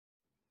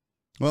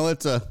Well,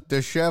 it's a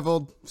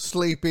disheveled,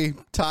 sleepy,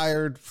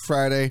 tired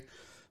Friday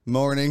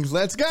morning.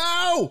 Let's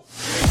go!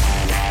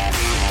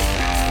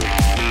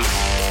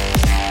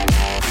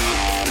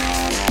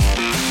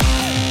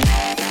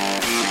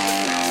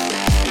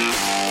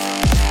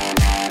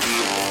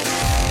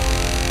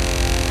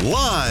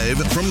 Live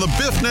from the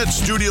BiffNet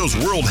Studios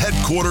World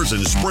Headquarters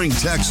in Spring,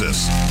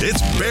 Texas,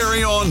 it's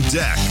Barry on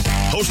Deck,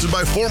 hosted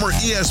by former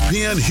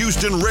ESPN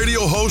Houston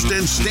radio host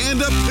and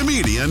stand-up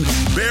comedian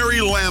Barry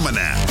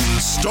Laminack,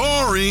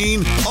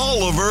 starring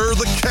Oliver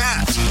the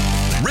Cat.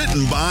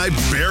 Written by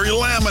Barry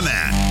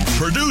Laminack,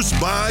 produced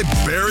by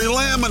Barry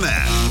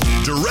Laminack,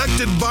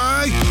 directed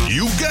by,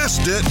 you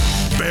guessed it,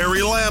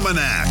 Barry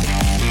Laminack,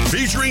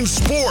 featuring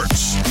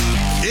sports,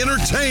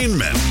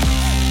 entertainment,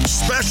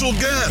 special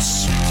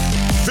guests,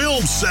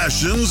 film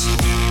sessions,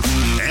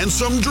 and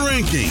some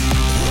drinking.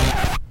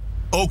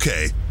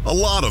 Okay, a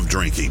lot of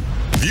drinking.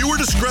 Viewer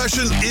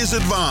discretion is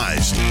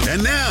advised.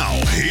 And now,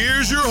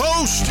 here's your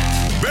host,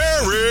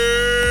 Barry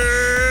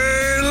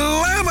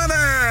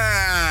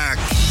Laminack.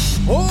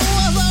 Oh,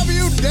 I love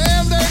you,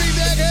 damn dirty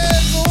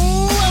deckheads.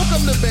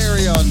 Welcome to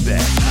Barry on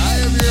Deck. I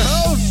am your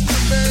host,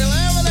 Barry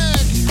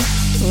Laminack.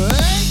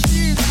 Thank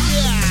you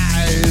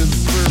guys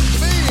for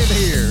being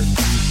here.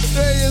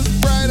 Today is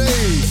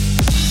Friday.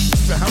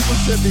 I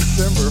almost said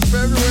December,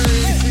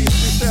 February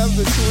 18th,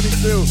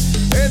 2022.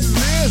 And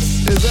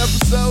this is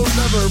episode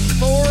number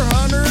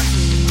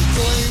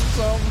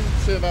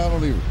 420-something. Shit, I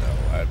don't even know.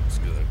 That's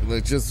good.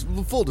 Let's just,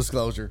 full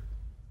disclosure.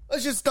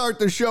 Let's just start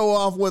the show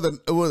off with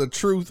a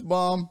truth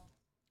bomb.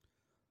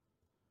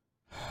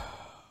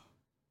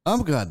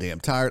 I'm goddamn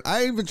tired.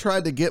 I even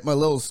tried to get my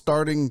little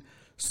starting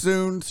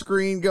soon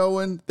screen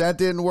going. That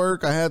didn't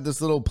work. I had this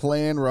little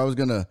plan where I was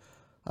gonna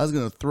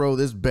throw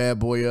this bad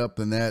boy up,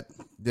 and that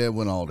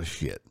went all to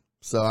shit.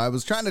 So I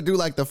was trying to do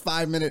like the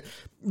 5-minute,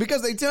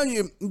 because they tell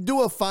you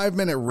do a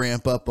 5-minute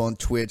ramp up on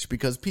Twitch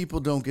because people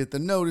don't get the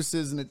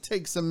notices and it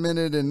takes a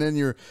minute, and then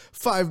your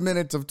 5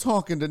 minutes of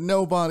talking to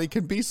nobody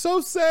can be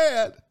so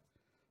sad.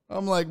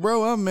 I'm like,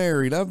 bro, I'm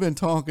married. I've been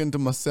talking to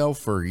myself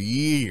for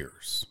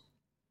years.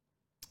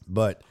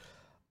 But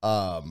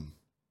yeah,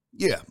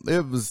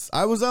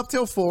 I was up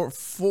till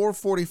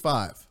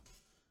 4:45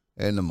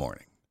 in the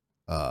morning.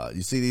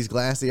 You see these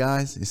glassy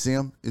eyes? You see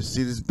them? You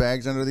see these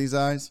bags under these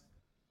eyes?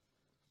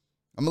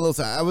 I'm a little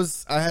tired.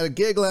 I had a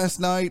gig last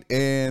night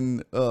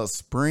in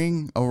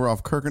Spring over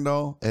off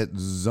Kirkendall at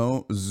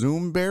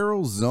Zoom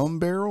Barrel. I don't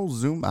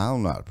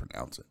know how to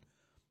pronounce it.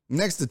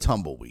 Next to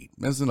Tumbleweed.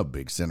 That's in a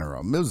big center.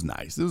 It was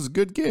nice. It was a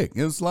good gig.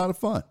 It was a lot of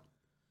fun.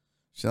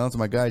 Shout out to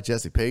my guy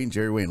Jesse Payton,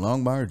 Jerry Wayne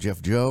Longmire, Jeff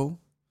Joe.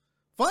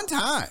 Fun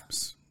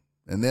times.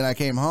 And then I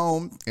came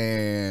home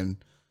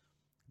and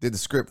did the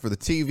script for the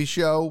TV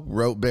show,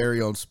 wrote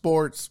Barry on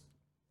Sports,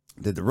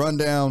 did the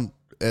rundown,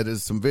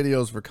 edited some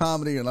videos for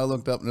comedy, and I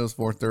looked up and it was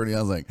 4:30.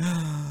 I was like,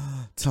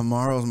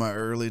 tomorrow's my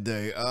early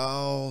day.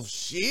 Oh,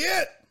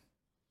 shit.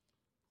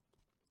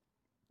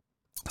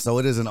 So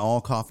it is an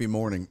all coffee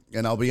morning,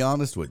 and I'll be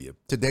honest with you.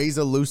 Today's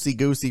a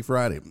loosey-goosey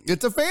Friday.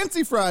 It's a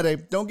fancy Friday.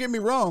 Don't get me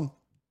wrong.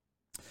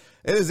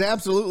 It is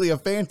absolutely a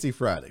fancy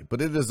Friday,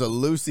 but it is a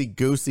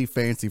loosey-goosey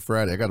fancy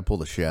Friday. I got to pull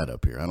the shad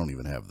up here. I don't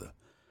even have the...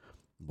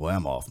 Boy,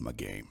 I'm off my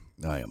game.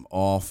 I am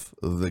off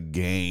the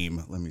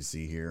game. Let me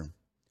see here.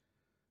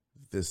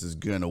 If this is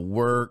going to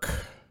work.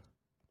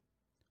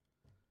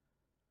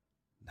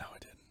 No, I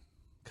didn't.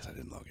 Because I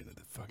didn't log into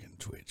the fucking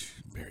Twitch.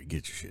 Barry,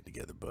 get your shit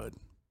together, bud.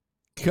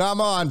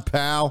 Come on,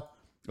 pal.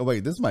 Oh,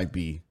 wait, this might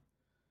be.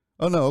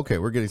 Oh, no, okay,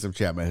 we're getting some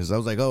chat messages. I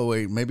was like, oh,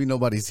 wait, maybe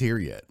nobody's here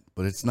yet.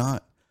 But it's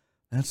not.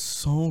 That's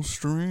so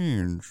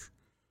strange.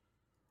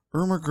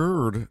 Irma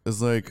Gerd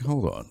is like,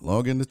 hold on.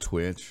 Log into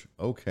Twitch.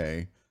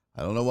 Okay.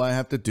 I don't know why I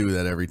have to do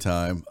that every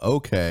time.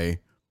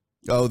 Okay.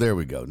 Oh, there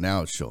we go.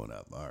 Now it's showing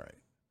up. All right.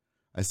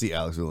 I see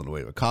Alex willing to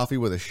wait. A coffee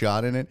with a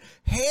shot in it?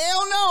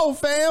 Hell no,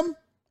 fam.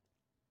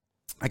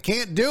 I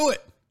can't do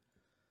it.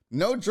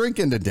 No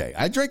drinking today.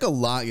 I drank a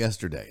lot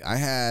yesterday. I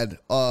had,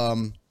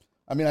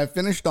 I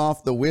finished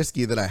off the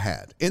whiskey that I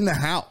had in the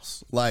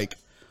house. Like,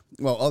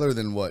 well, other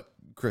than what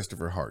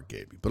Christopher Hart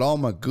gave me. But all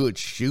my good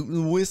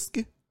shooting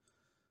whiskey.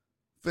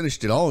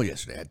 Finished it all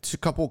yesterday. I had a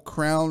couple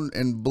Crown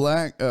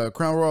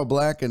Royal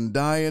Black and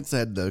Diets. I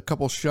had a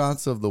couple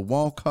shots of the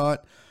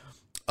Walcott.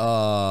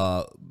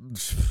 And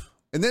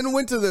then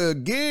went to the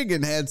gig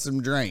and had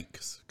some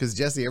drinks. Because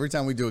Jesse, every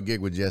time we do a gig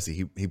with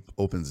Jesse, he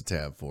opens a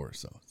tab for us.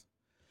 So,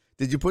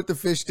 did you put the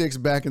fish sticks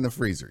back in the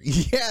freezer?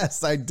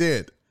 Yes, I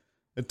did.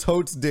 The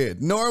totes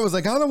did. Nora was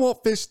like, I don't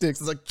want fish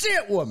sticks. I was like,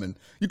 shit, woman.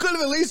 You could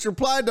have at least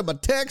replied to my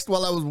text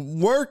while I was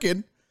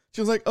working.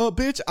 She was like, oh,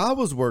 bitch, I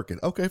was working.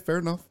 Okay, fair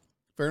enough.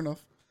 Fair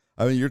enough.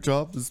 I mean, your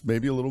job is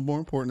maybe a little more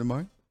important than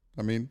mine.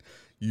 I mean,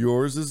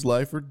 yours is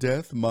life or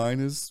death. Mine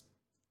is,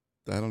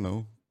 I don't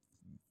know,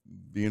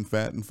 being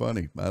fat and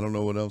funny. I don't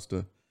know what I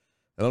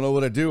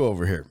do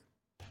over here.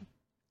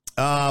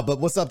 But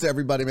what's up to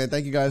everybody, man?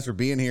 Thank you guys for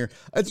being here.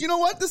 You know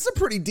what? This is a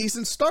pretty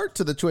decent start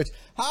to the Twitch.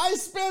 Hi,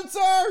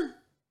 Spencer.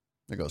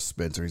 There goes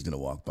Spencer. He's going to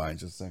walk by in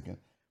just a second.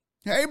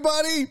 Hey,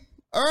 buddy.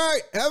 All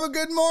right. Have a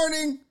good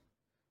morning.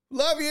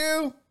 Love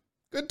you.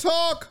 Good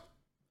talk.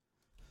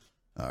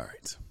 All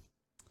right.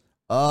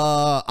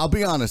 I'll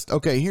be honest.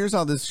 Okay, here's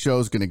how this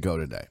show's going to go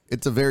today.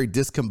 It's a very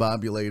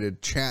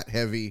discombobulated, chat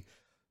heavy.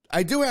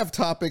 I do have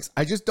topics.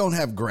 I just don't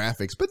have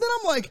graphics. But then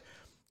I'm like,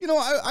 you know,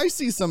 I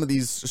see some of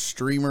these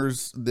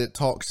streamers that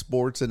talk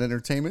sports and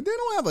entertainment. They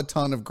don't have a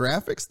ton of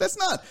graphics. That's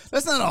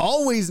not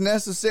always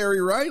necessary,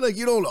 right? Like,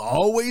 you don't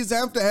always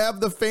have to have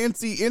the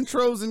fancy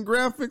intros and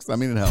graphics. I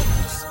mean, it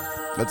helps.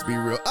 Let's be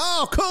real.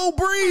 Oh, Cool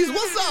Breeze.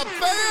 What's up,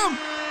 fam?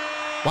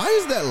 Why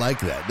is that like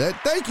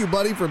that? Thank you,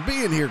 buddy, for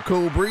being here,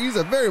 Cool Breeze.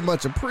 I very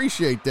much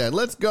appreciate that.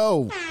 Let's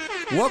go.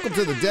 Welcome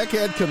to the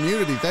Deckhead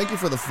community. Thank you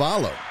for the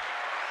follow.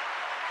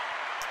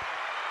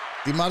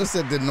 He might have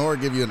said, did Nora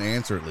give you an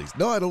answer at least?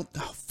 No, I don't.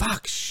 Oh,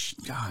 fuck.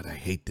 God, I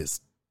hate this.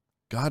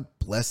 God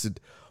blessed.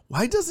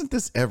 Why doesn't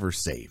this ever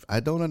save? I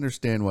don't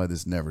understand why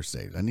this never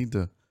saves. I need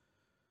to.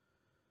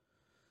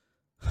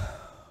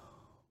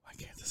 Why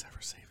can't this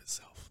ever save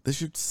itself? This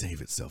should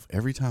save itself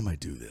every time I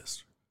do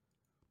this.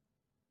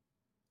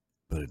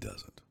 But it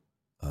doesn't.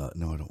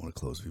 No, I don't want to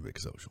close VBig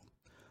Social.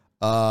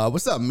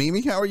 What's up,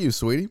 Mimi? How are you,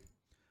 sweetie?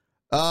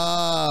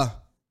 The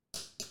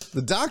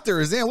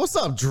doctor is in. What's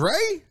up, Dre?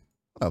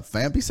 What up,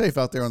 fam? Be safe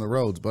out there on the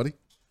roads, buddy.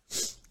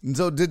 And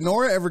so, did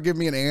Nora ever give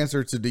me an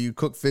answer to do you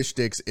cook fish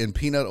sticks in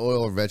peanut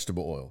oil or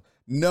vegetable oil?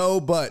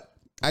 No, but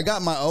I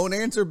got my own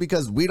answer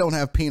because we don't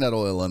have peanut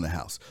oil in the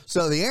house.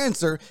 So the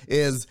answer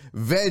is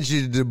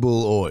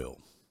vegetable oil.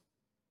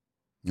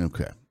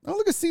 Okay. Oh,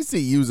 look at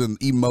CC using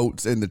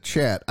emotes in the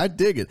chat. I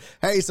dig it.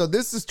 Hey, so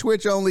this is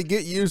Twitch only.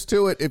 Get used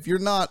to it. If you're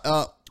not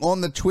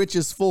on the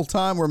Twitches full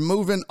time, we're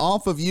moving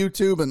off of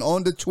YouTube and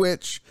onto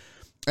Twitch.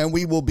 And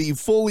we will be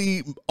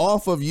fully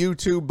off of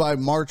YouTube by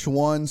March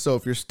 1. So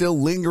if you're still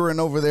lingering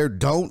over there,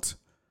 don't.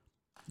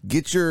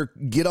 Get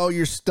all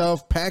your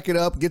stuff, pack it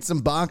up, get some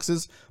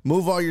boxes,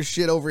 move all your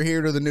shit over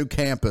here to the new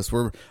campus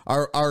where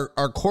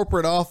our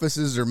corporate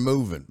offices are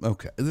moving.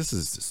 Okay, this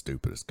is the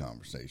stupidest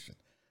conversation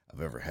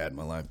I've ever had in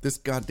my life. This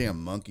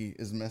goddamn monkey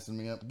is messing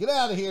me up. Get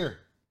out of here.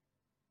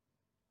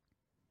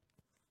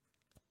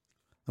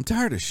 I'm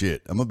tired of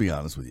shit. I'm going to be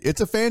honest with you.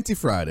 It's a fancy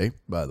Friday,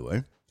 by the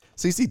way.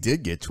 CC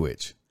did get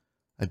Twitch.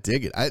 I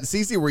dig it.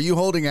 Cece, were you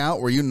holding out?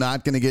 Were you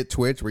not going to get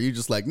Twitch? Were you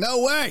just like,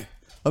 no way,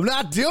 I'm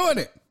not doing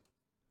it?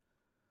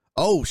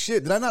 Oh,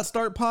 shit. Did I not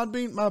start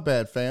Podbean? My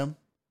bad, fam.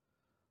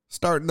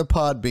 Starting the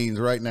Podbeans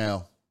right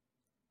now.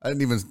 I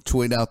didn't even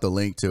tweet out the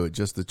link to it,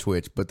 just the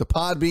Twitch. But the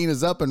Podbean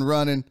is up and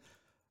running.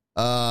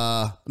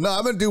 No,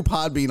 I'm going to do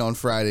Podbean on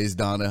Fridays,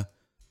 Donna.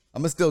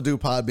 I'm going to still do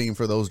Podbean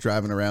for those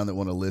driving around that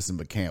want to listen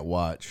but can't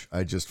watch.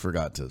 I just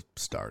forgot to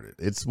start it.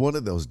 It's one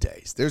of those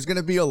days. There's going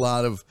to be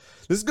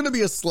this is going to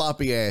be a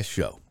sloppy ass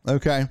show.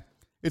 Okay.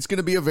 It's going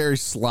to be a very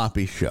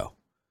sloppy show.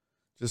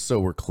 Just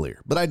so we're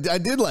clear. But I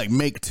did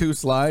make 2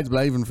 slides, but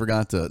I even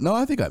forgot to, no,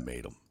 I think I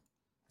made them.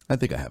 I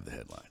think I have the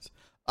headlines.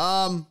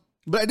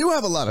 But I do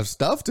have a lot of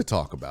stuff to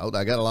talk about.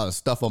 I got a lot of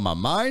stuff on my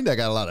mind. I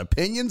got a lot of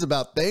opinions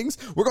about things.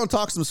 We're going to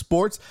talk some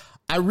sports.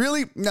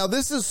 Now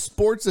this is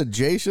sports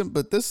adjacent,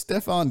 but this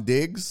Stefon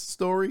Diggs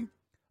story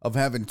of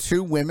having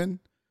 2 women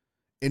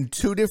in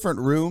 2 different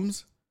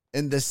rooms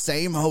in the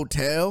same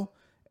hotel,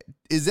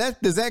 does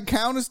that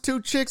count as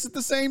 2 chicks at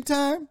the same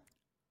time?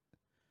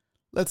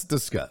 Let's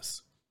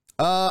discuss.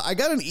 I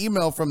got an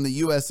email from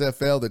the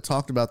USFL that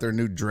talked about their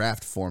new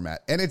draft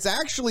format, and it's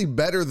actually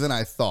better than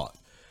I thought.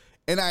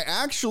 And I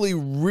actually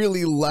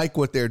really like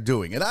what they're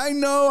doing. And I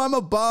know I'm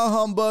a bah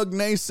humbug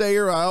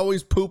naysayer. I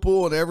always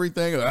poo-poo on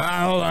everything.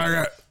 I don't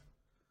like it.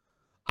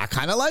 I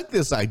kind of like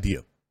this idea.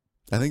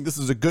 I think this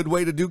is a good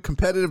way to do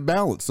competitive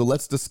balance. So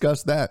let's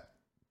discuss that.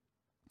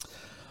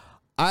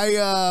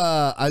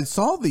 I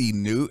saw the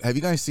new, have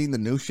you guys seen the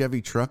new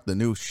Chevy truck,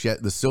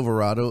 the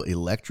Silverado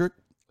electric?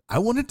 I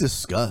want to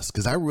discuss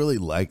because I really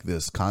like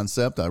this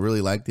concept. I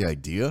really like the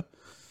idea.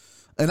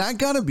 And I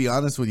got to be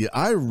honest with you,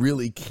 I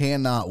really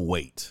cannot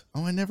wait.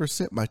 Oh, I never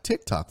sent my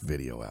TikTok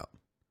video out.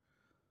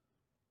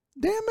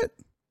 Damn it.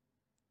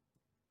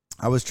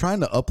 I was trying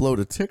to upload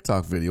a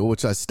TikTok video,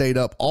 which I stayed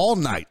up all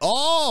night,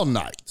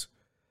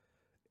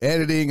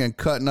 editing and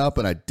cutting up,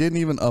 and I didn't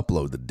even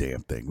upload the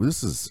damn thing.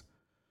 This is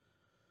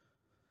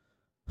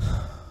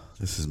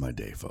my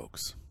day,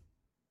 folks.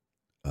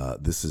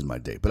 This is my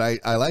day. But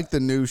I like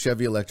the new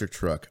Chevy electric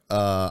truck.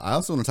 I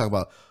also want to talk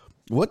about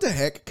what the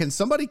heck? Can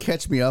somebody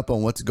catch me up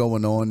on what's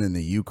going on in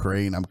the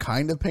Ukraine? I'm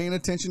kind of paying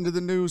attention to the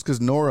news because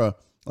Nora,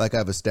 like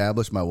I've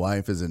established, my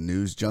wife is a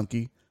news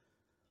junkie.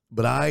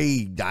 But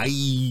I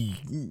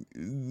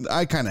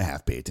kind of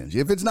have to pay attention.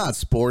 If it's not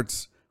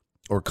sports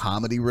or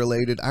comedy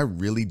related, I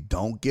really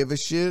don't give a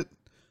shit.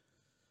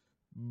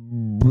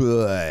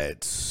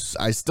 But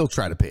I still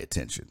try to pay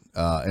attention.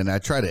 And I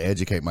try to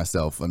educate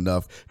myself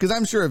enough because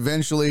I'm sure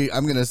eventually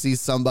I'm going to see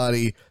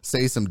somebody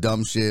say some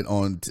dumb shit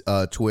on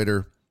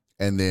Twitter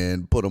and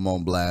then put them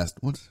on blast.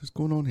 What's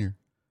going on here?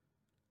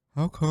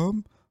 How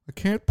come I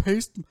can't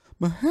paste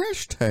my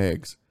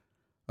hashtags?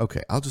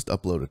 Okay, I'll just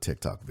upload a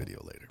TikTok video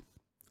later.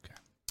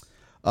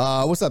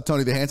 What's up,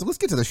 Tony the Handsome? Let's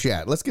get to the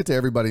chat. Let's get to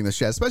everybody in the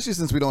chat, especially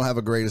since we don't have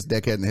a greatest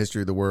decade in the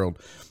history of the world.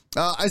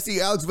 I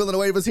see Alex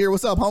Villanueva's here.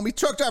 What's up, homie?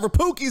 Truck driver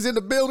Pookie's in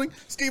the building.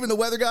 Steven the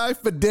weather guy.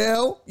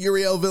 Fidel.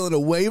 Uriel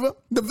Villanueva.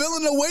 The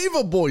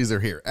Villanueva boys are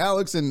here.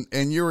 Alex and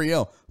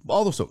Uriel.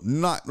 Also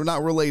not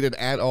related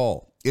at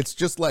all. It's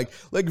just like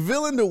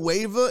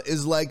Villanueva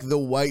is like the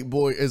white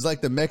boy, is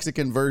like the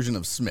Mexican version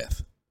of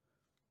Smith.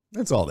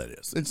 That's all that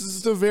is. It's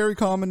just a very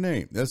common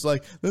name. This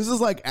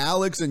is like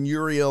Alex and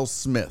Uriel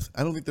Smith.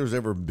 I don't think there's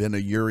ever been a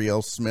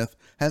Uriel Smith.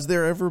 Has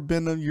there ever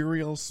been a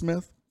Uriel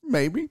Smith?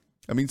 Maybe.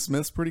 I mean,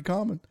 Smith's pretty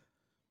common.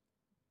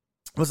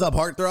 What's up,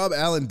 Heartthrob?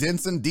 Alan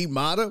Denson, D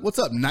Mata. What's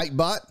up,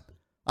 Nightbot?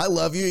 I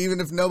love you, even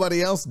if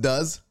nobody else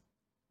does.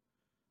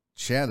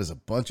 Chad is a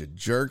bunch of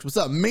jerks. What's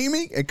up,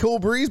 Mimi? And Cool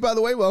Breeze, by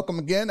the way. Welcome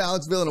again.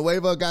 Alex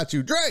Villanueva. Got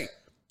you. Dre.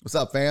 What's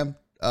up, fam?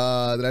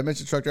 Did I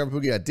mention Truck Driver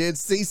Pookie? I did.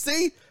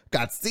 CC.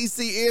 Got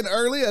CC in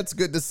early. That's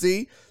good to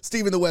see.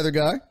 Steven the weather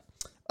guy.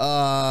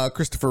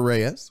 Christopher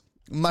Reyes.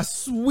 My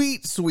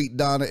sweet, sweet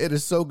Donna. It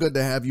is so good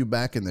to have you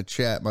back in the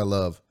chat, my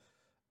love.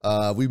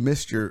 We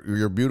missed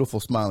your beautiful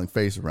smiling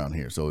face around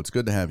here, so it's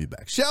good to have you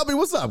back. Shelby,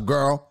 what's up,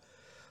 girl?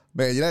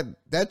 Man,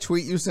 that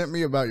tweet you sent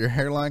me about your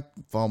hairline,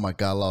 oh my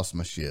God, I lost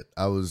my shit.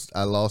 I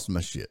lost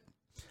my shit.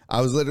 I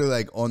was literally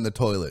like on the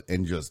toilet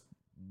and just,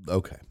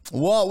 okay.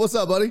 Walt, what's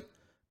up, buddy?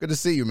 Good to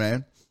see you,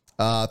 man.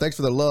 Thanks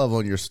for the love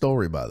on your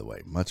story, by the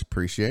way. Much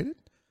appreciated.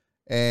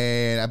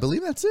 And I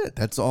believe that's it.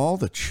 That's all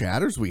the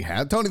chatters we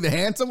have. Tony the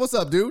Handsome, what's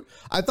up, dude?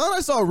 I thought I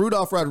saw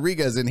Rudolph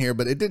Rodriguez in here,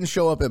 but it didn't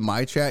show up in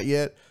my chat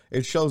yet.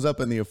 It shows up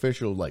in the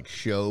official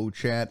show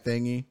chat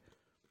thingy.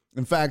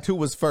 In fact, who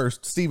was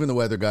first? Steven the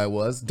weather guy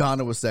was.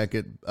 Donna was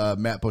second.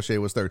 Matt Poche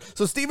was third.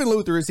 So Steven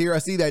Luther is here. I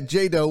see that.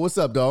 J-Do, what's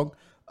up, dog?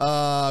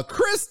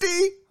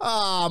 Christy.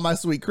 My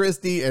sweet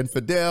Christy and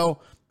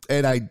Fidel.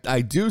 And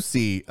I do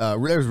see,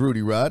 there's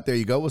Rudy Rod. There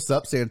you go. What's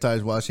up?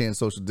 Sanitize, wash hands,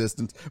 social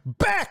distance.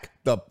 Back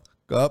the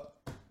up.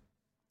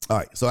 All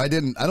right. So I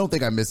don't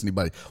think I missed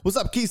anybody. What's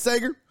up, Keith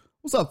Sager?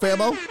 What's up,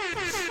 famo?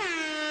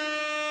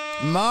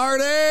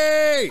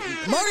 Marty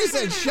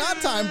said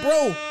shot time,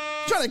 bro.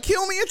 Trying to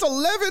kill me? It's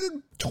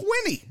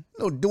 11:20.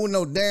 No doing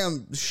no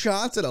damn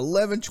shots at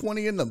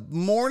 11:20 in the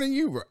morning.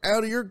 You were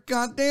out of your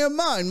goddamn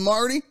mind,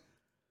 Marty.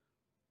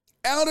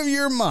 Out of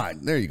your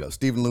mind. There you go.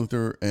 Steven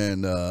Luther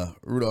and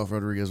Rudolph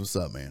Rodriguez. What's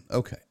up, man?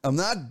 Okay. I'm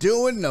not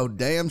doing no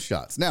damn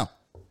shots. Now,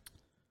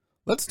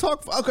 let's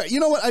talk. Okay. You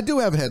know what? I do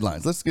have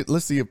headlines. Let's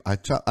see if I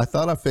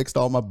thought I fixed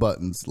all my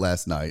buttons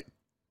last night.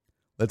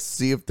 Let's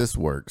see if this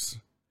works.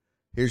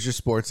 Here's your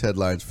sports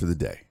headlines for the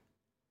day.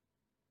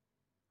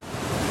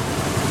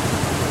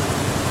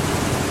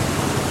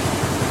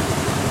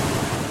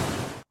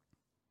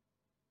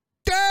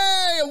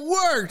 Hey, it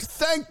worked.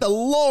 Thank the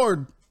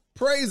Lord.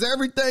 Praise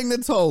everything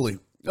that's holy.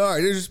 All right,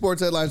 here's your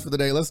sports headlines for the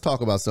day. Let's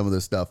talk about some of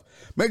this stuff.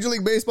 Major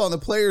League Baseball and the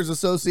Players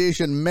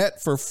Association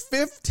met for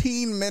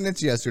 15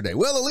 minutes yesterday.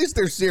 Well, at least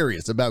they're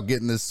serious about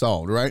getting this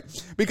solved, right?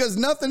 Because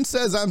nothing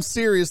says I'm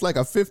serious like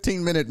a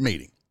 15-minute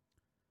meeting.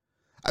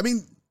 I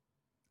mean,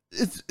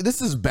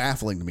 this is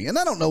baffling to me. And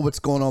I don't know what's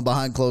going on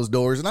behind closed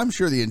doors. And I'm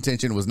sure the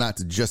intention was not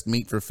to just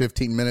meet for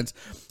 15 minutes.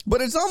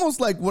 But it's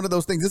almost like one of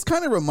those things. This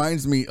kind of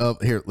reminds me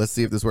of, here, let's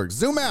see if this works.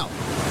 Zoom out.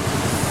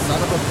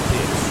 Son of a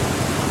bitch.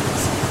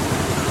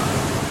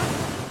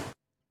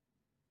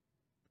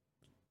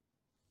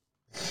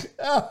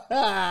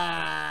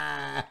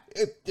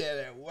 It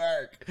didn't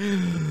work.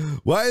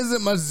 Why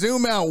isn't my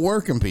zoom out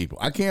working, people?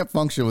 I can't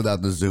function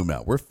without the zoom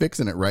out. We're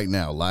fixing it right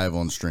now, live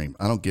on stream.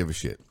 I don't give a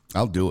shit.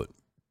 I'll do it.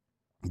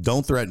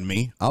 Don't threaten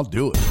me. I'll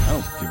do it. I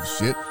don't give a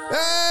shit.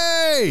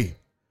 Hey!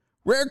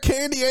 Rare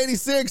Candy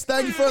 86,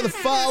 thank you for the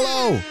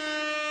follow.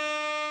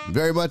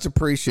 Very much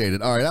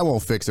appreciated. All right, I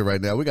won't fix it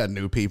right now. We got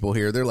new people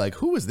here. They're like,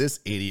 who is this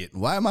idiot?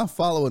 Why am I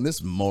following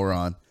this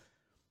moron?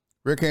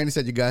 Rare Candy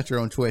said you got your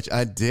own Twitch.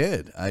 I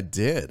did.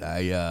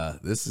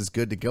 This is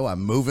good to go. I'm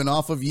moving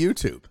off of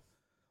YouTube.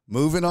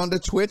 Moving on to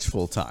Twitch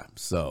full time.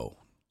 So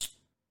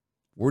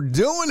we're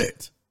doing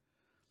it.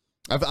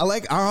 I've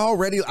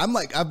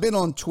been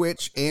on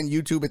Twitch and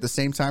YouTube at the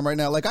same time right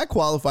now. Like, I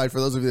qualified, for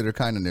those of you that are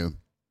kind of new,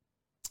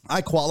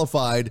 I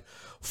qualified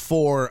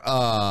for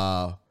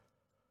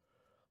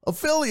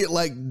affiliate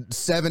like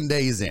 7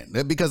 days in,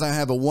 because I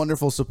have a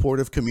wonderful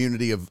supportive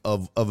community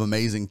of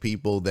amazing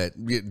people that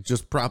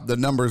just the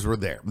numbers were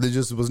there. There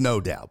just was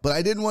no doubt. But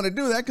I didn't want to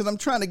do that because I'm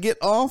trying to get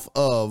off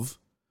of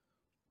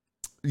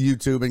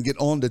YouTube and get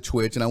onto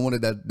Twitch, and I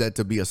wanted that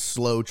to be a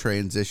slow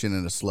transition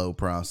and a slow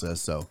process.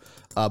 So,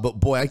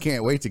 but boy, I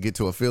can't wait to get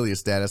to affiliate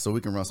status so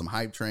we can run some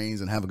hype trains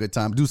and have a good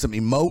time, do some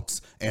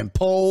emotes and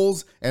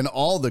polls and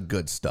all the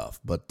good stuff.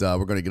 But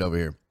we're going to get over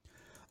here.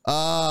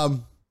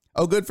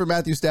 Oh, good for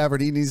Matthew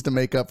Stafford. He needs to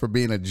make up for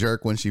being a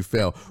jerk when she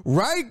fell.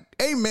 Right?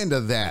 Amen to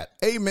that.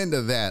 Amen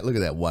to that. Look at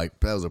that wipe.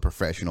 That was a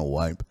professional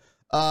wipe.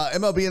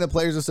 MLB and the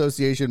Players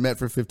Association met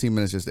for 15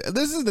 minutes yesterday.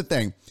 This is the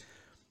thing.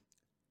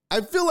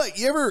 I feel like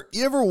you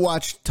ever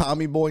watch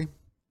Tommy Boy?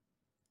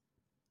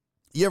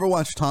 You ever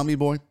watch Tommy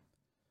Boy?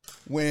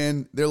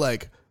 When they're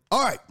like,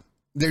 all right,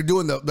 they're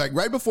doing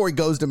right before he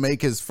goes to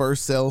make his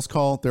first sales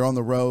call, they're on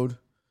the road.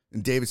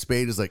 And David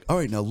Spade is like, all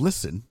right, now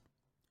listen.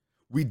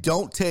 We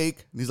don't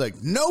take, and he's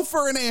like, no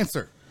for an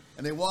answer.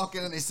 And they walk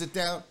in and they sit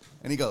down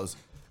and he goes,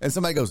 and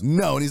somebody goes,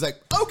 no. And he's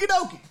like, okie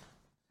dokie.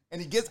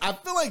 And I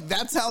feel like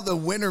that's how the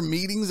winter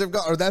meetings have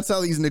gone, or that's how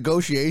these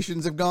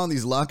negotiations have gone,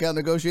 these lockout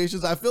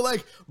negotiations. I feel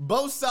like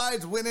both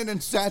sides went in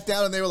and sat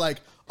down and they were like,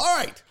 all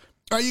right,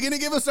 are you going to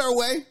give us our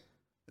way?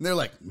 And they're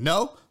like,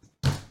 no.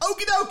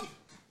 Okie dokie.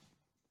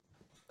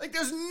 Like,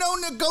 there's no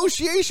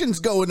negotiations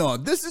going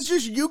on. This is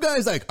just you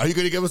guys like, are you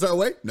going to give us our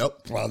way?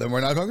 Nope. Well, then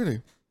we're not talking to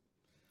you.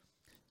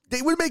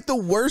 They would make the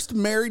worst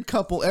married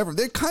couple ever.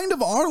 They kind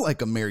of are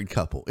like a married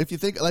couple. If you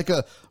think like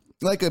a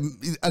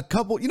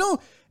couple, you know,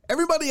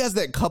 everybody has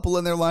that couple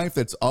in their life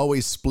that's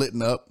always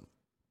splitting up.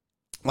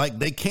 Like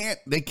they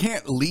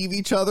can't leave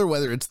each other,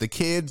 whether it's the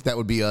kids, that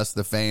would be us,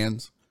 the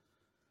fans,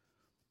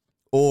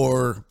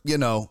 or, you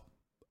know,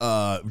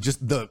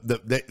 just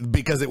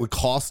because it would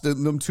cost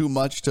them too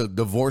much to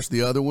divorce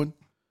the other one.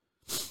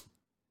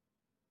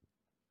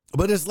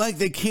 But it's like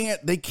they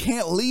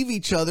can't leave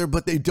each other,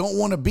 but they don't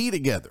want to be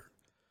together.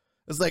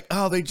 It's like,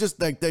 oh, they just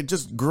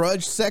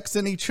grudge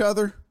sexing each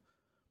other.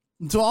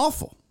 It's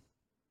awful.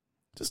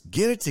 Just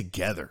get it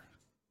together.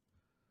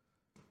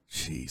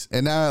 Jeez.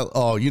 And now,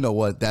 oh, you know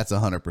what? That's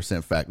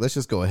 100% fact. Let's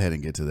just go ahead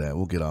and get to that.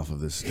 We'll get off of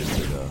this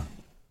stupid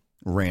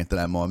rant that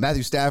I'm on.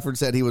 Matthew Stafford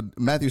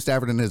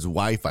and his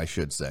wife, I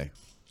should say,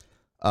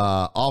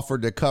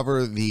 offered to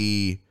cover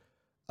the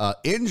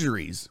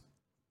injuries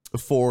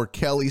for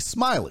Kelly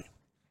Smiley,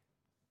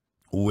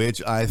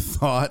 which I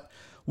thought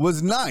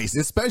was nice,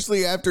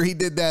 especially after he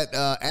did that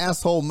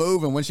asshole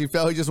move. And when she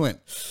fell, he just went,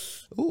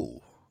 ooh,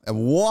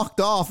 and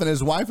walked off. And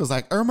his wife was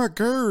like, oh my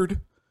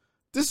God,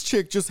 this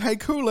chick just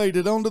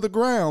Kool-Aided onto the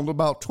ground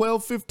about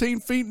 12,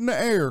 15 feet in the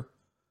air.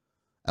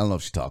 I don't know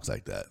if she talks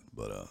like that,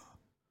 but,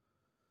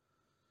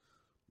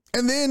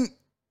 and then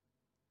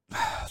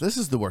this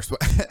is the worst.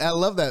 I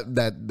love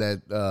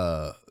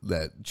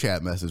that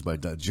chat message by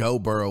Joe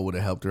Burrow would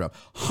have helped her out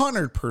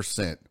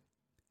 100%.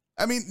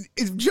 I mean,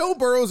 if Joe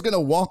Burrow is going to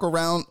walk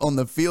around on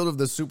the field of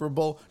the Super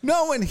Bowl,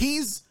 no, and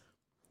he's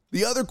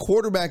the other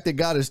quarterback that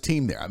got his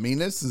team there. I mean,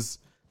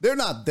 they're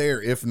not there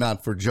if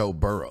not for Joe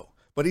Burrow,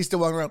 but he's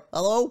still walking around.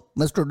 Hello,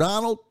 Mr.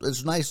 Donald.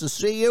 It's nice to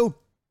see you.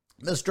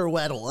 Mr.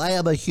 Weddle, I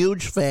am a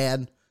huge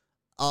fan.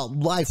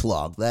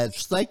 Lifelong.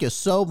 Thank you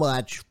so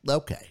much.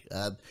 Okay.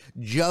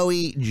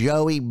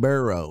 Joey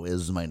Burrow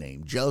is my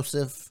name.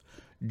 Joseph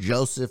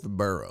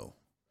Burrow.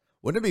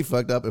 Wouldn't it be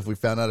fucked up if we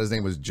found out his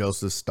name was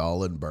Joseph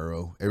Stalin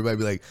Burrow? Everybody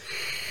be like,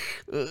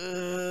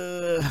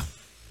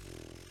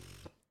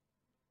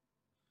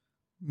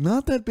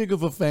 not that big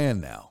of a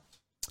fan now.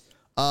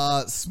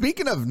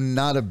 Speaking of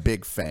not a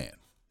big fan,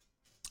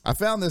 I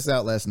found this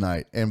out last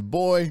night, and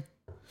boy,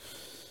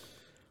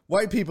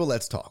 white people,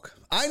 let's talk.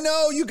 I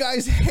know you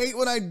guys hate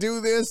when I do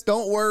this.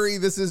 Don't worry.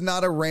 This is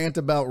not a rant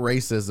about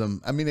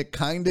racism. I mean, it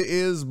kind of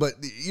is, but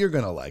you're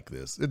going to like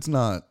this. It's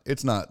not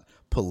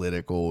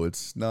political.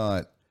 It's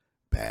not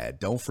bad.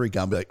 Don't freak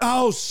out and be like,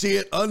 oh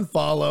shit,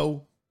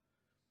 unfollow.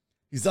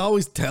 He's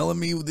always telling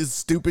me this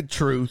stupid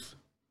truth.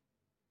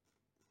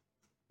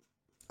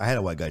 I had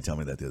a white guy tell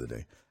me that the other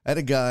day. I had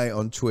a guy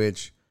on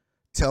Twitch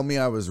tell me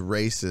I was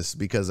racist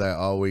because I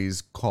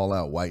always call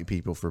out white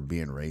people for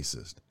being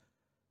racist.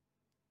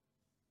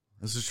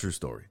 This is a true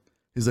story.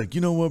 He's like,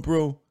 you know what,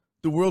 bro?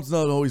 The world's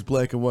not always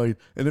black and white.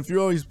 And if you're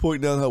always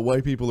pointing out how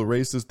white people are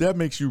racist, that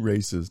makes you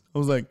racist. I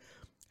was like,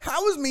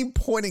 how is me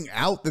pointing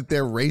out that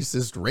they're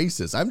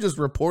racist? I'm just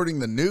reporting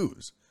the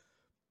news.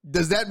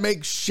 Does that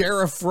make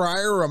Sheriff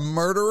Fryer a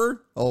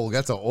murderer? Oh,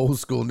 that's an old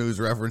school news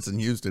reference in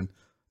Houston.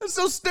 That's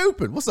so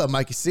stupid. What's up,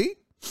 Mikey C?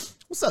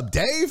 What's up,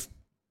 Dave?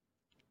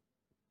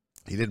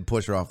 He didn't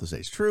push her off the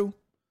stage. True.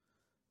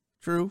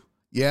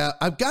 Yeah,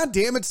 God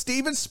damn it,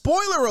 Steven.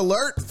 Spoiler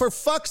alert. For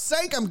fuck's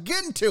sake, I'm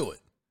getting to it.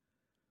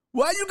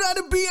 Why you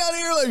gotta be out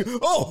here like,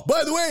 oh,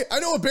 by the way,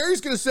 I know what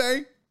Barry's gonna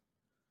say.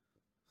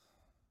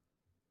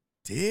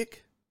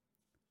 Dick.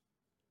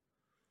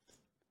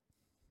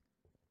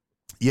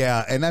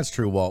 Yeah, and that's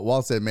true, Walt.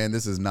 Walt said, man,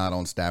 this is not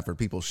on Stafford.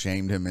 People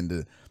shamed him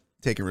into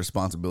taking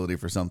responsibility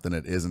for something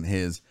that isn't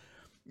his.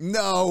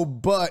 No,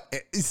 but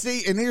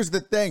see, and here's the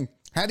thing.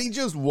 Had he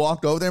just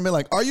walked over there and been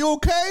like, are you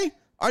okay?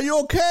 Are you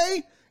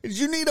okay? Did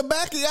you need a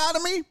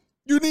bacchiotomy?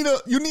 You need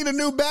a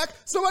new back?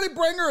 Somebody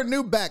bring her a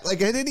new back. Like,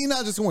 did he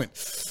not just went,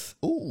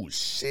 oh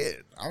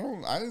shit. I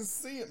didn't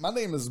see it. My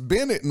name is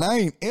Bennett and I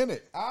ain't in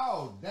it.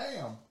 Oh,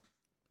 damn.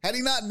 Had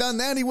he not done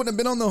that, he wouldn't have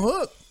been on the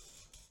hook.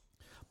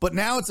 But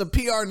now it's a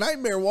PR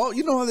nightmare, Walt.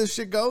 You know how this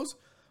shit goes.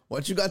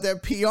 Once you got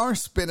that PR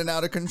spinning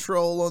out of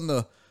control on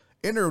the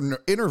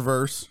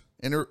interwebs,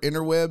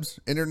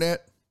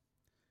 internet,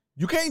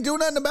 you can't do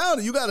nothing about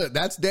it.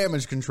 That's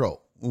damage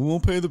control. We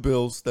won't pay the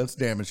bills. That's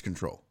damage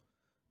control.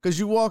 Because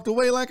you walked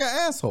away like an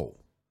asshole.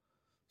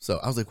 So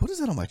I was like, what is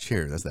that on my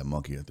chair? That's that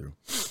monkey I threw.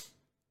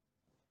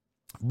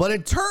 But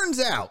it turns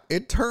out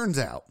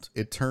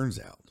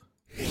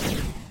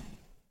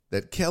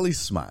that Kelly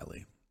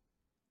Smiley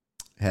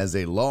has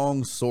a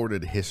long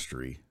sordid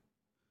history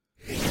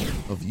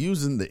of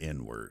using the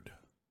N-word.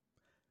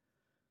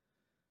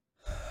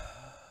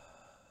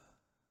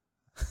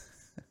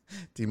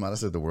 T-Mata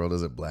said the world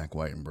isn't black,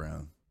 white, and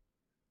brown.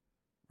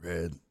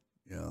 Red,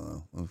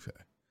 yellow, okay.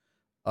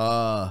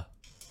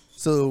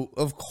 So,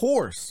 of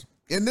course,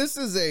 and this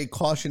is a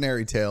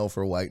cautionary tale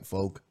for white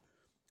folk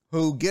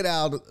who get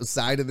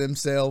outside of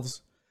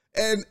themselves.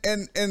 And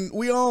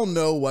we all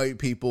know white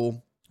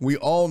people. We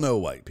all know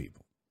white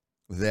people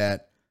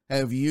that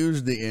have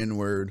used the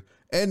N-word,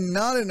 and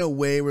not in a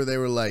way where they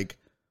were like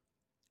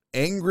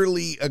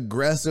angrily,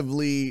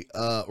 aggressively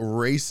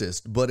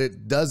racist, but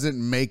it doesn't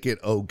make it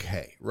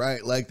okay,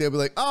 right? Like they'll be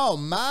like, oh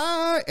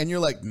my, and you're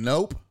like,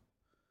 nope.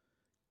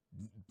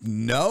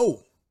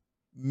 No,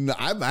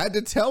 I've had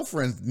to tell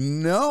friends,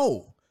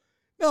 no,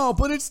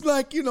 but it's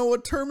like, a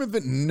term of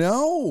it.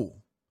 No.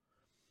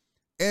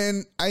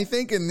 And I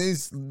think in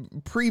these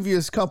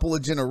previous couple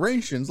of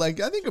generations, like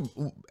I think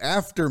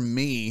after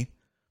my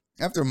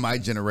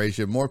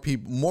generation,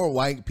 more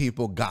white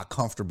people got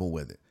comfortable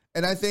with it.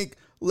 And I think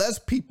less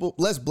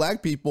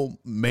black people,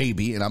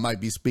 maybe, and I might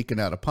be speaking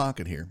out of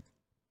pocket here,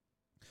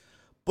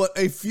 but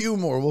a few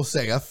more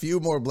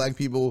black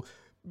people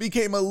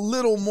became a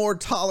little more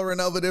tolerant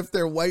of it if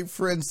their white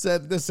friends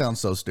said, this sounds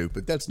so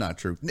stupid. That's not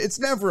true. It's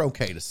never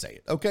okay to say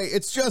it, okay?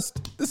 It's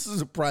just, this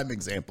is a prime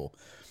example.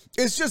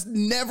 It's just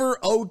never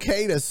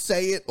okay to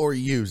say it or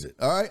use it,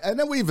 all right? I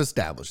know we've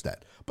established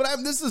that, but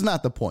this is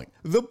not the point.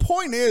 The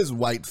point is,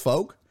 white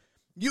folk,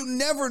 you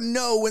never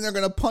know when they're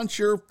going to punch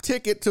your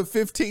ticket to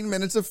 15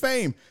 minutes of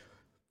fame.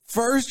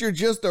 First, you're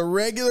just a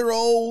regular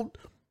old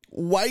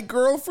white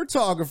girl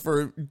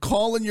photographer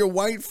calling your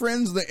white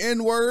friends the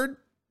N-word,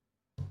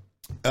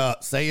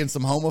 saying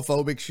some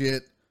homophobic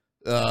shit,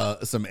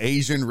 some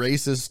Asian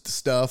racist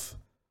stuff.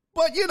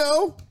 But,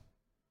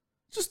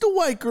 just a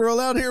white girl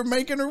out here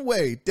making her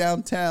way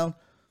downtown,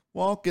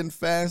 walking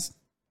fast.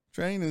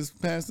 Train is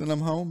passing,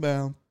 I'm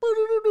homebound.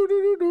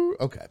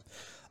 Okay.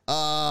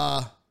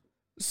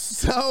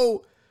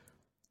 So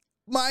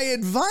my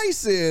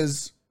advice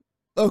is,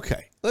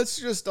 okay, let's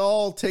just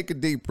all take a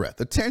deep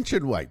breath.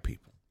 Attention, white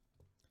people.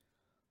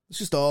 Let's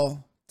just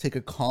all take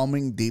a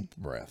calming, deep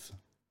breath.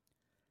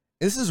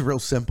 This is real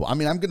simple. I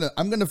mean,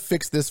 I'm gonna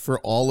fix this for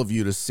all of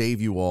you to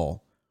save you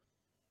all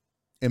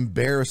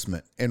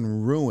embarrassment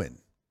and ruin.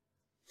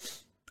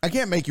 I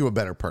can't make you a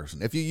better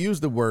person. If you use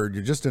the word,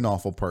 you're just an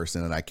awful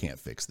person, and I can't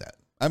fix that.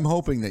 I'm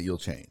hoping that you'll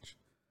change.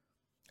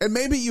 And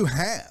maybe you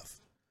have.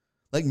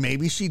 Like,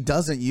 maybe she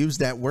doesn't use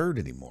that word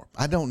anymore.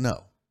 I don't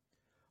know.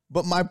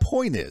 But my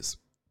point is,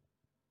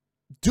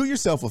 do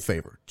yourself a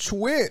favor.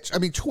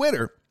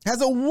 Twitter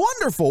has a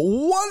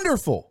wonderful,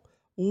 wonderful,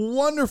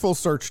 wonderful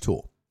search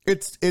tool.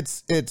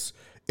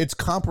 It's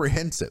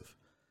comprehensive.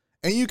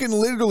 And you can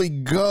literally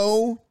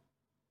go.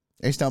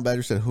 H-Town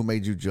Badger said, who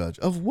made you judge?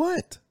 Of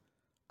what?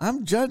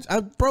 I'm judge.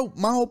 Bro,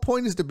 my whole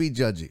point is to be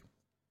judgy.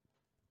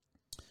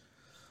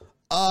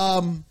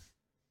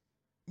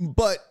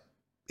 But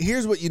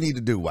here's what you need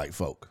to do, white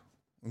folk.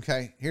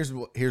 Okay? Here's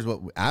what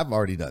I've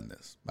already done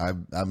this.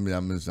 I've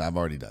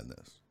already done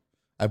this.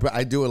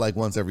 I do it like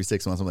once every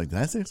 6 months. I'm like, did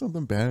I say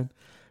something bad?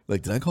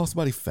 Like, did I call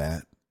somebody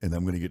fat and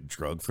I'm going to get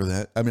drugged for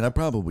that? I mean, I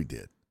probably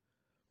did.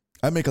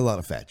 I make a lot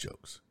of fat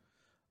jokes.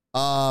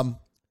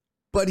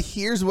 But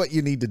here's what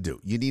you need to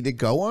do. You need to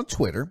go on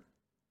Twitter,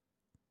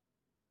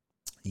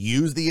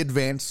 use the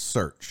advanced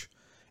search,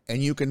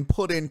 and you can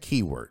put in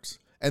keywords.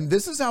 And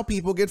this is how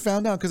people get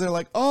found out, because they're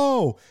like,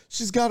 oh,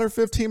 she's got her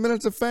 15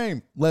 minutes of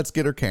fame. Let's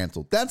get her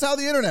canceled. That's how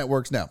the internet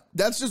works now.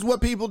 That's just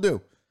what people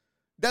do.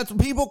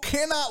 People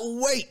cannot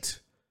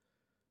wait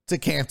to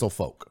cancel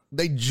folk.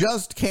 They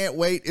just can't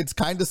wait. It's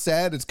kind of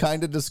sad. It's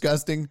kind of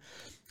disgusting.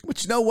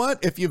 But you know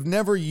what? If you've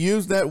never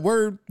used that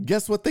word,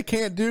 guess what they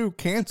can't do?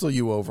 Cancel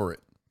you over it.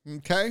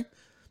 Okay?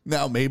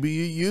 Now, maybe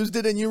you used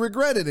it and you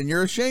regret it and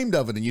you're ashamed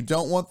of it and you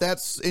don't want that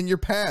in your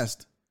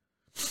past.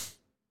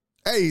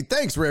 Hey,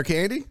 thanks, Rare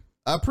Candy.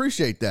 I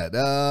appreciate that.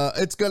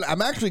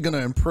 I'm actually going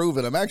to improve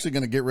it. I'm actually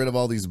going to get rid of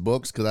all these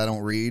books because I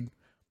don't read.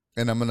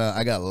 And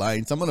I got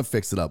lights. I'm going to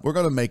fix it up. We're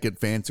going to make it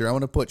fancier. I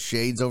want to put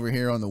shades over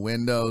here on the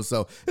window.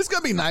 So it's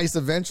going to be nice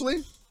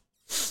eventually.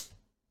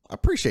 I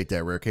appreciate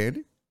that, Rare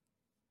Candy.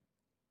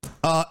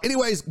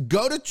 Anyways,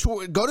 go to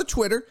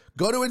Twitter,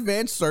 go to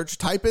advanced search,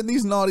 type in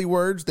these naughty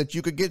words that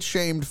you could get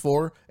shamed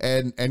for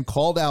and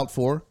called out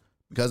for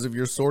because of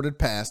your sordid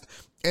past,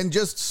 and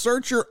just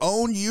search your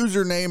own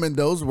username in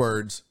those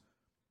words.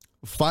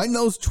 Find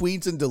those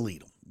tweets and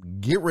delete them.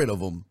 Get rid of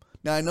them.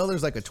 Now, I know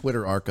there's like a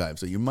Twitter archive,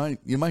 so you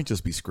might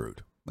just be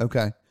screwed.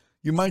 Okay?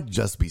 You might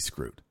just be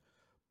screwed.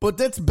 But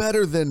that's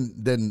better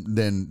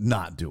than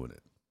not doing it.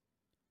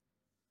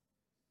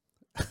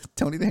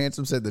 Tony the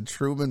Handsome said the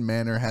Truman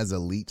Manor has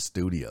elite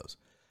studios.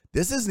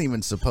 This isn't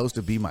even supposed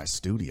to be my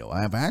studio.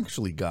 I have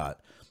actually got,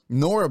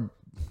 Nora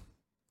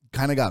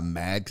kind of got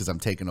mad because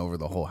I'm taking over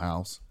the whole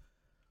house.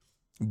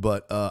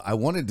 But I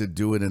wanted to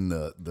do it in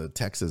the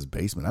Texas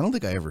basement. I don't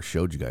think I ever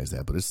showed you guys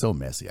that, but it's so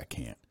messy I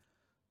can't.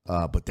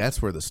 But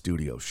that's where the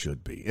studio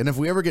should be. And if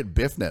we ever get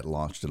BiffNet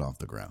launched it off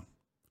the ground.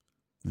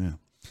 Yeah.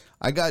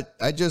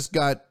 I just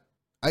got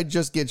I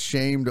just get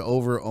shamed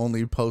over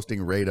only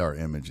posting radar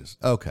images.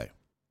 Okay.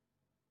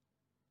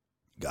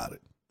 Got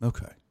it.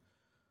 Okay.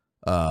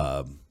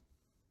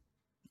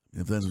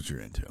 If that's what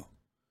you're into.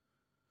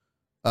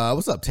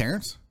 What's up,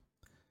 Terrence?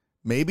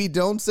 Maybe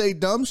don't say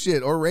dumb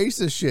shit or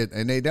racist shit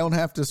and they don't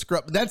have to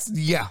scrub.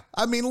 Yeah.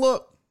 I mean,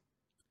 look.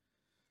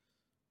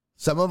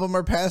 Some of them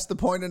are past the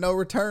point of no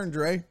return,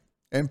 Dre.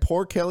 And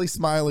poor Kelly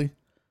Smiley.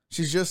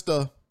 She's just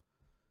a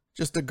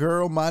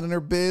girl minding her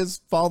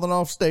biz, falling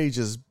off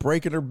stages,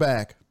 breaking her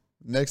back.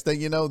 Next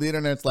thing you know, the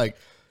internet's like,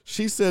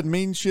 she said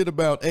mean shit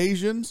about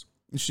Asians.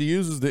 She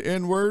uses the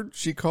N-word.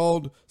 She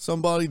called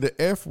somebody the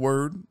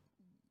F-word.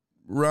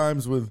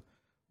 Rhymes with,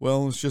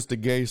 well, it's just a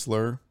gay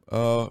slur.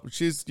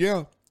 She's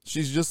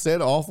just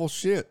said awful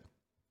shit.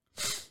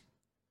 It's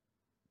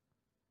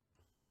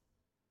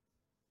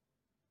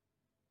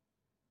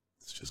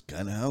just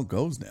kind of how it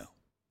goes now.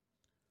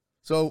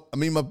 So, I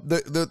mean,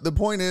 the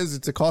point is,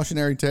 it's a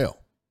cautionary tale.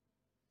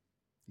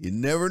 You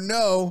never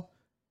know.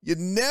 You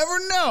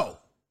never know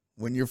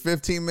when your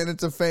 15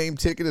 minutes of fame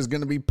ticket is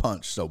going to be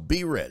punched. So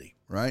be ready,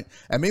 right?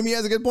 And Mimi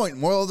has a good point.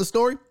 Moral of the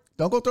story,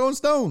 don't go throwing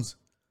stones.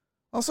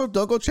 Also,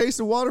 don't go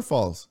chasing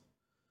waterfalls.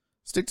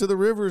 Stick to the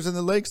rivers and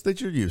the lakes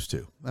that you're used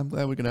to. I'm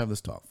glad we can have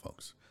this talk,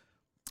 folks.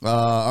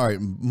 All right,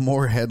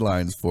 more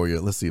headlines for you.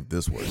 Let's see if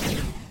this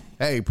works.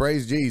 Hey,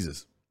 praise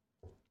Jesus.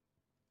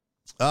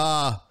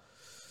 The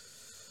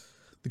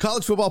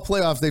college football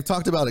playoffs, they've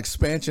talked about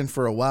expansion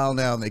for a while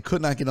now, and they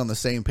could not get on the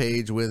same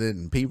page with it,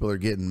 and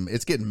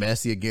it's getting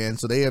messy again.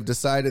 So they have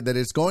decided that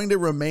it's going to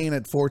remain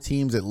at 4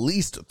 teams at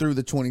least through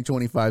the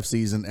 2025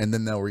 season, and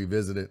then they'll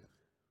revisit it.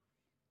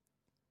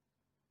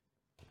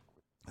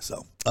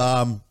 So,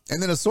 and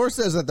then a source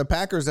says that the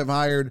Packers have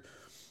hired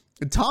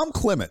Tom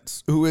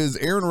Clements, who is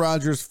Aaron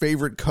Rodgers'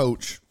 favorite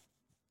coach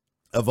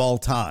of all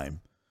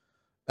time.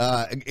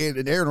 And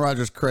Aaron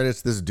Rodgers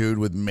credits this dude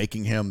with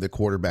making him the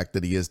quarterback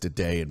that he is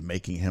today and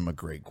making him a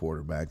great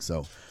quarterback.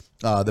 So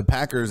the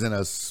Packers, in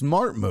a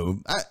smart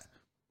move,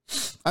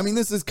 I mean,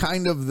 this is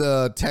kind of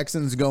the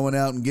Texans going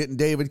out and getting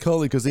David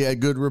Culley because he had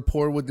good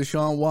rapport with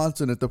Deshaun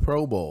Watson at the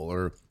Pro Bowl.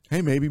 Or,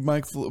 hey, maybe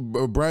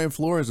Brian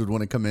Flores would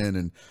want to come in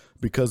and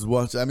because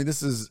once, I mean,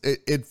 this is,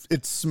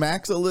 it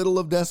smacks a little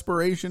of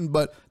desperation,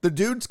 but the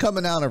dude's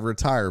coming out of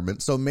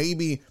retirement. So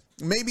maybe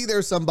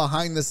there's some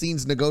behind the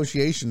scenes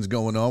negotiations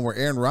going on where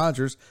Aaron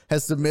Rodgers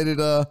has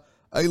submitted a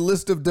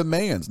list of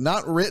demands,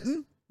 not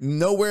written,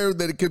 nowhere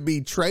that it could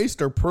be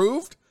traced or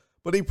proved,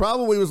 but he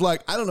probably was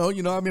like, I don't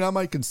know, I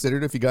might consider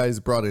it if you guys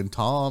brought in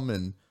Tom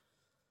and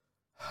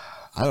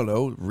I don't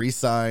know,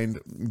 re-signed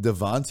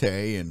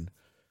Devontae and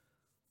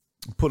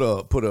put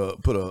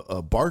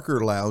a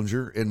Barker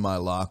lounger in my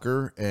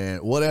locker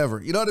and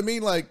whatever, you know what I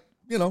mean? Like,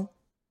 and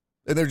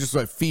they're just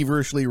like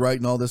feverishly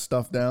writing all this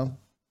stuff down.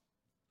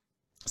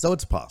 So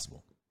it's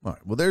possible. All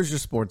right. Well, there's your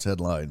sports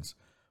headlines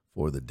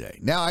for the day.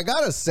 Now, I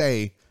got to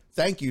say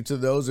thank you to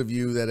those of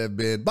you that have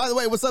been. By the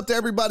way, what's up to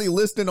everybody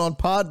listening on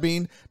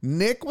Podbean?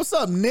 Nick, what's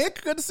up,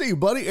 Nick? Good to see you,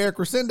 buddy. Eric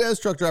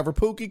Resendez, Truck Driver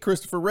Pookie,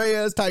 Christopher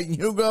Reyes, Titan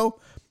Hugo,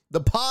 the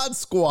Pod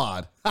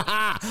Squad.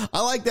 I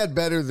like that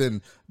better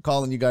than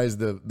calling you guys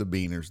the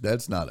Beaners.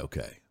 That's not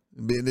okay.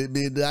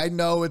 I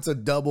know it's a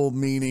double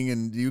meaning,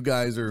 and you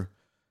guys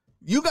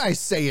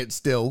say it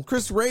still.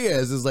 Chris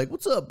Reyes is like,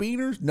 what's up,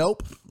 Beaners?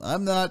 Nope,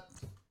 I'm not.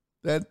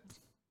 That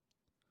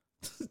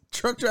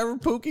Truck Driver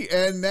Pookie,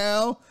 and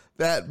now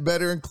that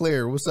better and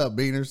clear. What's up,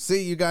 Beaners?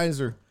 See, you guys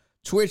are.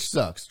 Twitch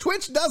sucks.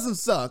 Twitch doesn't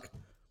suck,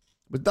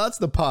 but that's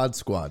the Pod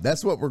Squad.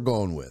 That's what we're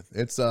going with.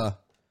 It's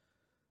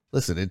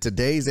listen, in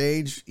today's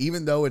age,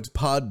 even though it's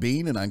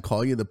Podbean and I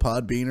call you the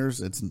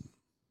Podbeaners, it's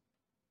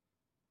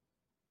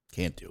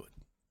can't do it.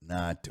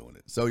 Not doing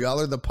it. So y'all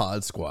are the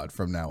Pod Squad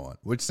from now on,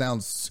 which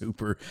sounds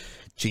super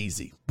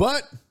cheesy,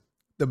 but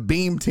the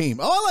Beam team.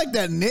 Oh, I like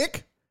that,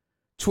 Nick.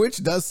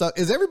 Twitch does suck.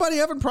 Is everybody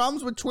having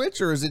problems with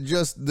Twitch, or is it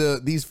just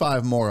these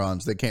 5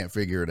 morons that can't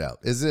figure it out?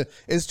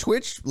 Is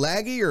Twitch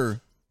laggy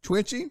or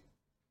twitchy?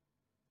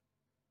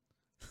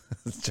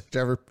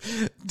 Dr.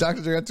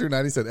 Dre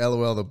 90 said,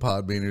 LOL, the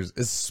Podbeaners,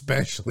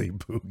 especially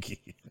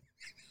Pookie.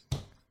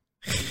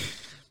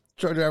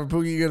 Truck Driver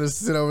Pookie, you gonna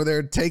sit over there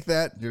and take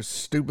that, your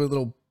stupid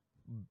little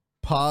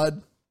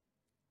pod?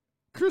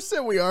 Chris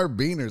said we are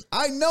Beaners.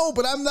 I know,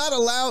 but I'm not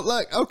allowed.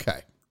 Like,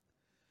 okay.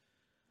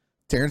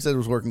 Terrence said it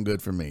was working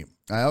good for me.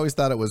 I always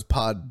thought it was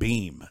Pod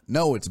Beam.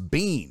 No, it's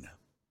Bean.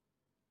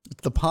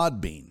 It's the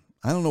Pod Bean.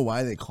 I don't know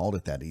why they called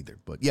it that either.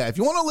 But yeah, if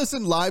you want to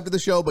listen live to the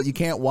show, but you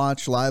can't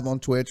watch live on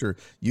Twitch or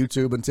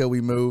YouTube until we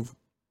move,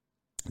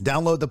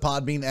 download the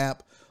Podbean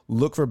app.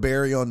 Look for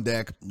Barry on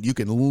Deck. You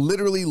can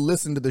literally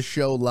listen to the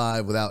show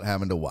live without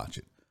having to watch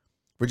it.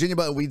 Virginia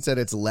Buttweed said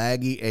it's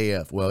laggy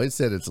AF. Well, it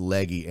said it's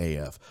leggy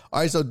AF. All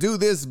right, so do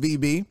this,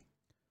 BB.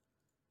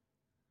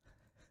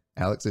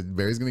 Alex said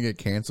Barry's going to get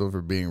canceled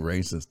for being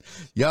racist.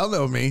 Y'all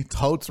know me.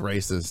 Totes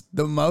racist.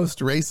 The most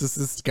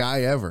racist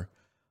guy ever.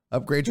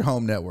 Upgrade your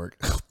home network.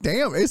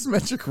 Damn,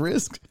 asymmetric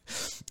risk.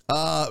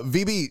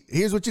 VB,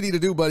 here's what you need to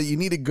do, buddy. You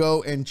need to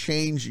go and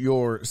change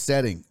your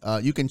setting.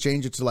 You can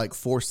change it to like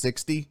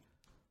 460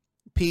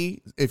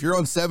 if you're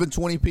on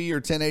 720p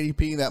or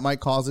 1080p, that might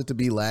cause it to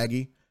be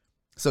laggy.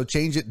 So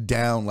change it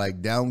down,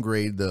 like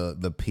downgrade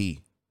the P.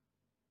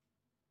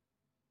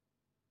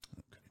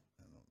 Okay.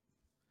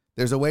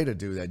 There's a way to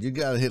do that. You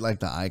got to hit like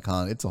the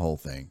icon. It's a whole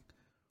thing.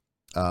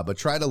 But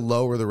try to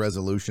lower the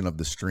resolution of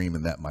the stream,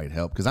 and that might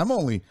help. Because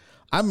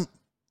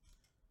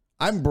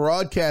I'm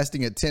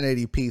broadcasting at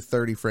 1080p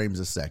 30 frames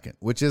a second,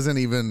 which isn't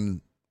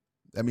even,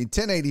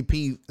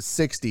 1080p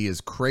 60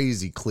 is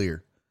crazy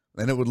clear.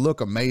 And it would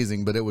look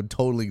amazing, but it would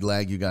totally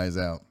lag you guys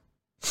out.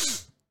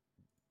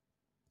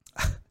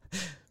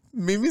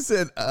 Mimi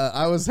said,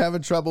 I was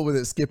having trouble with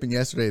it skipping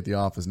yesterday at the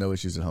office. No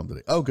issues at home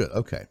today. Oh, good.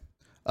 Okay.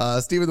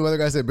 Steven, the weather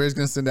guy, said Bear's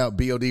going to send out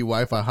BOD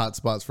Wi-Fi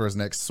hotspots for his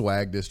next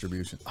swag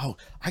distribution. Oh,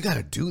 I got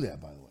to do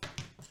that, by the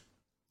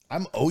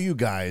way. Owe you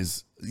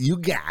guys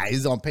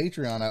on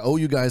Patreon, I owe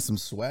you guys some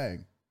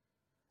swag.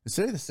 Is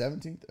today the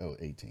 17th? Oh,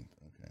 18th.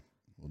 Okay.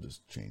 We'll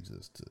just change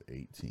this to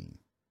 18.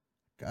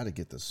 Got to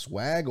get the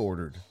swag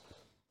ordered.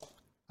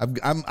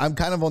 I'm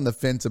kind of on the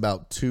fence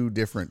about two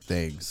different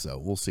things, so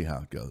we'll see how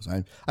it goes.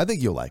 I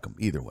think you'll like them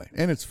either way,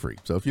 and it's free.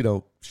 So if you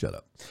don't, shut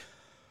up.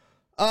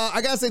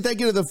 I got to say thank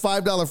you to the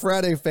 $5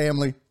 Friday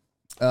family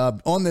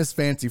on this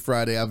fancy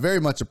Friday. I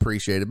very much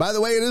appreciate it. By the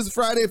way, it is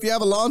Friday. If you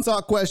have a lawn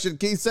talk question,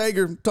 Keith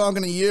Sager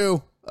talking to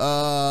you,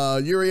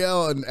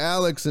 Uriel and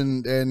Alex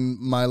and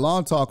my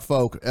lawn talk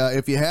folk.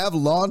 If you have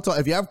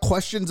if you have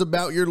questions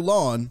about your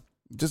lawn,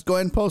 just go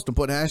ahead and post them.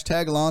 Put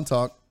hashtag lawn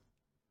talk.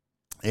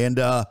 And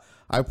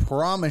I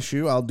promise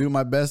you, I'll do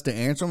my best to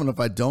answer them. And if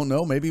I don't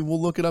know, maybe we'll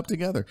look it up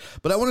together.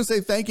 But I want to say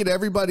thank you to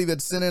everybody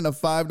that sent in a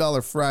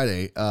 $5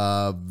 Friday.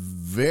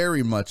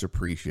 Very much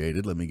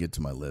appreciated. Let me get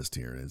to my list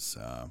here. It's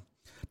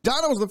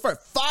Donna was the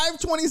first.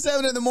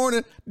 5:27 in the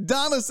morning.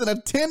 Donna sent a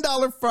 $10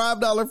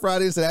 $5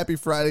 Friday and said happy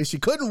Friday. She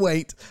couldn't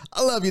wait.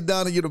 I love you,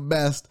 Donna. You're the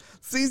best.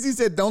 CC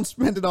said don't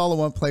spend it all in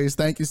one place.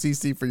 Thank you,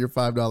 CC, for your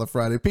 $5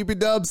 Friday. PP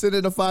Dub sent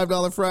in a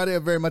 $5 Friday. I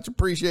very much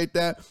appreciate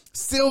that.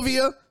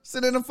 Sylvia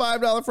sent in a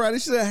 $5 Friday.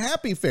 She said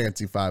happy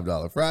fancy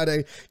 $5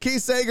 Friday.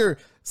 Keith Sager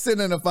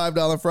sent in a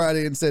 $5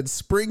 Friday and said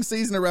spring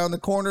season around the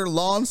corner.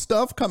 Lawn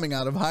stuff coming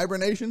out of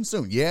hibernation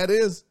soon. Yeah, it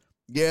is.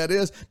 Yeah, it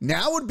is.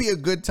 Now would be a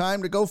good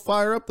time to go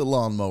fire up the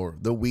lawnmower,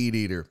 the weed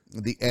eater,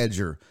 the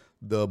edger,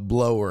 the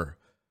blower,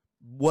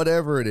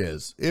 whatever it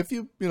is. If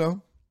you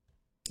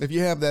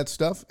have that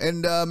stuff,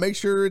 and make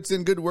sure it's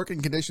in good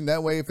working condition.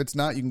 That way, if it's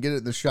not, you can get it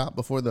in the shop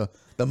before the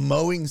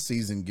mowing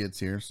season gets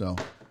here. So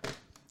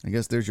I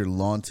guess there's your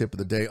lawn tip of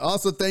the day.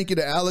 Also, thank you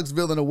to Alex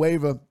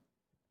Villanueva,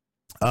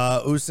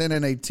 who sent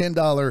in a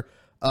 $10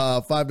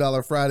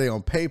 $5 Friday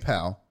on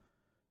PayPal.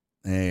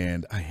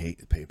 And I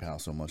hate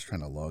PayPal so much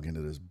trying to log into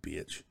this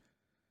bitch.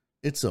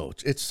 It's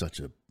such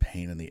a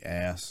pain in the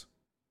ass.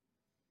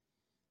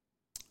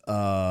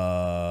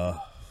 Jeez.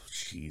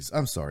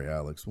 I'm sorry,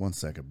 Alex. 1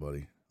 second,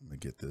 buddy. Let me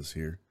get this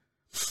here.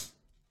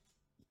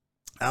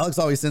 Alex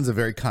always sends a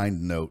very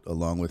kind note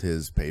along with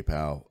his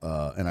PayPal,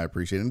 and I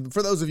appreciate it. And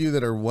for those of you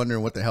that are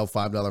wondering what the hell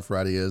 $5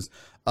 Friday is,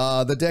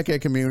 the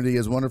Decade community,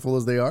 as wonderful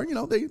as they are,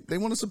 they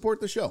want to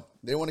support the show.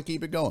 They want to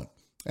keep it going.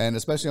 And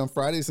especially on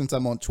Friday, since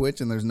I'm on Twitch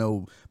and there's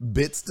no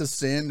bits to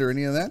send or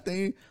any of that,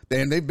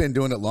 they've been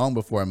doing it long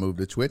before I moved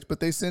to Twitch. But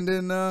they send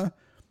in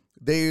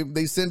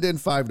they send in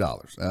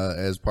 $5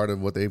 as part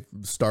of what they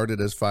started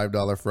as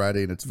 $5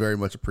 Friday, and it's very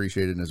much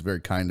appreciated and it's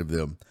very kind of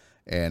them,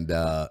 and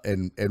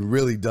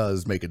really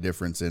does make a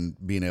difference in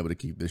being able to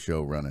keep this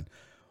show running.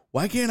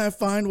 Why can't I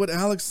find what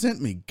Alex sent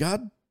me?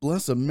 God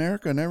bless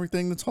America and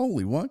everything that's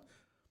holy. What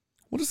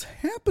is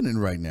happening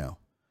right now?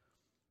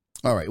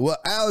 All right. Well,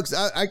 Alex,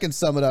 I can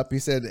sum it up. He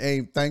said,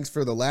 hey, thanks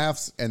for the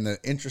laughs and the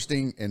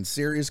interesting and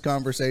serious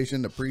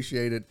conversation.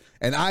 Appreciate it.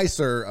 And I,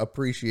 sir,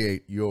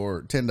 appreciate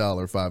your $10,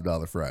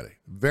 $5 Friday.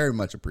 Very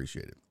much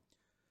appreciate it.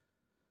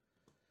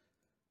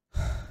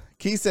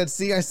 Keith said,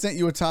 see, I sent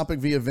you a topic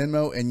via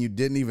Venmo and you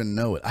didn't even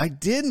know it. I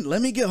didn't.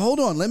 Hold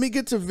on. Let me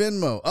get to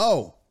Venmo.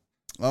 Oh.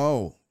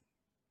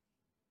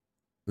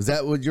 Is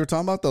that what you're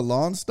talking about? The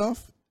lawn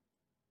stuff?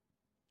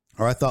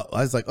 Or I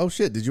was like, oh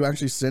shit, did you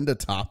actually send a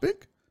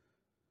topic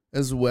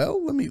as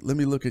well? Let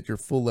me look at your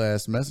full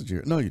ass message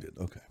here. No, you did.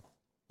 Okay.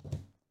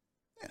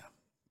 Yeah.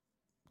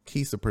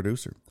 Keith's a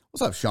producer.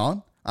 What's up,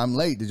 Sean? I'm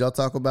late. Did y'all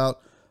talk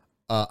about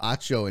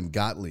Acho and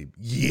Gottlieb?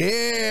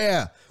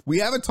 Yeah. We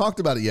haven't talked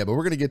about it yet, but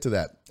we're going to get to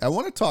that. I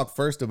want to talk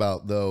first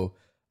about, though.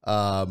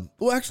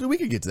 Well, actually, we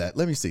could get to that.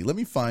 Let me see. Let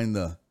me find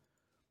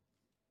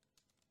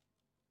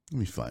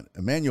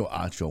Emmanuel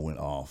Acho went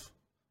off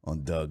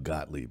on Doug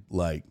Gottlieb.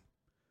 Like,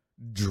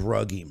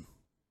 drug him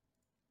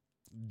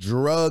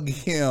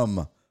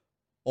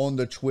on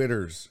the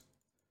Twitters.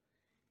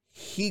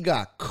 He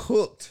got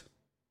cooked.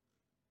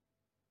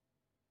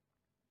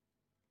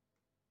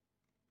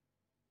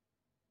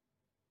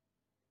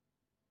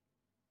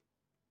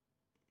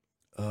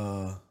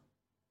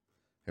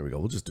 Here we go.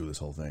 We'll just do this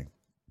whole thing.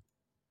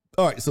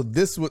 All right. So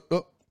this would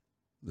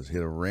just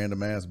hit a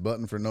random ass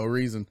button for no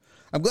reason.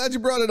 I'm glad you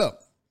brought it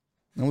up.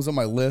 That was on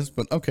my list,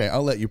 but okay,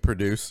 I'll let you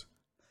produce.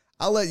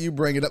 I'll let you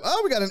bring it up.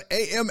 Oh, we got an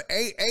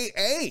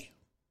AMAAA.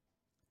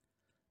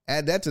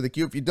 Add that to the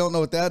queue. If you don't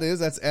know what that is,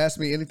 that's Ask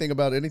Me Anything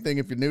About Anything.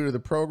 If you're new to the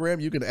program,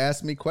 you can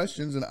ask me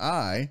questions and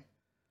I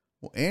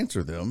will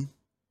answer them.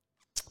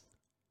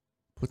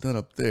 Put that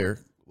up there.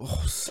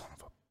 Oh, son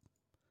of a...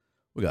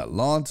 We got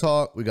Lawn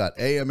Talk. We got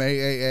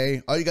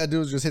AMAAA. All you got to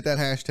do is just hit that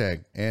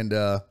hashtag. And,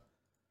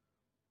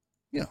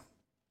 yeah.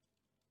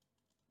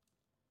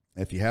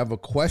 If you have a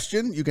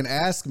question, you can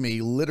ask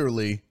me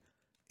literally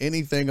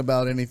anything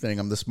about anything.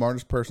 I'm the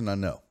smartest person I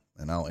know,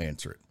 and I'll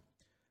answer it.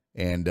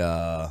 And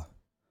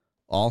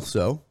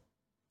also,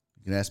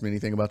 you can ask me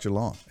anything about your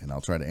lawn, and I'll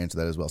try to answer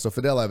that as well. So,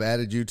 Fidel, I've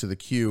added you to the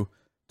queue.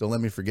 Don't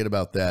let me forget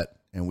about that,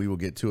 and we will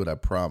get to it, I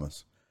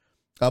promise.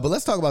 But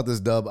let's talk about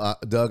this Doug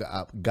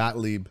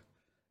Gottlieb,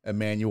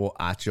 Emmanuel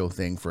Acho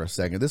thing for a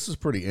second. This is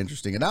pretty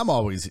interesting, and I'm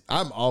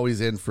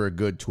always in for a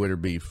good Twitter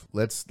beef.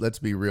 Let's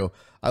be real.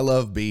 I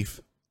love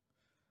beef.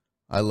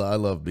 I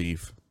love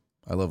beef.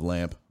 I love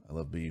lamp. I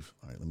love beef.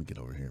 All right, let me get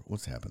over here.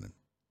 What's happening?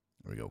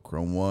 There we go.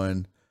 Chrome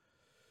 1.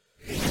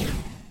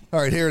 All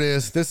right, here it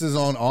is. This is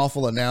on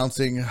Awful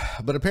Announcing,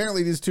 but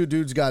apparently these two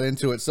dudes got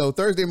into it. So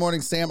Thursday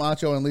morning, Sam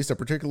Acho unleashed a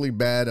particularly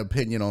bad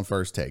opinion on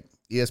First Take.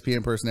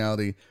 ESPN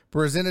personality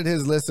presented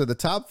his list of the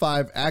top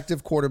 5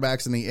 active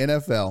quarterbacks in the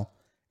NFL,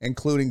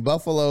 including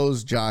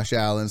Buffalo's Josh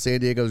Allen, San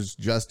Diego's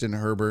Justin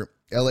Herbert,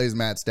 LA's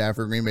Matt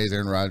Stafford, Green Bay's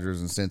Aaron Rodgers,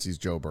 and Cincy's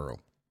Joe Burrow.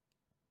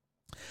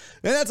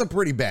 And that's a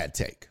pretty bad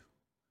take.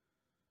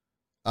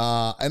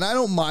 And I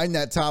don't mind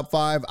that top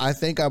 5. I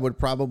think I would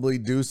probably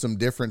do some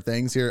different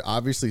things here.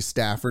 Obviously,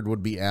 Stafford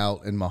would be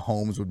out and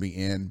Mahomes would be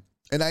in.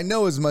 And I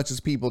know as much as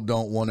people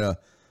don't want to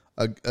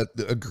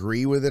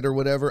agree with it or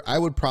whatever, I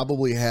would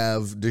probably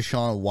have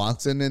Deshaun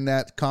Watson in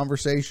that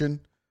conversation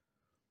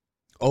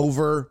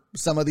over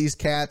some of these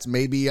cats.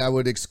 Maybe I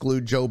would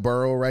exclude Joe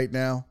Burrow right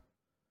now.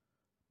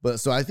 But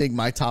so I think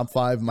my top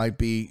 5 might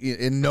be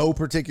in no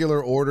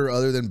particular order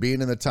other than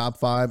being in the top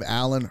 5: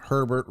 Allen,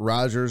 Herbert,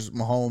 Rodgers,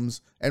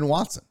 Mahomes, and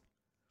Watson.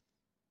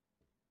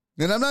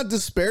 And I'm not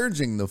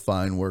disparaging the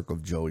fine work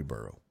of Joey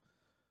Burrow.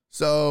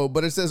 So,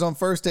 but it says on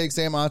First Take,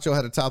 Sam Acho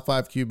had a top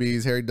 5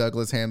 QBs. Harry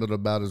Douglas handled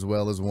about as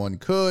well as one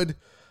could.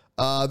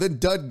 Then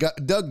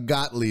Doug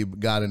Gottlieb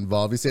got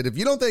involved. He said, if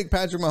you don't think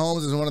Patrick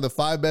Mahomes is one of the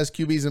 5 best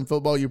QBs in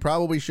football, you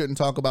probably shouldn't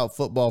talk about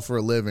football for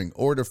a living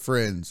or to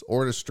friends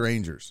or to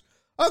strangers.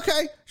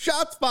 Okay,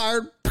 shots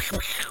fired.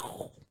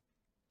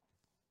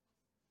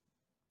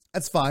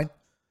 That's fine.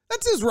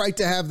 That's his right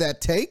to have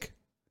that take.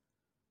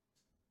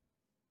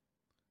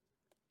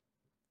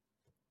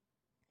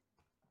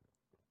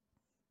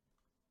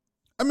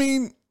 I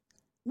mean,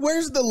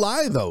 where's the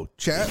lie, though,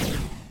 chat?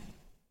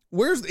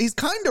 He's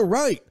kind of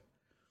right.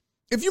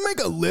 If you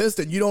make a list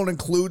and you don't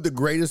include the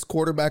greatest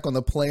quarterback on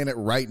the planet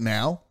right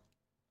now,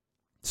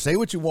 say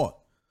what you want.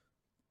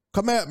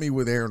 Come at me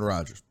with Aaron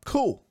Rodgers.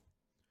 Cool.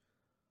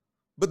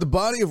 But the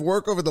body of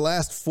work over the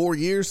last 4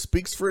 years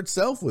speaks for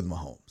itself with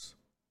Mahomes.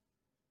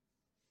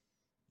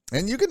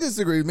 And you can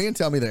disagree with me and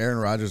tell me that Aaron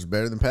Rodgers is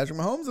better than Patrick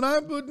Mahomes, and I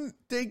wouldn't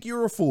think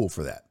you're a fool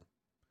for that.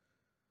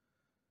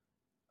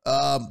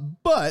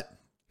 But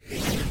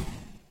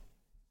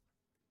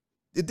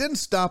it didn't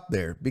stop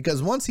there,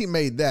 because once he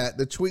made that,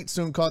 the tweet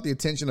soon caught the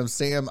attention of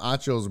Sam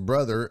Acho's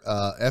brother,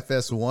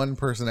 FS1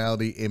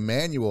 personality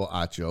Emmanuel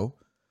Acho,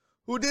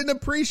 who didn't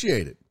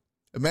appreciate it.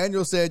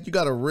 Emmanuel said, you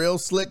got a real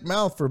slick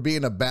mouth for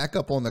being a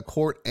backup on the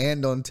court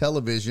and on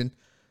television.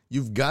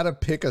 You've got to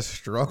pick a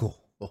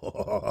struggle.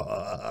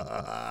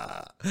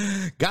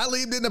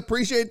 Gottlieb didn't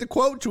appreciate the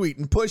quote tweet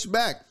and pushed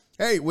back.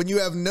 Hey, when you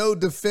have no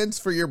defense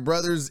for your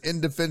brother's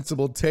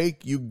indefensible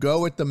take, you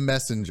go at the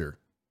messenger.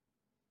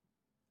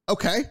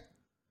 Okay.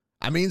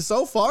 I mean,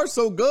 so far,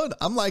 so good.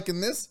 I'm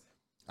liking this.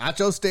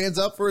 Acho stands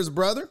up for his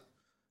brother.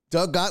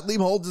 Doug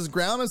Gottlieb holds his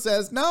ground and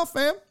says, no,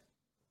 fam,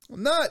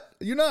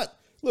 you're not.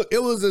 Look,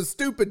 it was a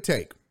stupid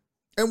take,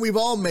 and we've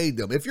all made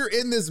them. If you're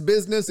in this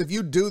business, if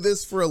you do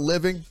this for a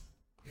living,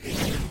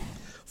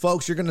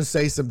 folks, you're going to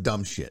say some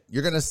dumb shit.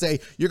 You're going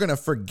to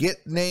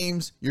forget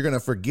names. You're going to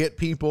forget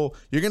people.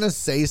 You're going to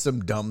say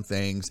some dumb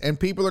things, and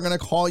people are going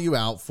to call you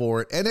out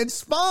for it, and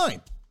it's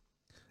fine.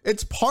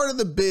 It's part of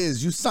the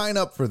biz. You sign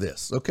up for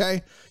this,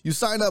 okay? You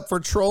sign up for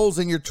trolls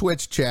in your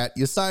Twitch chat.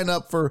 You sign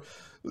up for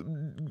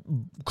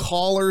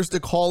callers to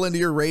call into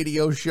your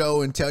radio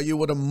show and tell you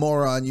what a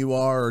moron you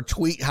are, or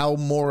tweet how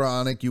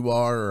moronic you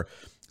are, or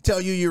tell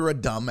you you're a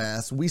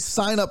dumbass. We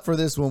sign up for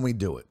this when we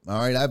do it. All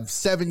right. I have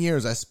 7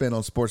 years I spent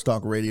on Sports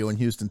Talk Radio in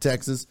Houston,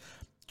 Texas.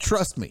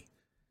 Trust me,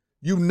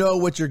 you know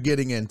what you're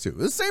getting into.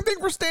 The same thing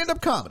for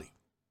stand-up comedy.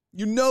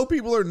 You know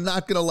people are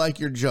not going to like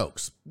your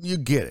jokes. You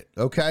get it.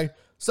 Okay.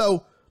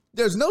 So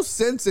there's no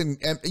sense in,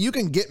 and you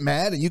can get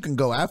mad and you can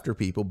go after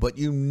people, but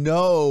you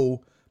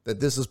know that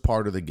this is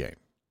part of the game.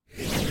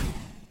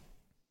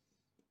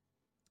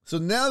 So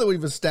now that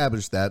we've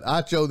established that,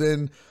 Acho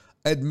then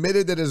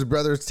admitted that his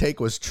brother's take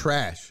was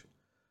trash.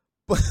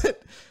 But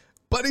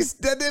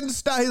that didn't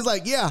stop. He's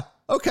like, yeah,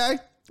 okay,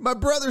 my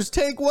brother's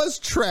take was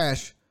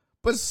trash,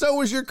 but so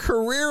was your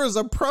career as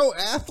a pro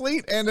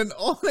athlete and an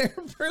on-air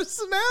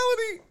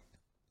personality.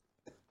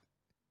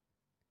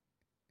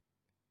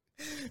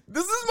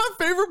 This is my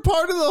favorite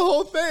part of the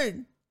whole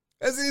thing.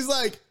 As he's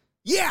like,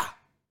 yeah,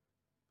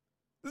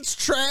 it's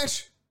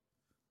trash.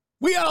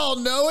 We all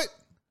know it.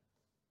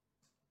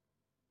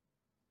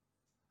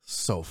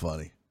 So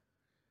funny.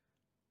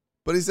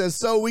 But he says,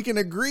 so we can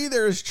agree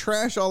there is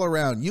trash all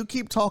around. You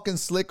keep talking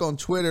slick on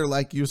Twitter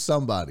like you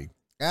somebody.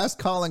 Ask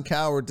Colin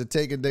Cowherd to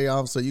take a day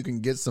off so you can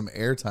get some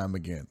airtime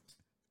again.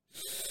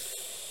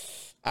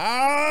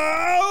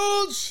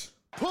 Ouch!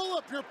 Pull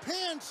up your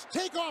pants,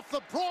 take off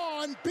the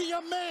bra, and be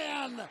a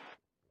man.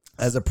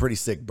 That's a pretty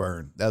sick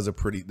burn. That's a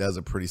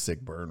pretty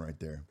sick burn right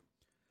there.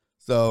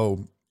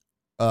 So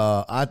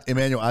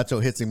Emmanuel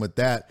Acho hits him with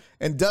that.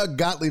 And Doug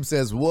Gottlieb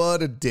says,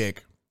 what a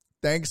dick.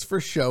 Thanks for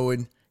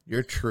showing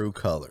your true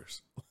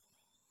colors.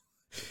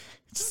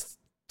 Just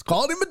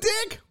called him a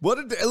dick. What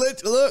a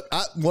look.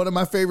 One of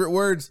my favorite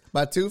words,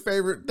 my two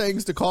favorite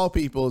things to call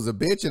people is a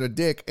bitch and a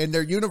dick, and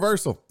they're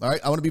universal. All right,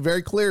 I want to be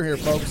very clear here,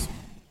 folks.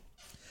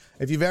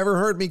 If you've ever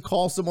heard me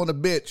call someone a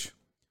bitch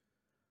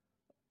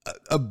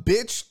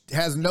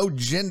has no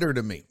gender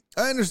to me.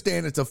 I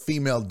understand it's a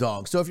female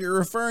dog. So if you're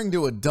referring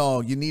to a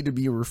dog, you need to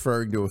be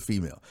referring to a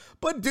female.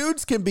 But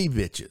dudes can be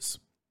bitches.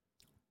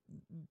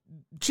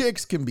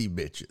 Chicks can be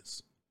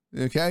bitches.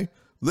 Okay?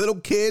 Little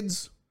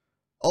kids,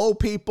 old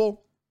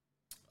people,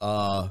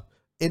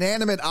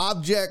 inanimate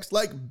objects.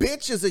 Like,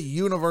 bitch is a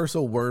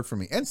universal word for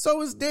me. And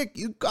so is dick.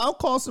 I'll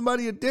call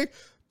somebody a dick.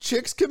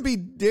 Chicks can be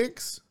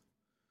dicks.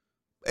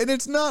 And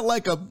it's not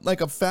like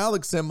a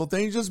phallic symbol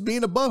thing. You're just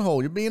being a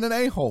butthole. You're being an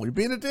a-hole. You're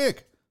being a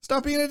dick.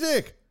 Stop being a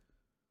dick.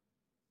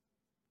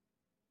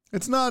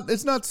 It's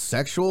not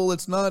sexual.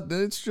 It's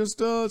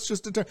just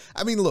a term.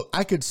 I mean, look,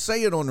 I could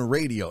say it on the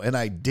radio, and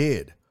I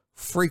did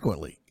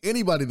frequently.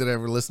 Anybody that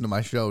ever listened to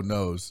my show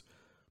knows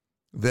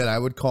that I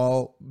would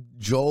call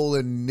Joel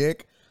and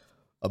Nick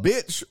a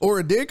bitch or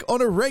a dick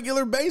on a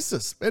regular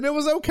basis. And it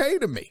was okay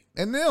to me.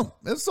 And no,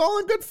 it's all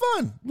in good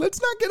fun. Let's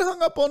not get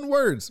hung up on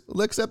words,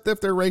 except if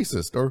they're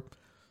racist or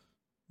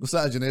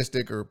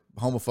misogynistic or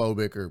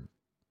homophobic or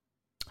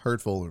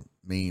hurtful or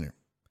mean.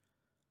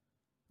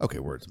 Okay,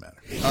 words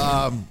matter.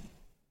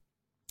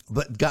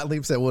 But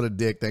Gottlieb said, what a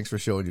dick. Thanks for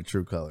showing your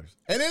true colors.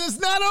 And it is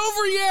not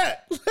over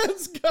yet.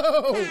 Let's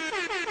go.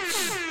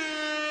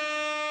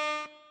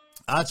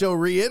 Acho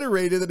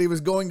reiterated that he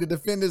was going to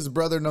defend his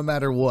brother no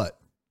matter what.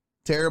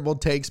 Terrible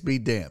takes be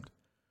damned.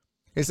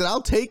 He said,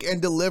 I'll take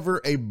and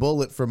deliver a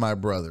bullet for my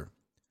brother.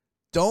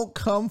 Don't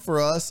come for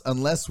us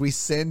unless we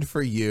send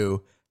for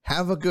you.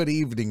 Have a good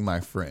evening, my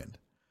friend.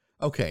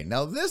 Okay,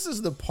 now this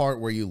is the part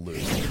where you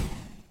lose.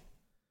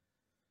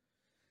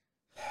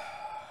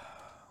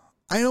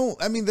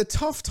 The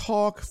tough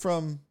talk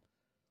from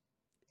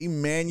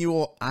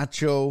Emmanuel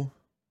Acho,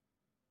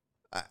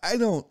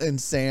 and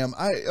Sam,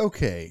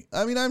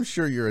 I'm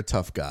sure you're a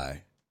tough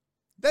guy.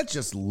 That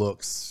just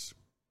looks,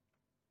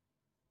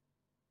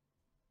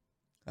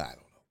 I don't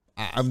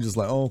know. I'm just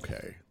like,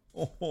 okay.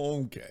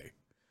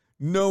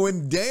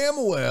 Knowing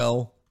damn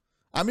well,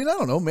 I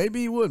don't know,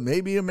 maybe he would.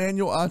 Maybe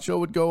Emmanuel Acho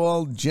would go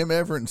all Jim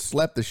Everett and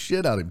slap the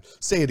shit out of him.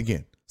 Say it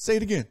again.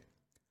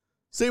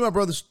 Say my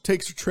brother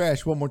takes your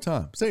trash one more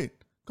time. Say it.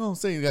 Go on,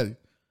 say it. You got it.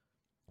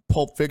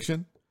 Pulp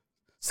Fiction.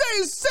 Say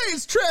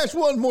it's trash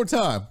one more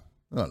time.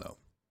 I don't know.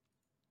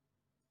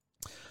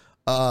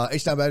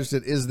 H-Town Badger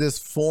said, is this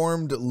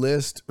formed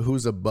list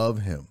who's above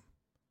him?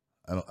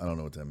 I don't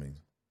know what that means.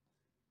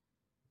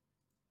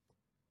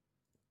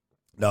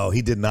 No,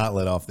 he did not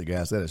let off the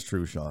gas. That is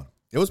true, Sean.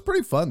 It was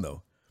pretty fun,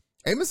 though.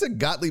 Amos said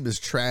Gottlieb is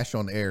trash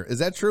on air. Is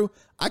that true?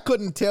 I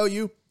couldn't tell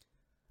you.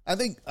 I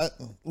think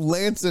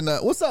Lance and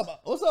what's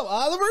up,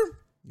 Oliver?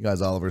 You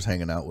guys, Oliver's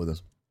hanging out with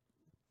us.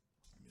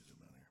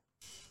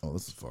 Oh,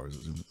 this is as far as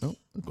it zooms. No,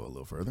 we'll go a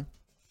little further.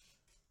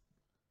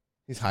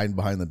 He's hiding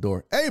behind the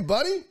door. Hey,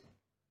 buddy.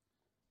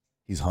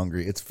 He's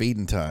hungry. It's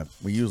feeding time.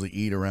 We usually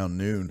eat around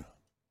noon.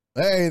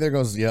 Hey, there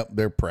goes. Yep,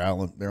 they're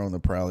prowling. They're on the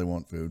prowl. They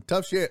want food.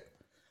 Tough shit.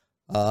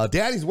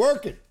 Daddy's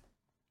working.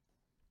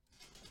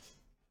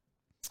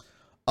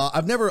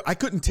 I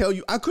couldn't tell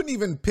you. I couldn't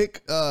even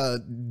pick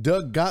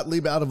Doug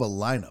Gottlieb out of a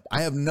lineup.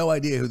 I have no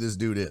idea who this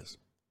dude is.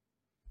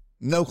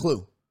 No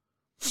clue.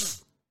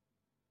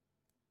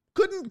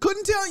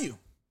 Couldn't tell you.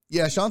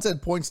 Yeah, Sean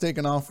said points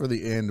taken off for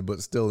the end,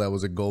 but still that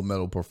was a gold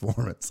medal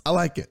performance. I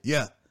like it.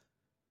 Yeah.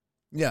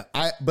 Yeah.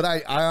 I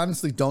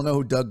honestly don't know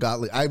who Doug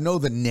Gottlieb. I know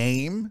the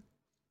name.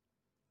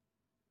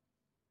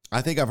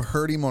 I think I've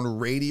heard him on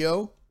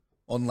radio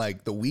on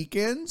like the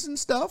weekends and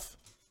stuff.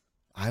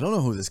 I don't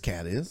know who this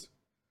cat is.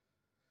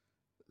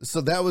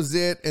 So that was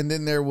it. And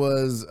then there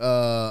was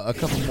a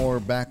couple more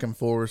back and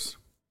forth.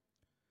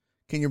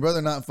 Can your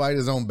brother not fight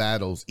his own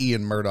battles?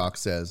 Ian Murdoch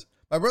says.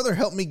 My brother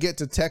helped me get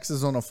to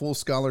Texas on a full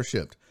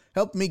scholarship,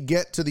 helped me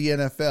get to the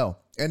NFL,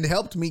 and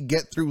helped me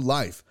get through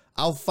life.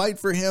 I'll fight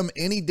for him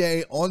any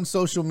day on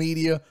social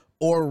media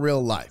or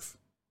real life.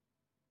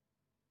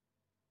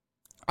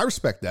 I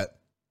respect that.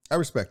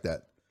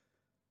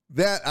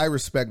 That I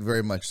respect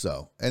very much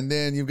so. And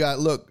then you've got,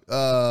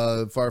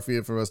 far be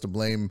it from us to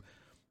blame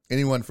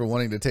anyone for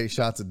wanting to take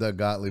shots at Doug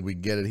Gottlieb. We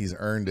get it. He's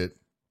earned it.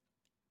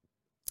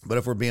 But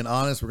if we're being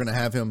honest, we're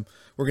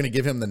going to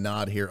give him the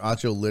nod here.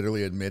 Acho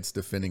literally admits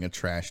defending a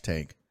trash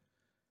take.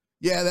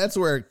 Yeah, that's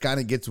where it kind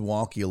of gets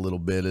wonky a little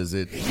bit, is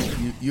it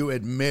you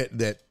admit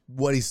that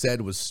what he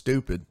said was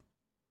stupid,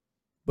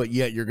 but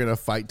yet you're going to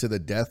fight to the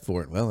death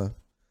for it. Well,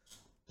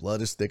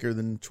 blood is thicker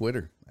than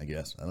Twitter, I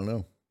guess. I don't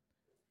know.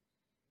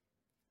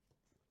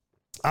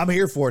 I'm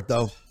here for it,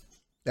 though.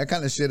 That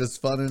kind of shit is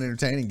fun and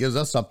entertaining. Gives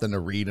us something to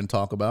read and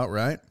talk about,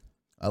 right?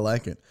 I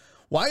like it.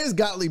 Why is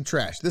Gottlieb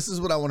trash? This is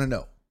what I want to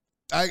know.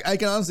 I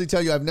can honestly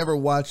tell you I've never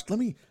watched.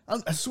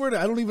 I swear to,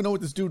 I don't even know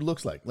what this dude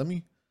looks like. Let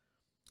me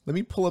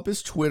pull up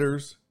his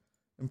Twitters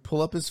and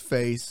pull up his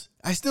face.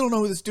 I still don't know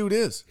who this dude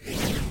is.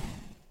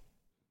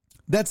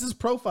 That's his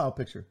profile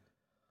picture.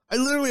 I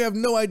literally have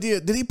no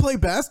idea. Did he play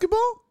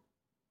basketball?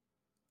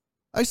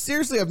 I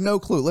seriously have no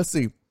clue. Let's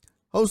see.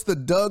 Host the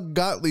Doug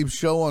Gottlieb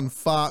Show on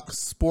Fox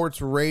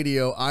Sports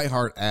Radio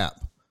iHeart app.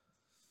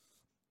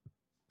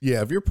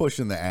 Yeah, if you're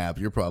pushing the app,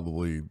 you're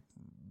probably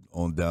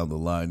on down the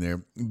line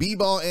there.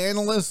 B-ball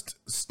analyst,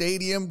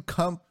 Stadium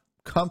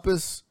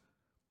Compass,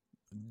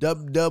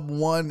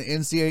 Dub1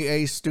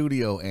 NCAA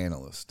studio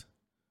analyst.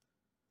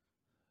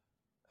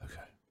 Okay.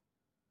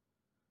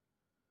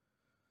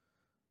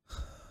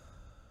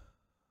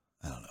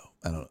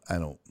 I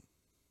don't.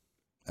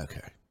 Okay.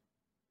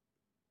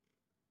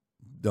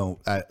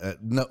 I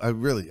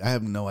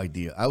have no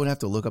idea. I would have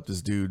to look up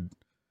this dude.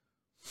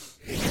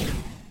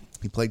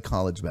 He played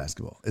college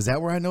basketball. Is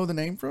that where I know the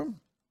name from?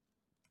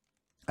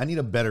 I need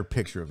a better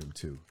picture of him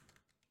too.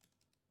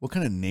 What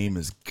kind of name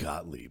is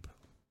Gottlieb?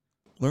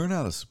 Learn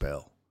how to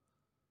spell.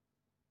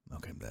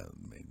 Okay, that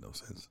made no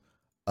sense.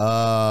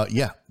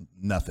 Yeah,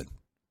 nothing.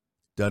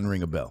 Doesn't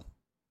ring a bell.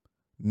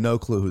 No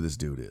clue who this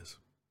dude is.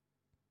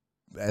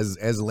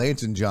 As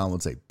Lance and John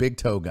would say, big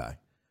toe guy.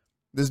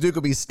 This dude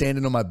could be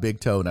standing on my big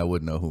toe and I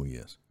wouldn't know who he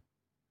is.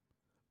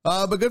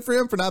 But good for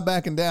him for not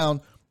backing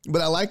down.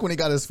 But I like when he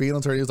got his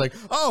feelings hurt. He was like,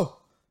 oh,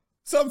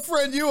 some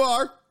friend you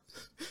are.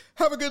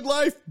 Have a good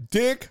life,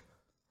 dick.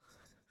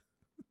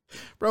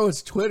 Bro,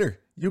 it's Twitter.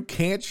 You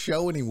can't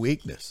show any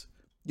weakness.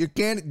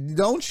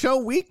 Don't show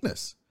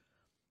weakness.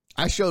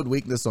 I showed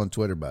weakness on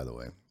Twitter, by the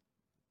way.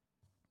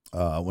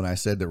 When I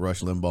said that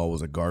Rush Limbaugh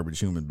was a garbage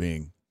human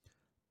being,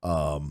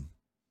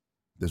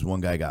 this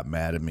one guy got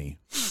mad at me.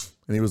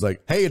 And he was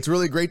like, hey, it's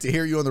really great to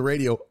hear you on the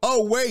radio.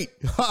 Oh, wait.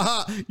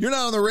 You're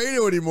not on the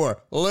radio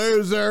anymore.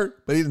 Loser.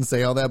 But he didn't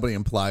say all that, but he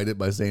implied it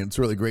by saying it's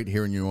really great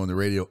hearing you on the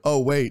radio.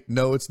 Oh, wait.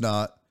 No, it's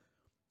not.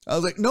 I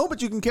was like, no,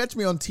 but you can catch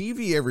me on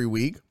TV every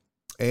week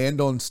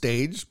and on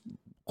stage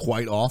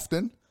quite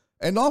often.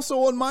 And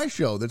also on my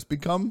show that's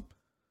become,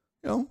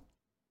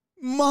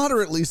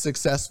 moderately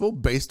successful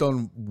based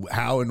on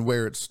how and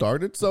where it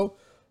started. So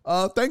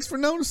thanks for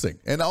noticing.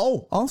 And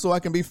also I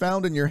can be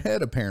found in your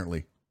head,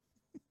 apparently.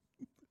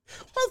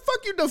 Why the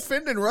fuck you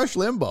defending Rush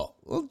Limbaugh?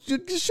 Well,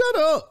 just shut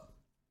up.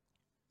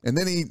 And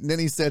then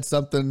he said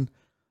something.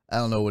 I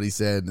don't know what he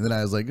said. And then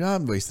I was like,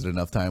 I'm wasted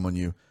enough time on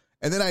you.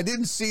 And then I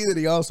didn't see that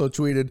he also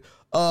tweeted,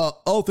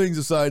 all things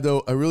aside,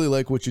 though, I really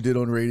like what you did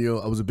on radio.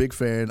 I was a big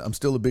fan. I'm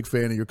still a big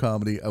fan of your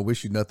comedy. I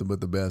wish you nothing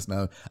but the best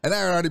now. And I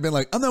had already been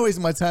like, I'm not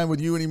wasting my time with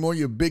you anymore,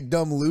 you big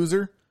dumb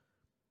loser.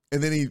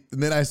 And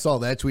then I saw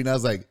that tweet and I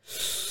was like,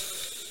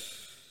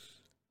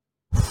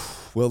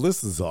 well,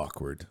 this is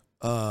awkward.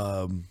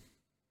 Sorry?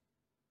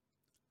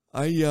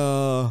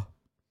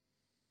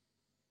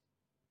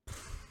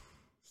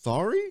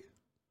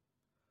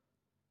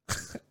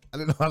 I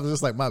didn't know. I was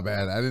just like, my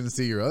bad. I didn't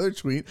see your other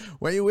tweet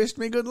where you wished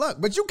me good luck.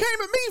 But you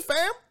came at me,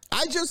 fam.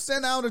 I just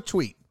sent out a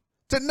tweet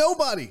to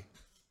nobody,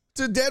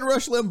 to Dead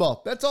Rush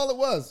Limbaugh. That's all it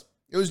was.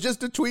 It was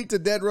just a tweet to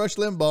Dead Rush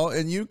Limbaugh,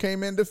 and you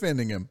came in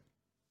defending him.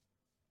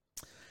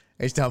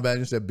 H-Town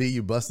Badger said, B,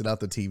 you busted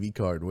out the TV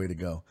card. Way to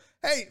go.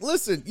 Hey,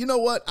 listen, you know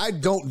what? I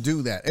don't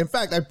do that. In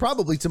fact, I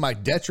probably, to my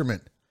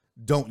detriment,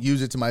 don't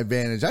use it to my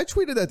advantage. I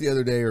tweeted that the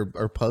other day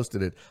or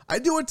posted it. I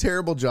do a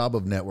terrible job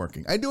of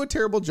networking. I do a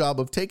terrible job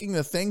of taking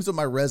the things on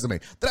my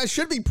resume that I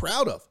should be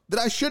proud of, that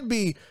I should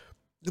be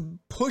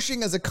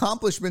pushing as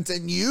accomplishments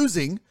and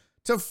using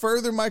to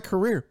further my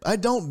career. I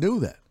don't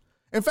do that.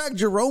 In fact,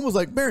 Jerome was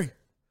like, Barry,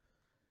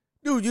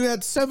 dude, you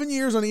had 7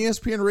 years on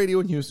ESPN Radio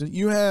in Houston.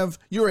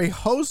 You're a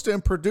host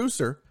and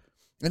producer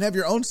and have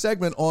your own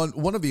segment on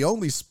one of the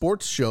only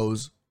sports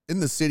shows in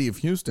the city of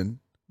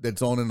Houston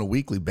that's on a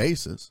weekly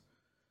basis.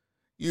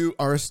 You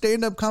are a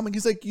stand-up comic.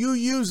 He's like, you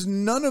use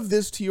none of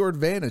this to your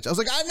advantage. I was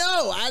like, I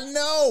know.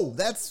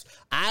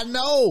 I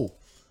know.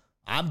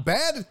 I'm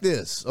bad at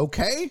this,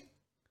 okay?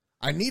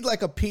 I need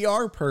like a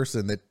PR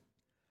person that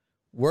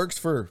works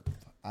for,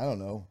 I don't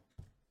know,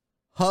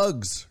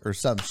 Hugs or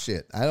some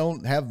shit. I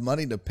don't have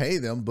money to pay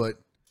them, but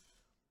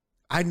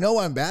I know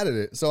I'm bad at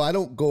it. So I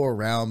don't go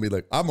around and be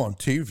like, I'm on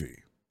TV.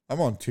 I'm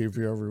on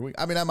TV every week.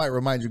 I mean, I might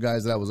remind you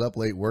guys that I was up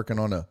late working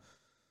on a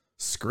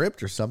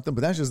script or something,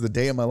 but that's just the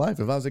day of my life.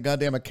 If I was a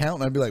goddamn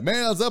accountant, I'd be like,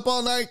 man, I was up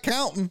all night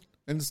counting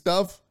and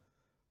stuff.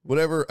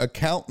 Whatever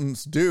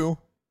accountants do,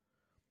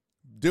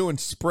 doing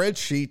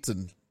spreadsheets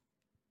and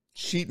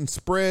sheeting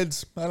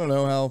spreads. I don't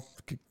know how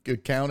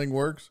accounting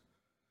works.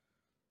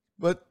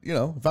 But, you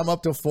know, if I'm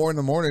up till 4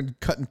 a.m.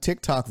 cutting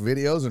TikTok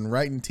videos and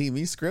writing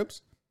TV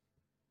scripts,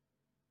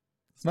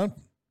 it's not,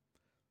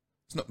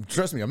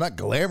 trust me, I'm not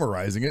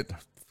glamorizing it.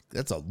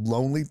 That's a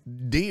lonely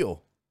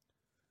deal.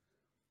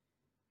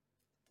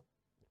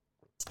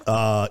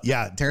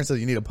 Yeah, Terrence says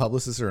you need a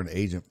publicist or an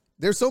agent.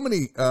 There's so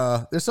many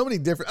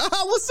different.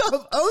 What's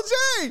up,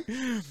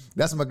 OJ?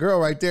 That's my girl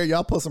right there.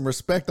 Y'all put some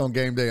respect on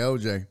Game Day,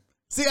 OJ.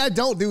 See, I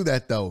don't do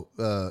that though,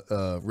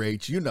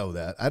 Rach. You know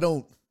that. I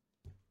don't.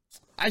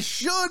 I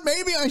should,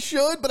 maybe I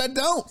should, but I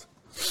don't.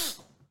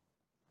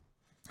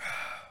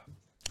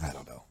 I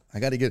don't know. I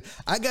gotta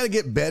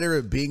get better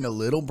at being a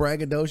little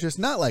braggadocious,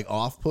 not like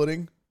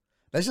off-putting.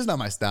 That's just not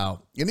my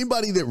style.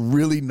 Anybody that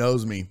really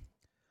knows me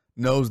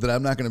knows that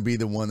I'm not going to be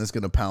the one that's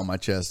going to pound my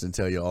chest and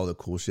tell you all the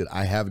cool shit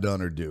I have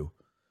done or do.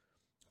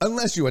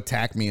 Unless you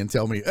attack me and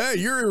tell me, hey,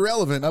 you're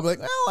irrelevant. I'm like,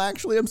 well,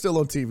 actually, I'm still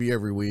on TV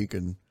every week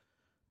and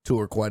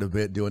tour quite a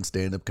bit doing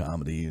stand-up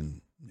comedy.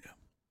 And yeah.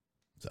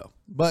 So,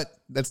 but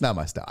that's not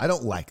my style. I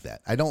don't like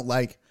that.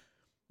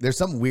 There's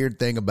some weird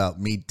thing about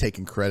me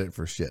taking credit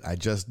for shit. I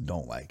just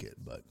don't like it,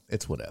 but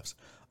it's whatevs.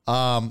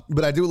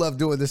 But I do love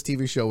doing this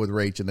TV show with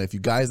Rach. And if you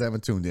guys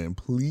haven't tuned in,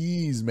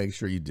 please make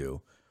sure you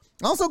do.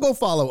 Also, go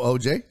follow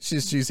OJ.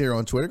 She's here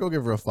on Twitter. Go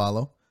give her a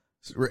follow.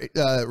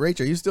 Rach,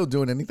 are you still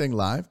doing anything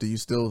live? Are you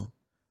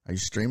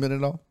streaming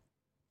it all?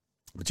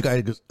 But you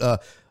guys,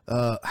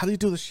 how do you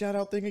do the shout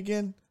out thing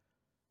again?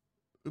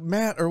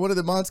 Matt or one of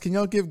the mods, can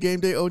y'all give Game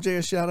Day OJ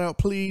a shout out,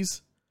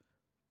 please?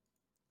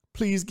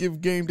 Please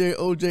give Game Day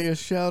OJ a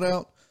shout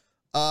out.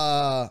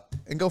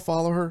 And go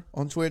follow her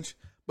on Twitch.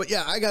 But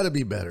yeah, I got to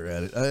be better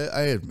at it.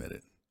 I admit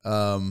it.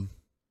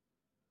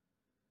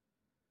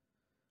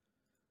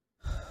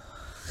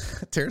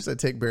 Terrence said,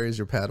 take Barry as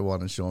your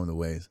Padawan and show him the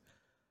ways.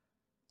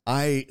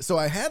 I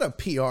had a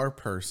PR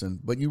person,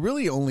 but you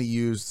really only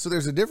use, so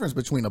there's a difference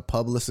between a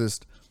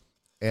publicist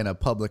and a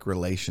public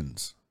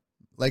relations.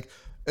 Like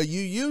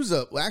you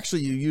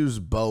use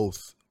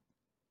both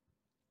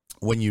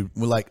when you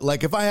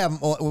like if I have,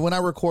 when I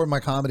record my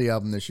comedy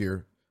album this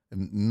year,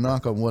 and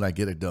knock on wood, I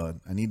get it done.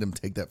 I need them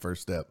to take that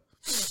first step.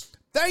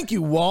 Thank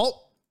you,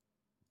 Walt.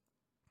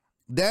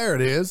 There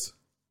it is.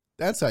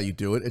 That's how you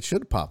do it. It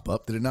should pop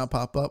up. Did it not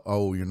pop up?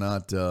 Oh, you're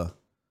not.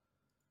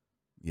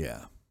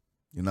 Yeah,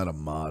 you're not a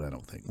mod. I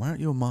don't think. Why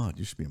aren't you a mod?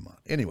 You should be a mod.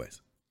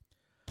 Anyways,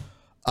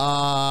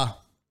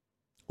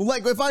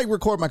 like if I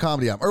record my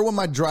comedy album or when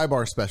my Dry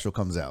Bar special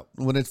comes out,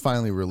 when it's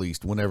finally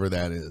released, whenever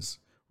that is,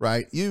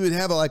 right? You would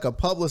have a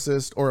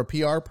publicist or a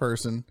PR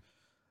person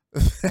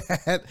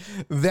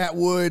that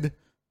would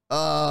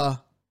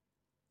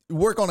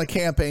work on a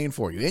campaign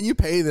for you, and you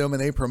pay them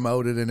and they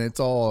promote it, and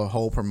it's all a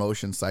whole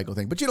promotion cycle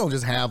thing. But you don't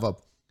just have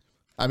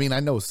I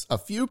know a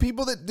few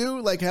people that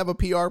do have a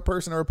PR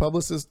person or a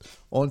publicist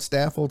on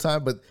staff full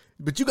time,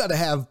 but you got to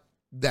have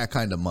that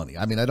kind of money.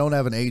 I don't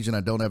have an agent.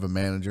 I don't have a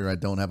manager. I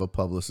don't have a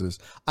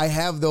publicist. I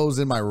have those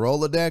in my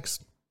Rolodex.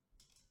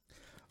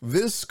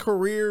 This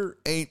career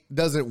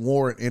doesn't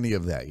warrant any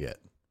of that yet.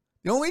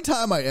 The only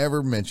time I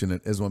ever mention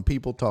it is when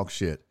people talk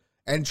shit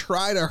and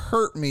try to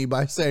hurt me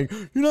by saying,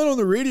 you're not on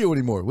the radio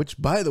anymore, which,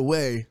 by the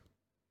way,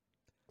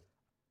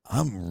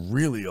 I'm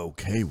really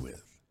okay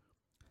with.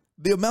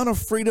 The amount of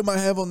freedom I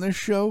have on this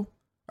show,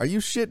 are you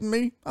shitting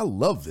me? I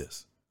love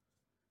this.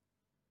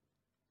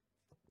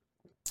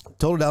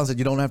 Total Down said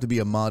you don't have to be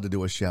a mod to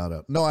do a shout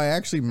out. No, I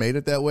actually made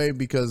it that way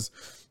because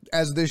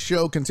as this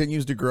show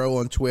continues to grow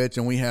on Twitch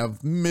and we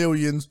have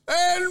millions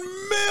and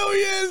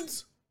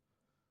millions.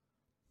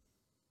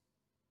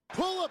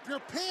 Pull up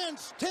your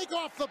pants, take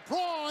off the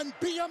bra, and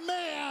be a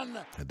man.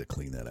 Had to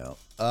clean that out.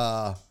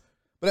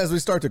 But as we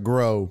start to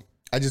grow,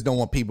 I just don't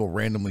want people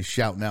randomly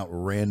shouting out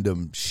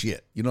random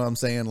shit. You know what I'm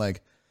saying?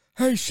 Like,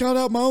 hey, shout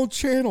out my own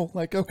channel.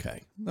 Like,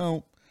 okay,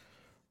 no,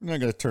 I'm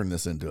not going to turn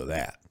this into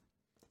that.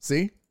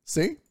 See?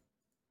 This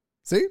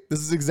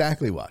is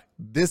exactly why.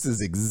 This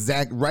is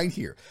right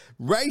here.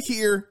 Right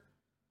here.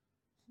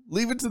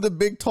 Leave it to the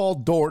big, tall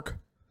dork.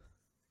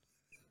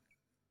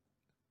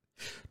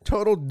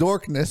 Total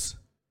dorkness.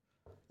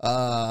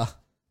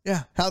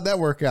 Yeah, how'd that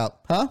work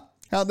out? Huh?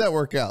 How'd that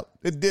work out?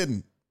 It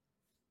didn't.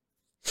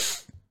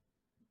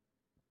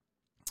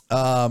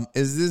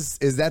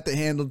 Is that the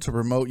handle to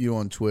promote you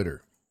on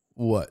Twitter?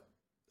 What?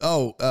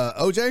 Oh,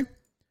 OJ?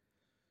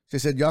 She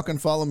said, y'all can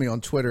follow me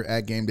on Twitter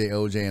at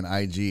GameDayOJ and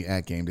IG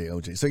at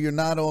GameDayOJ. So you're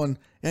not on,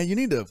 yeah, you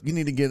need to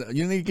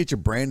get your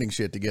branding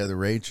shit together,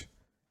 Rach.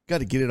 Got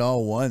to get it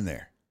all one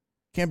there.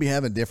 Can't be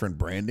having different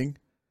branding.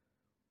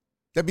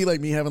 That'd be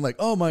like me having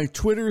oh, my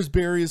Twitter is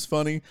Barry is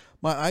funny.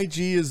 My IG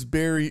is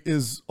Barry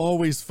is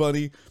always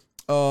funny.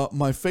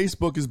 My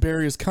Facebook is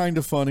Barry is kind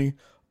of funny.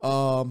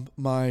 You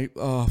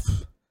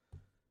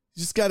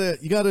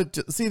gotta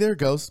see, there it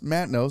goes.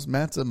 Matt knows.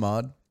 Matt's a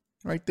mod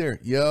right there.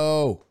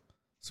 Yo,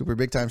 super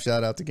big time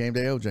shout out to Game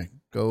Day OJ.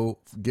 Go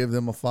give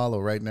them a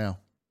follow right now.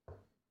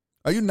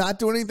 Are you not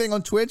doing anything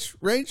on Twitch,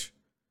 Rach?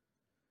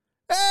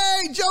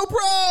 Hey, Joe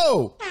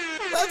Pro,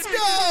 let's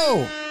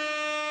go.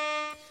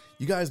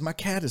 You guys, my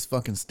cat is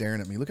fucking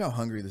staring at me. Look how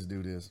hungry this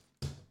dude is.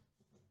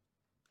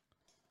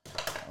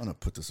 I'm gonna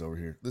put this over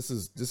here. This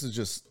is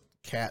just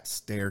cat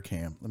stare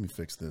cam. Let me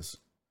fix this.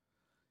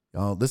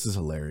 Y'all, this is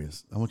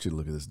hilarious. I want you to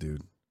look at this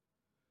dude.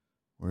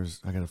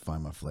 I gotta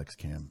find my flex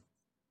cam.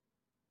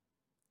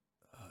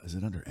 Is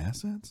it under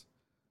assets?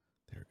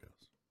 There it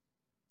goes.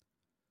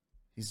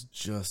 He's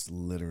just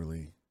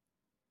literally.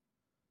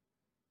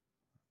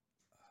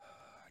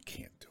 I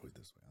can't do it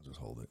this way. I'll just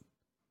hold it.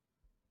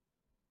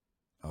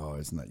 Oh,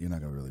 it's not. You're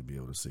not gonna really be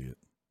able to see it.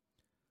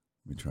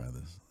 Let me try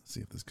this. Let's see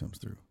if this comes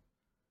through.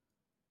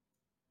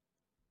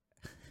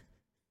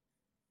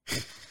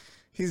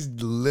 He's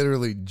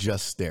literally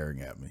just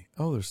staring at me.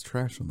 Oh, there's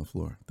trash on the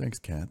floor. Thanks,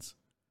 cats.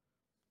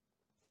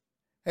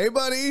 Hey,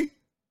 buddy.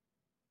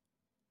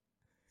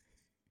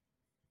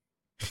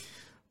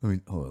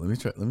 Let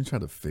me try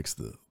to fix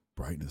the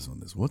brightness on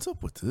this. What's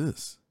up with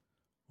this?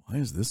 Why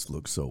does this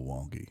look so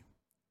wonky?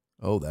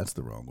 Oh, that's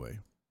the wrong way.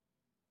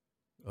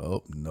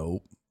 Oh,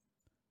 nope.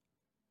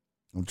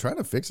 I'm trying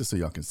to fix it so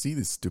y'all can see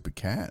these stupid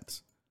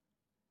cats.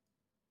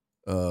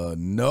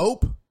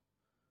 Nope.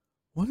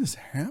 What is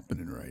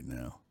happening right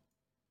now?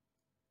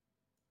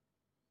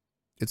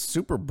 It's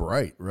super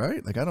bright,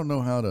 right? Like, I don't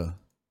know how to.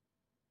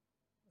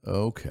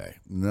 Okay.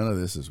 None of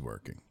this is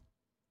working.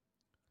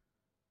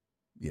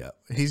 Yeah.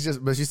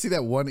 But you see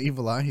that one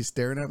evil eye he's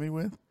staring at me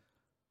with?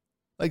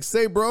 Like,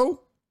 say,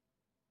 bro.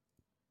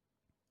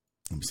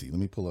 Let me see. Let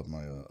me pull up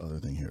my other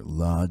thing here.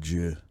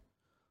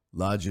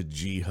 Logic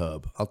G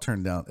Hub. I'll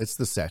turn down. It's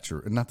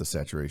the not the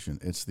saturation.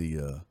 It's the,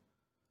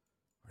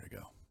 where'd it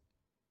go?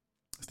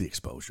 It's the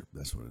exposure.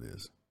 That's what it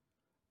is.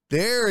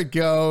 There it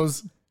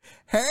goes.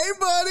 Hey,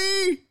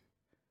 buddy.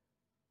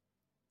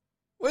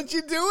 What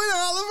you doing,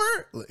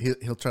 Oliver?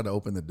 He'll try to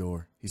open the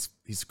door.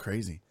 He's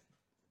crazy.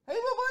 Hey,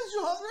 Bubba, is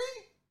you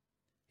hungry?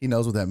 He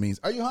knows what that means.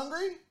 Are you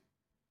hungry?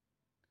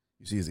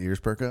 You see his ears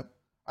perk up?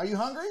 Are you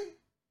hungry?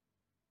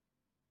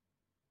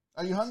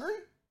 Are you hungry?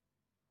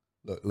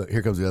 Look,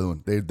 here comes the other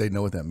one. They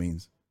know what that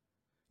means.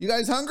 You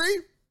guys hungry?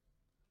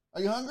 Are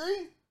you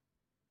hungry?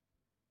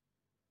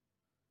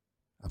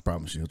 I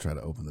promise you, he'll try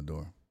to open the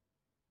door.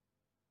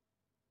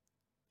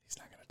 He's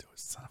not going to do it,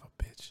 son of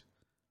a bitch.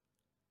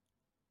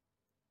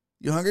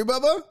 You hungry,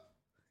 Bubba?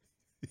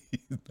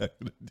 He's not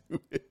going to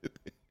do it.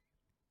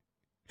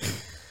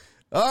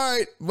 All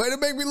right. Way to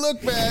make me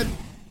look bad.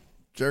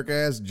 Jerk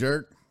ass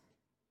jerk.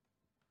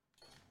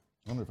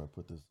 I wonder if I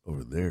put this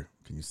over there.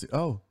 Can you see?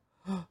 Oh,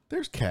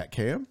 there's cat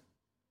cam.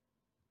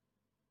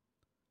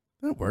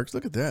 That works.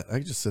 Look at that. I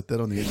can just set that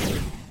on the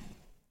edge.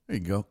 There you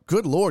go.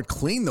 Good Lord.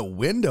 Clean the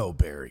window,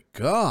 Barry.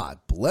 God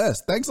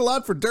bless. Thanks a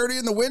lot for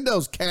dirtying the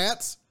windows,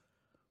 cats.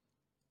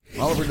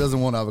 Oliver doesn't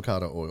want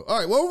avocado oil. All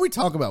right, what were we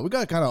talking about? We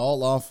got kind of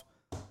all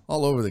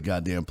over the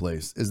goddamn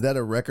place. Is that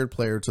a record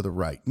player to the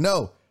right?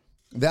 No,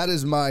 that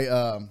is my,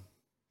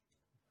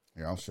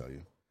 here, I'll show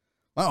you.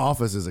 My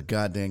office is a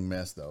goddamn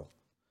mess, though.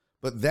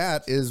 But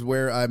that is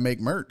where I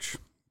make merch.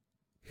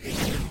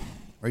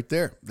 Right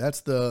there.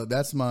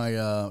 That's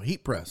my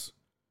heat press.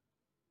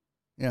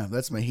 Yeah,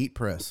 that's my heat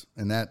press.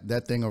 And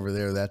that thing over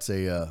there, that's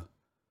my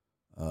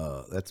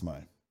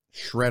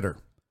shredder.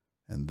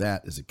 And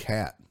that is a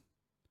cat.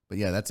 But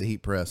yeah, that's a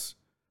heat press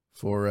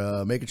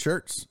for making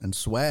shirts and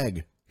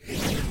swag.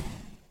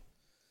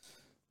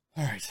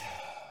 All right.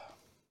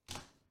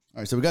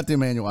 So we got the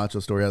Emmanuel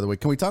Acho story out of the way.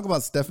 Can we talk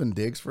about Stefan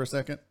Diggs for a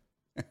second?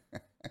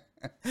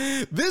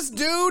 This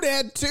dude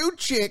had 2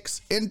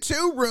 chicks in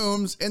 2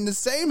 rooms in the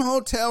same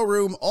hotel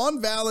room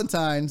on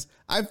Valentine's.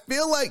 I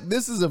feel like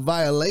this is a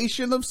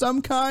violation of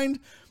some kind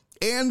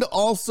and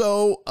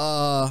also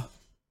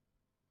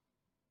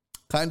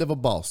kind of a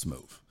boss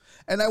move.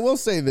 And I will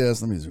say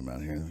this. Let me zoom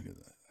out here.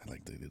 I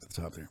like to get to the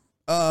top there.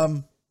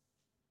 I'm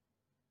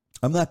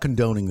not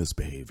condoning this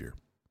behavior.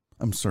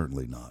 I'm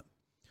certainly not.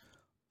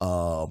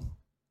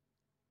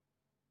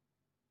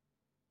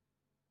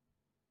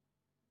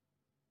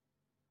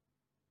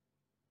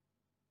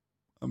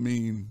 I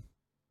mean,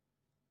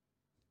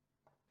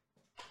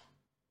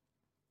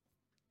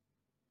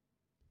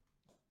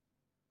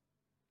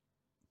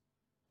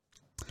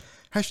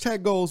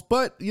 hashtag goals,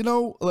 but you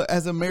know,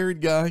 as a married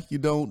guy, you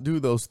don't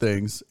do those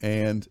things,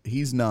 and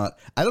he's not.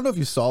 I don't know if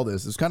you saw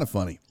this. It's kind of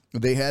funny.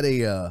 They had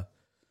a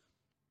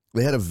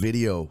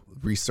video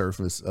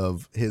resurface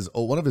of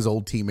one of his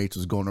old teammates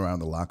was going around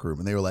the locker room,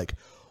 and they were like,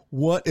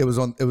 "What?" It was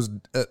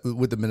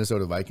with the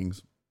Minnesota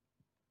Vikings,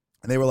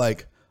 and they were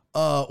like,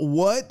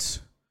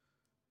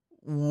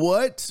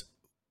 What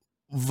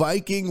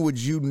Viking would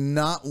you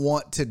not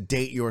want to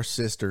date your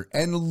sister?"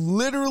 And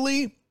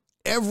literally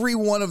every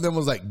one of them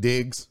was like,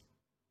 Diggs.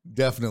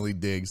 Definitely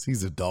Diggs.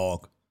 He's a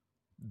dog.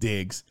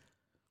 Diggs.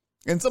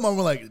 And some of them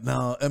were like,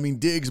 no, I mean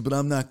Diggs, but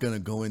I'm not going to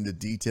go into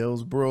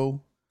details,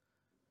 bro.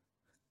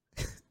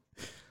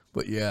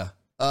 But yeah.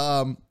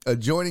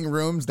 Adjoining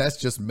rooms, that's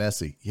just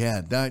messy.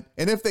 Yeah.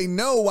 And if they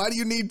know, why do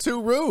you need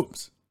 2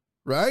 rooms?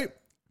 Right?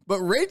 But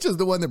Rachel's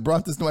the one that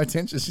brought this to my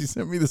attention. She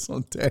sent me this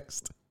on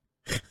text.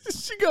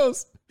 She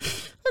goes,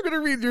 I'm going to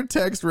read your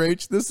text,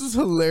 Rach. This is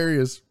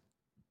hilarious.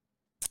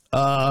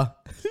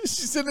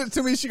 She sent it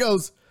to me. She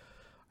goes,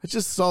 I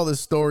just saw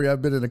this story.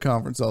 I've been in a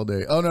conference all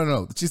day. Oh,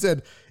 no. She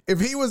said if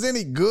he was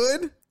any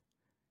good,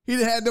 he'd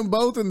had them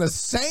both in the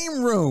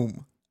same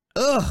room.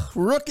 Ugh,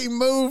 rookie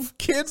move.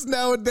 Kids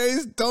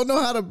nowadays don't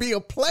know how to be a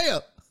player.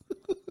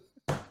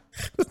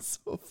 That's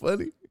so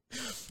funny.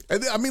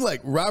 And I mean, like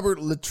Robert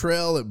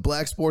Luttrell at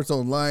Black Sports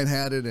Online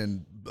had it,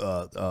 and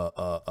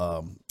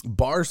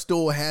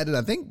Barstool had it.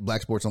 I think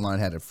Black Sports Online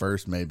had it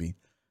first, maybe.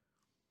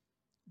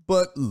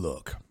 But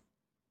look,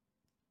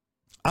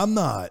 I'm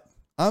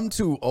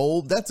too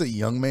old. That's a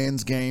young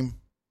man's game.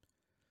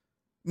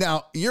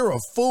 Now, you're a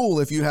fool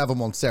if you have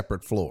them on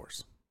separate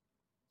floors.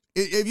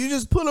 If you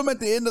just put them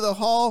at the end of the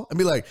hall and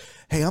be like,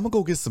 hey, I'm going to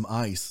go get some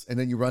ice. And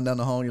then you run down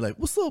the hall and you're like,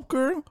 what's up,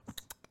 girl?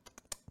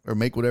 Or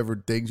make whatever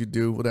things you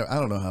do, whatever. I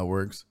don't know how it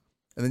works.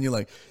 And then you're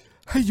like,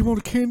 hey, you want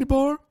a candy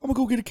bar? I'm going to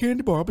go get a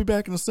candy bar. I'll be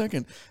back in a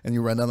second. And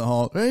you run down the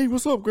hall. Hey,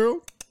 what's up,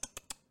 girl?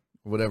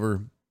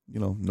 Whatever,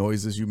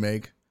 noises you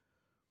make.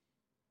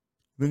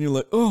 Then you're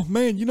like, oh,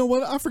 man, you know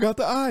what? I forgot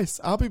the ice.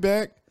 I'll be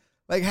back.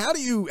 Like,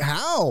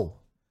 how?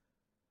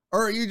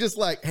 Or are you just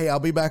like, hey,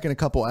 I'll be back in a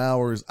couple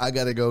hours. I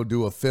got to go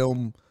do a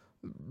film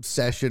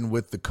session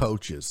with the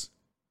coaches.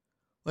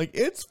 Like,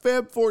 it's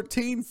Feb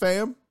 14,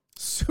 fam.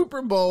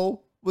 Super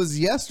Bowl was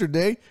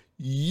yesterday.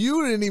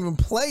 You didn't even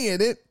play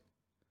in it.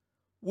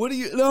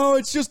 No,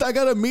 it's just I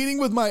got a meeting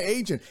with my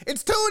agent.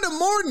 It's 2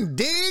 a.m,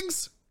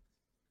 Diggs.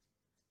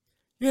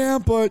 Yeah,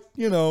 but,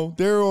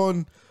 they're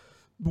on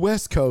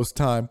West Coast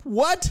time.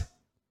 What?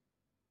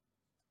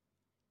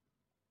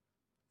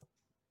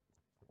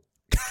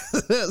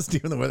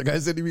 Stephen the Weather Guy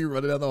said he'd be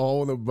running down the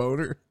hall with a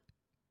boner.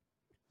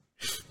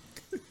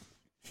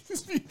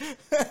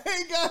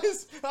 Hey,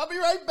 guys, I'll be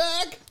right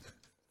back.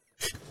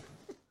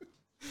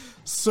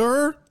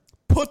 Sir,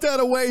 put that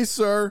away,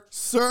 sir.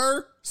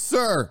 Sir.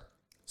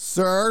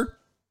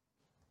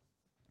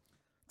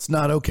 It's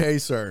not okay,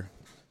 sir.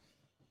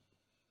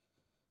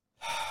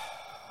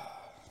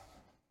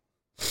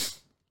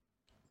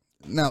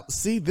 Now,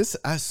 see, this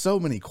has so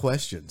many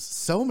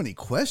questions.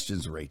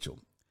 Rachel.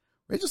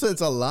 Rachel said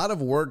it's a lot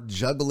of work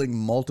juggling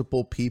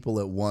multiple people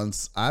at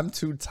once. I'm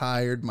too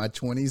tired. My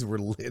 20s were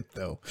lit,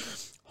 though.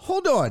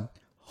 Hold on.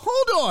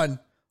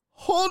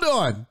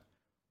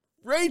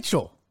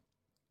 Rachel.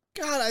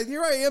 God,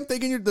 here I am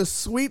thinking you're the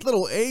sweet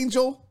little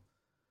angel.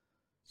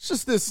 It's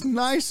just this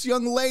nice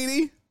young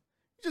lady.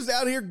 Just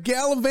out here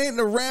gallivanting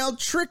around,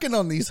 tricking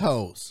on these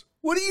hoes.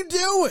 What are you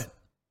doing?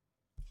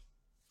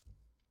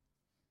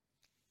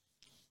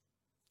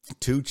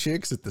 2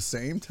 chicks at the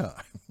same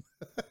time.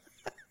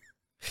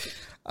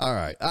 All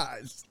right.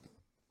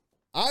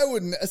 I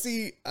wouldn't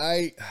see.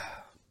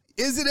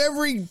 Is it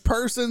every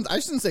person's? I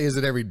shouldn't say is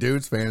it every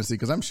dude's fantasy,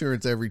 because I'm sure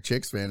it's every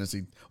chick's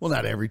fantasy. Well,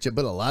 not every chick,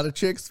 but a lot of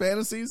chicks'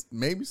 fantasies.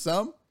 Maybe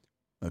some.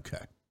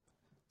 Okay,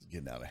 it's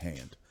getting out of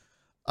hand.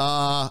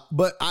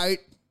 But I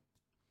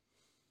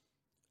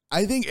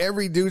think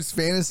every dude's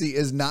fantasy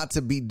is not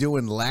to be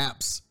doing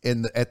laps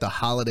at the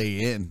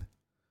Holiday Inn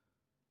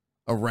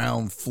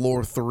around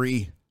floor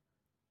 3.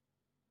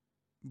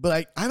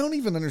 But I don't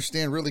even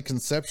understand really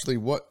conceptually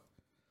what.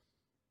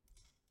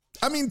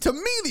 I mean, to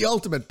me, the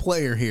ultimate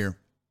player here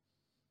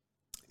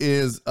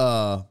is,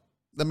 the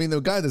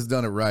guy that's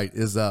done it right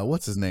is,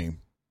 what's his name?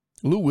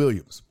 Lou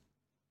Williams.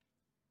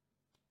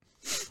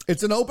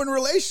 It's an open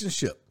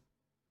relationship.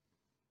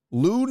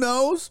 Lou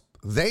knows,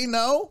 they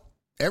know,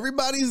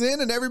 everybody's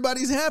in and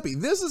everybody's happy.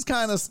 This is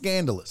kind of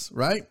scandalous,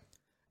 right?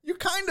 You're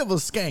kind of a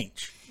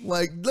skank.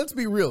 Like, let's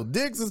be real.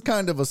 Diggs is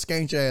kind of a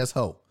skank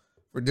asshole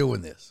for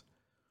doing this.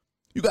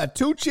 You got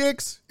 2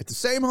 chicks at the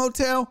same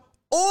hotel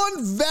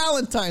on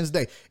Valentine's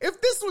Day.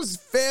 If this was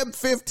Feb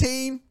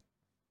 15,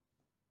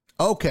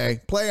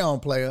 okay, play on,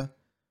 player.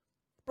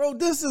 Bro,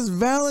 this is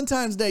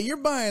Valentine's Day. You're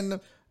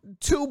buying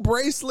 2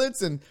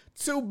 bracelets and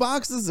 2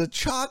 boxes of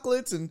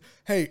chocolates. And,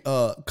 hey,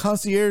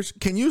 concierge,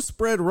 can you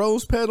spread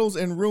rose petals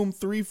in room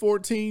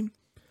 314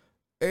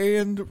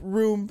 and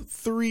room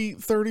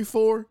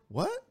 334?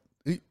 What?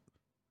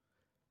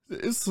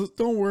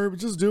 Don't worry,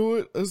 just do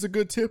it. There's a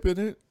good tip in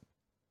it.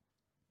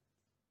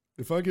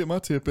 If I get my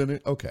tip in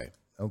it, okay.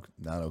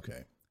 Not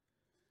okay.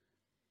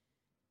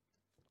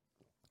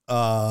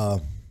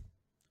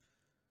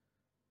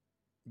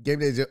 Game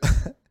day.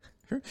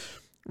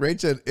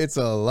 Rachel, it's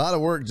a lot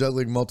of work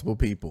juggling multiple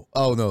people.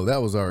 Oh no, I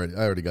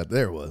already got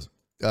there. It was.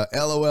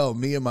 LOL.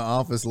 Me in my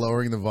office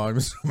lowering the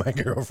volume so my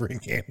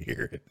girlfriend can't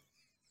hear it.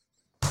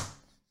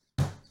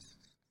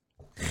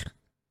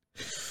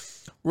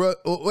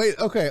 Wait.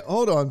 Okay.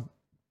 Hold on.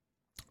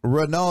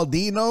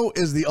 Ronaldinho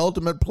is the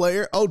ultimate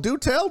player. Oh, do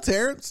tell,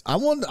 Terrence. I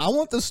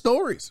want the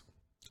stories.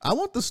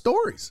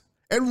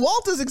 And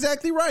Walt is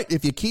exactly right.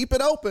 If you keep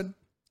it open,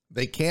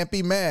 they can't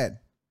be mad.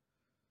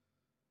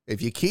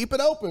 If you keep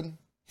it open,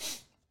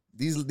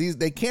 these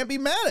they can't be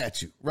mad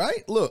at you,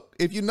 right? Look,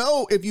 if you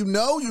know,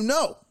 you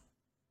know.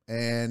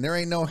 And there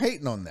ain't no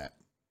hating on that.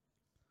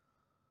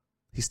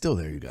 He's still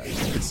there, you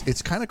guys.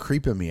 It's kind of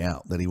creeping me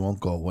out that he won't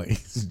go away.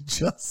 He's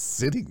just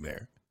sitting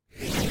there.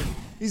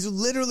 He's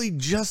literally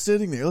just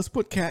sitting there. Let's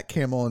put Cat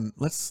Cam on.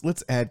 Let's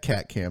add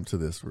Cat Cam to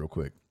this real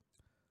quick.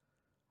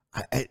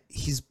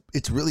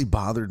 It's really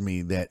bothered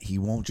me that he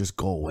won't just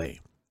go away.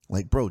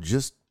 Like, bro,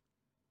 just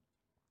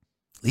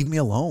leave me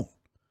alone.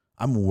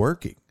 I'm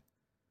working.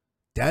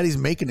 Daddy's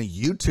making a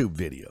YouTube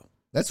video.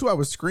 That's who I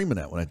was screaming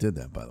at when I did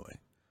that, by the way.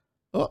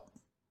 Oh,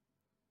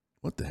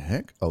 what the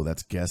heck? Oh,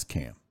 that's guest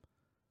cam.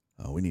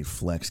 Oh, we need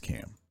flex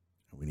cam.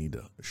 We need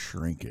to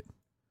shrink it.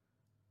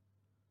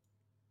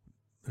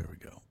 There we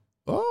go.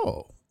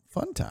 Oh,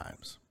 fun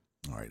times.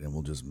 All right, and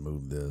we'll just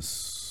move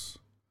this.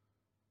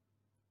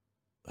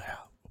 Yeah,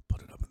 we'll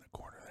put it up in the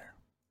corner there.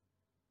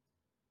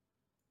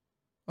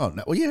 Oh,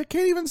 no. Well, yeah, I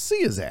can't even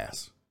see his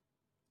ass.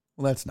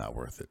 Well, that's not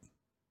worth it.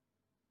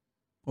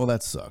 Well,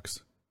 that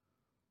sucks.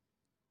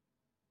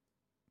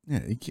 Yeah,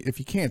 if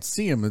you can't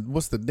see him,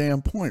 what's the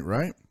damn point,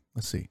 right?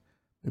 Let's see.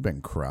 Maybe I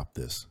can crop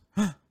this.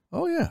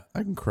 Oh, yeah,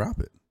 I can crop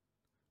it.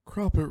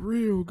 Crop it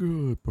real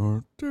good.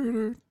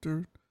 There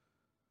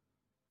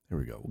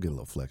we go. We'll get a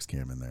little flex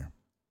cam in there.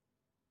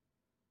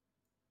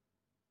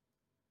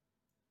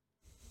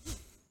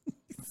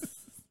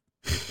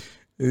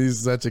 He's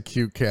such a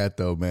cute cat,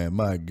 though, man.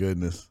 My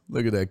goodness.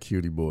 Look at that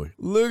cutie boy.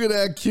 Look at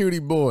that cutie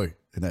boy.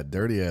 And that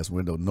dirty-ass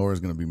window. Nora's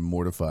going to be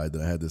mortified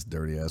that I had this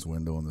dirty-ass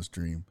window on the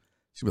stream.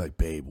 She'll be like,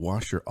 babe,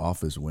 wash your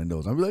office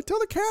windows. I'll be like, tell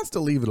the cats to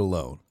leave it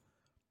alone.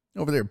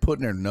 Over there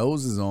putting their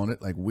noses on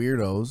it like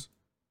weirdos.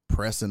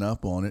 Pressing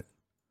up on it.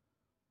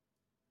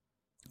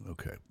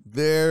 Okay.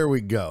 There we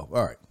go.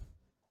 All right.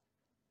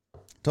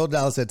 Told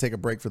Dallas I'd take a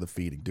break for the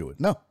feeding. Do it.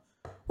 No.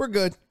 We're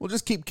good. We'll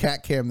just keep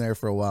cat cam there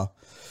for a while.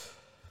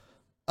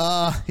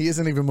 He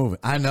isn't even moving.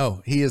 I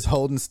know. He is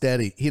holding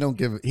steady. He don't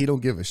give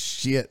a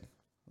shit.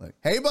 Like,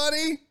 hey,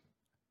 buddy.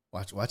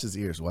 Watch his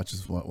ears. Watch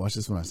this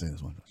when I say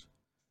this one.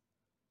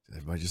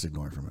 Everybody just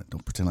ignore it for a minute.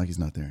 Don't pretend like he's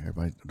not there.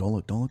 Everybody, don't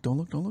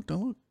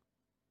look.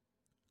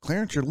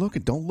 Clarence, you're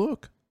looking. Don't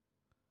look.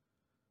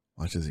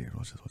 Watch his ears.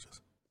 Watch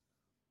this.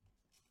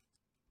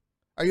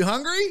 Are you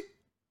hungry?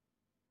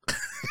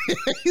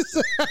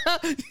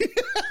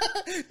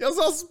 Y'all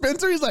saw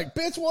Spencer? He's like,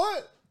 bitch,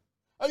 what?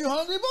 Are you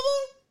hungry,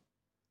 Bubba?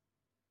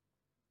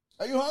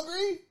 Are you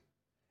hungry?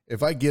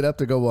 If I get up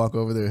to go walk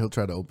over there, he'll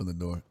try to open the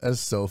door. That's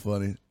so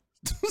funny.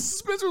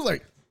 Spencer was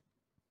like,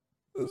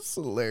 that's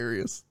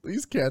hilarious.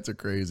 These cats are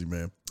crazy,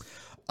 man.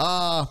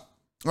 All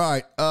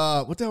right.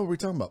 What the hell were we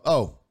talking about?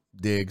 Oh,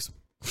 Diggs.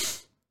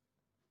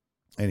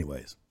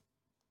 Anyways.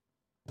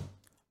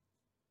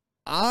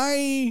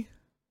 I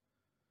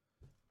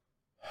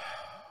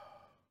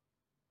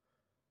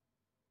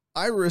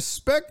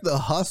respect the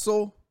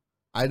hustle.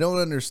 I don't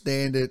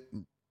understand it.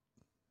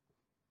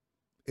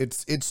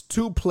 It's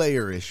too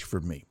player-ish for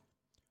me.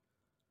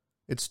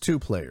 It's too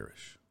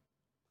player-ish.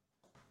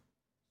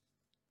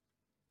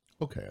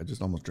 Okay, I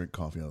just almost drank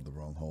coffee out of the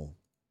wrong hole.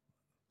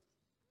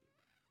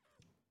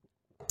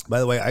 By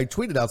the way, I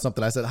tweeted out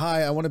something. I said,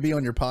 hi, I want to be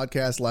on your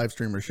podcast, live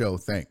stream, or show.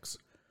 Thanks.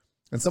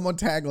 And someone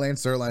tagged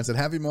Lance Zierlein and said,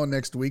 have him on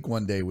next week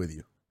one day with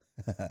you.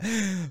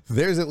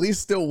 There's at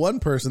least still one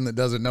person that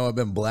doesn't know I've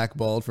been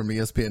blackballed from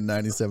ESPN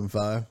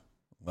 97.5.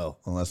 Well,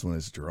 unless when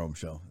it's Jerome's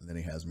show, and then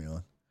he has me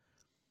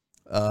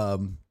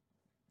on.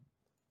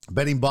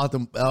 Betting bought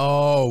them.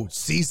 Oh,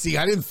 CC,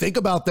 I didn't think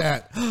about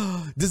that.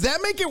 Does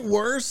that make it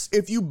worse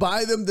if you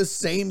buy them the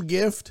same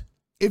gift?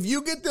 If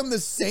you get them the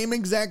same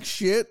exact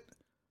shit,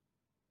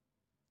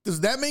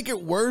 does that make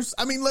it worse?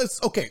 I mean,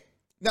 okay.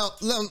 Now,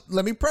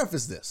 let me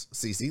preface this,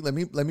 CC.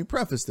 Let me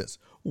preface this.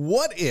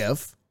 What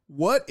if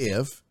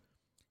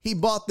he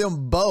bought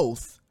them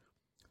both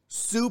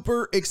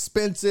super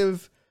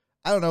expensive,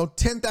 I don't know,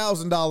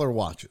 $10,000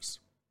 watches?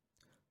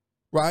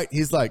 Right?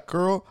 He's like,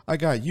 girl, I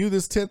got you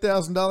this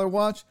 $10,000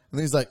 watch. And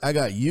then he's like, I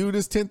got you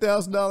this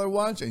 $10,000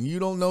 watch. And you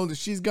don't know that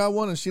she's got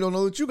one and she don't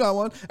know that you got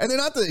one. And they're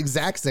not the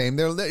exact same.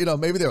 They're,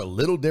 maybe they're a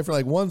little different.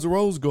 Like one's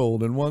rose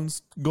gold and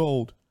one's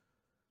gold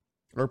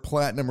or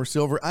platinum or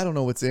silver. I don't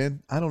know what's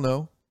in. I don't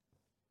know.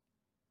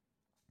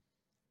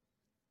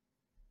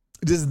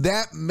 Does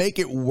that make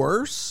it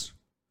worse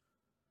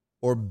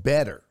or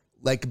better?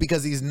 Like,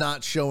 because he's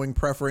not showing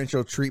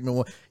preferential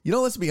treatment.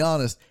 Let's be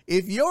honest.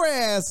 If your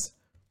ass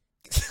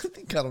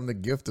got him the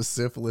gift of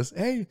syphilis.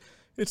 Hey,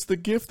 it's the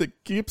gift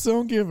that keeps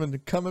on giving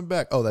and coming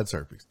back. Oh, that's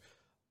herpes.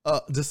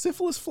 Does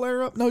syphilis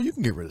flare up? No, you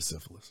can get rid of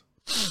syphilis.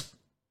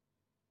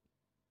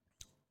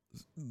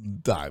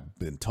 I've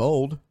been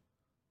told.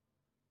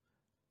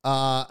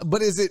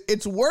 But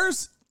it's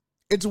worse.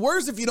 It's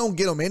worse if you don't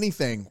get them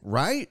anything,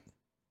 right?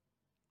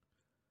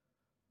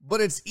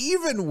 But it's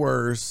even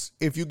worse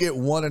if you get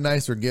one a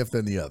nicer gift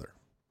than the other.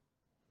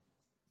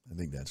 I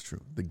think that's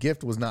true. The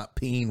gift was not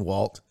peeing,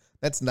 Walt.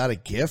 That's not a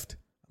gift.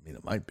 I mean,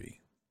 it might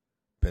be.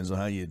 Depends on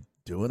how you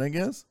do it, I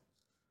guess.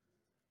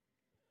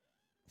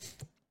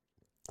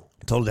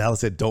 I told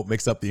Dallas, said, don't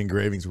mix up the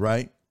engravings,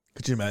 right?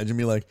 Could you imagine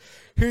me like,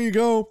 here you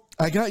go.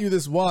 I got you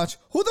this watch.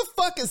 Who the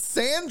fuck is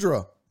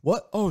Sandra?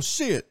 What? Oh,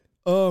 shit.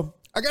 I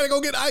got to go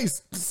get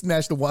ice.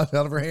 Snatch the watch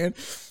out of her hand.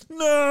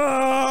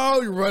 No,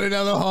 you're running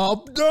down the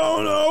hall.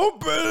 Don't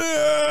open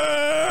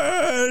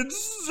it,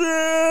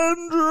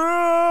 Sandra.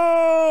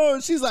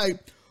 She's like,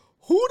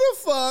 who the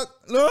fuck?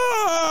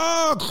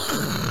 No.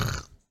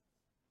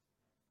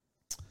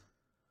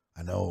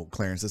 I know,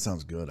 Clarence, that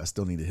sounds good. I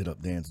still need to hit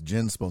up Dance.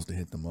 Jen's supposed to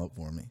hit them up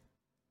for me.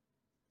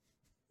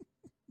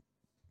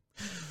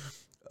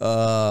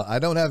 I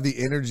don't have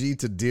the energy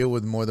to deal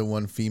with more than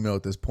one female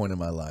at this point in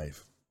my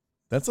life.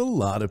 That's a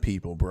lot of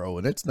people, bro.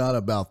 And it's not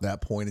about that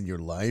point in your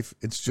life.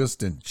 It's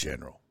just in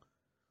general.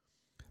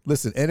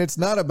 Listen, and it's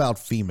not about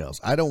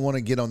females. I don't want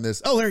to get on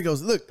this. Oh, there he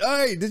goes. Look,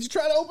 hey, did you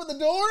try to open the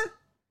door?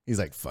 He's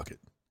like, fuck it.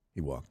 He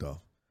walked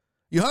off.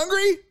 You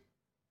hungry?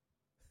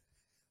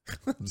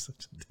 I'm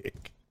such a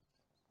dick.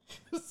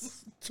 This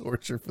is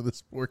torture for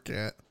this poor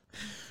cat.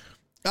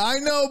 I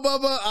know,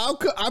 Bubba.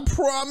 I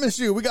promise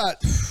you. We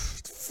got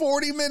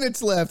 40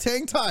 minutes left.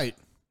 Hang tight.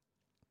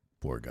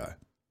 Poor guy.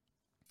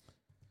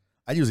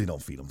 I usually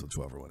don't feed him till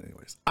 12 or 1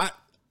 anyways.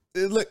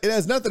 Look, it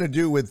has nothing to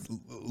do with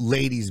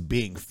ladies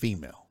being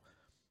female.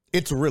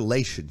 It's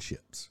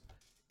relationships.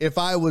 If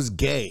I was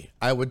gay,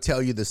 I would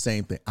tell you the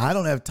same thing. I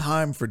don't have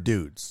time for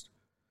dudes.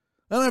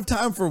 I don't have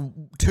time for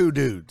 2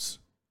 dudes.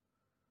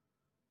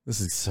 This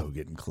is so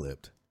getting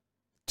clipped.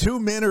 2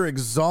 men are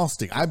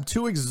exhausting. I'm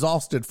too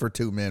exhausted for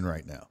 2 men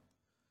right now.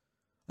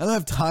 I don't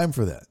have time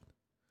for that.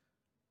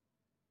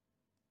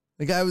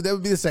 The guy, that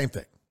would be the same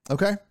thing.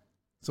 Okay?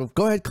 So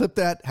go ahead, clip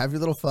that. Have your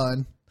little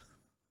fun.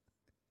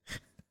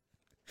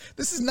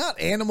 This is not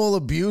animal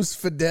abuse,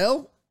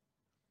 Fidel.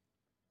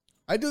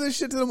 I do this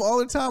shit to them all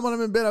the time when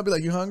I'm in bed. I'll be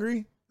like, you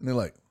hungry? And they're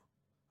like,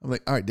 I'm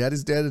like, all right,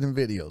 daddy's dead in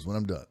videos when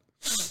I'm done.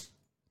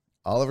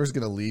 Oliver's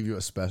going to leave you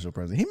a special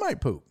present. He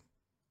might poop.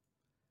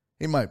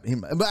 He might,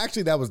 but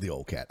actually that was the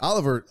old cat.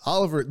 Oliver,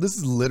 this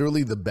is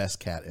literally the best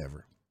cat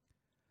ever.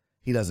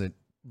 He doesn't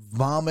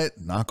vomit,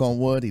 knock on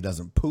wood. He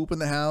doesn't poop in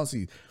the house.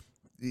 He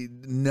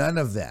none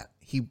of that.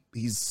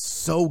 He's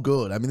so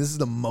good. I mean, this is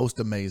the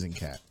most amazing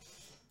cat.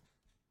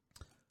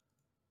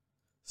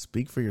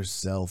 Speak for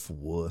yourself,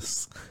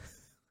 wuss.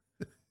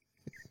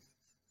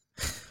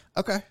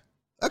 Okay.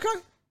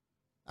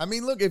 I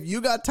mean, look, if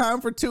you got time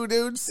for 2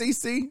 dudes,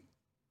 CC.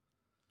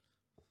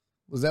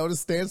 Was that what it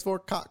stands for?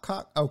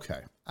 Cock.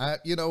 Okay.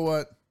 You know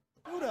what?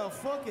 Who the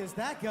fuck is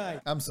that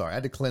guy? I'm sorry. I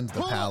had to cleanse the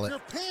Pull palate.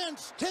 up your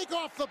pants, take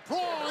off the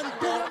bra, and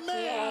be a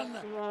man.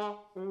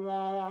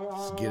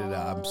 Just get it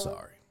out. I'm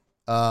sorry.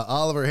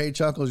 Oliver, hey,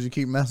 Chuckles, you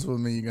keep messing with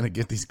me. You're going to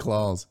get these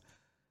claws.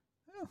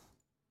 Yeah.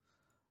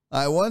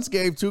 I once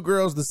gave 2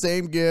 girls the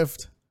same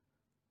gift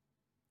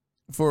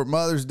for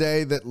Mother's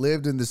Day that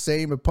lived in the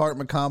same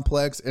apartment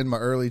complex in my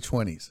early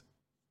 20s.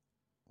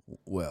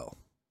 Well,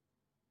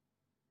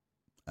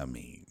 I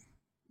mean,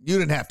 you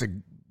didn't have to,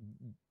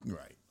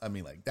 right? I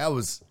mean, like, that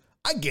was,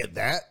 I get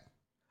that.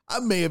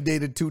 I may have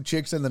dated 2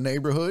 chicks in the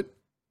neighborhood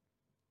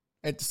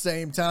at the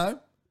same time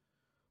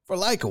for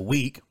like a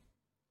week.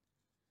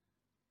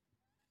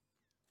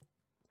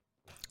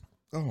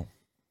 Oh,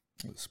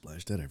 I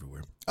splashed that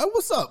everywhere. Oh,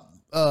 what's up,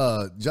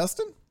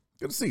 Justin?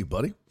 Good to see you,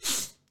 buddy.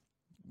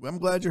 I'm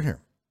glad you're here.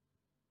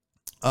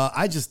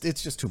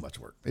 It's just too much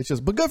work.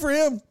 But good for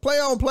him. Play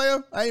on,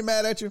 player. I ain't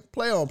mad at you.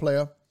 Play on,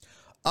 player.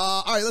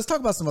 All right, let's talk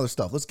about some other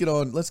stuff. Let's get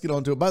on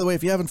to it. By the way,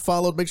 if you haven't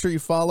followed, make sure you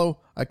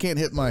follow. I can't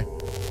hit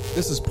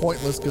this is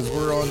pointless because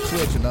we're on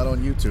Twitch and not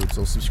on YouTube.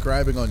 So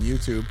subscribing on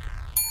YouTube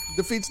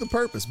defeats the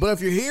purpose. But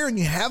if you're here and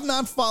you have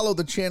not followed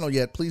the channel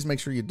yet, please make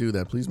sure you do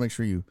that. Please make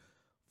sure you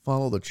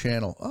follow the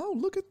channel. Oh,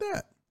 look at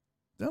that.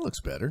 That looks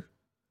better.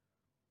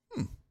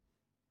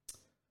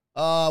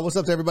 What's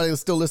up to everybody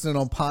that's still listening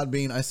on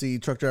Podbean? I see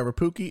Truck Driver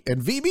Pookie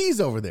and VB's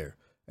over there,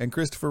 and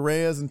Christopher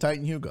Reyes and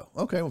Titan Hugo.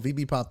 Okay, well,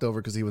 VB popped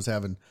over because he was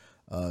having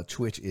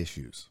Twitch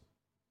issues.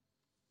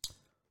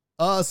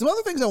 Some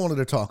other things I wanted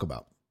to talk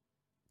about.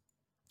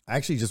 I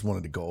actually just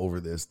wanted to go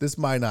over this. This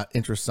might not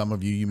interest some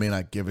of you. You may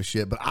not give a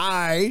shit, but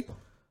I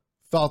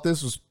thought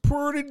this was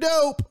pretty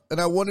dope,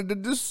 and I wanted to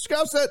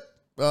discuss it.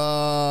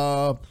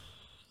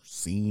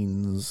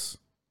 Scenes.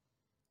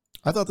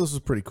 I thought this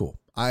was pretty cool.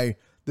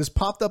 This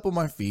popped up on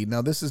my feed.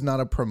 Now, this is not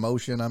a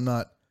promotion. I'm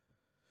not,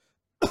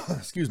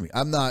 excuse me.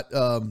 I'm not,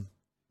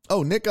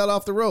 Nick got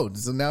off the road.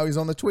 So now he's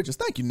on the Twitches.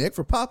 Thank you, Nick,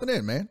 for popping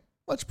in, man.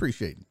 Much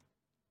appreciated.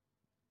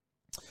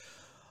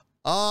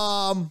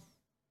 But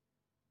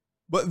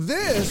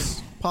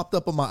this popped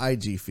up on my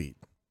IG feed.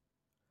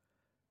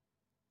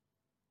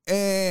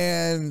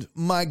 And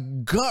my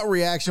gut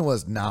reaction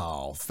was,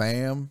 no,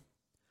 fam.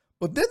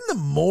 But then the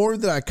more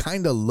that I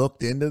kind of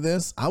looked into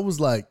this, I was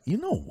like, you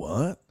know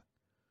what?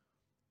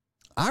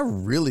 I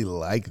really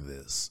like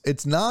this.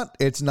 It's not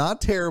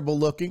terrible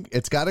looking.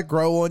 It's got to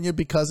grow on you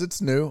because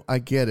it's new. I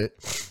get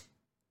it.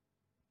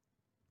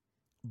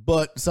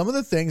 But some of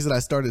the things that I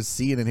started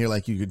seeing in here,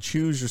 like you could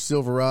choose your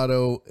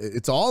Silverado.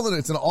 It's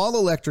an all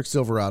electric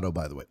Silverado,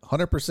 by the way.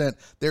 100%.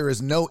 There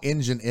is no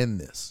engine in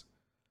this.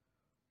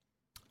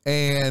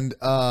 And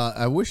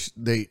I wish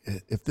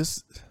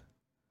this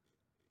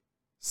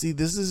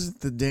is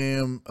the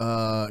damn,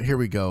 here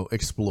we go,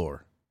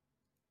 Explorer.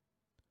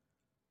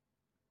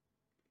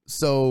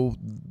 So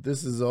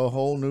this is a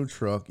whole new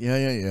truck.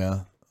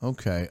 Yeah.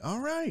 Okay. All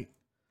right.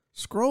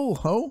 Scroll,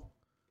 ho.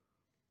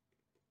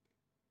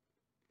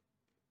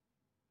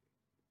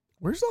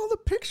 Where's all the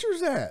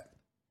pictures at?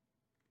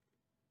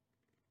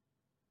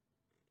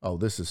 Oh,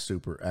 this is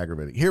super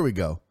aggravating. Here we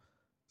go.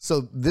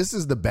 So this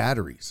is the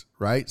batteries,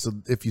 right? So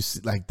if you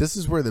see, like, this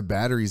is where the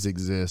batteries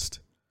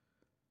exist.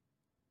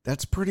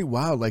 That's pretty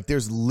wild. Like,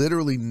 there's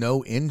literally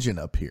no engine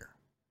up here.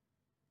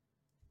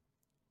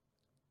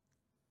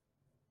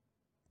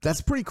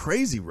 That's pretty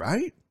crazy,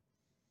 right?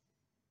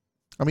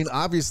 I mean,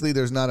 obviously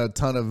there's not a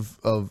ton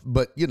of,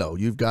 but you know,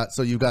 you've got,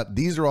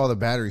 these are all the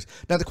batteries.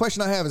 Now the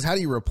question I have is, how do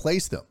you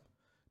replace them?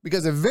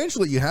 Because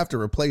eventually you have to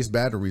replace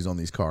batteries on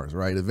these cars,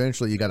 right?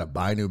 Eventually you got to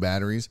buy new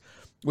batteries,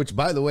 which,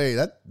 by the way,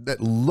 that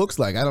looks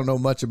like, I don't know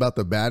much about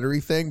the battery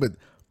thing, but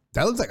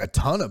that looks like a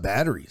ton of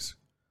batteries.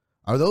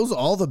 Are those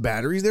all the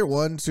batteries there?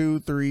 1, 2,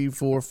 3,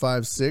 4,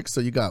 5, 6. So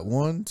you got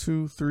 1,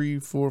 2, 3,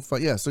 4,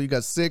 5. Yeah. So you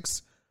got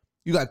 6,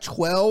 you got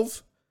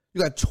 12,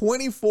 you got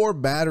 24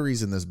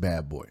 batteries in this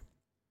bad boy,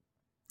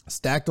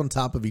 stacked on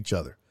top of each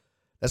other.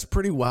 That's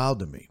pretty wild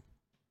to me.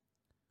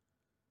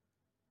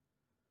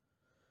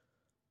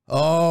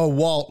 Oh,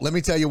 Walt, let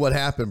me tell you what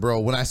happened, bro.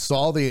 When I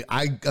saw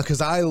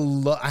because I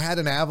had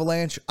an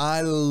Avalanche.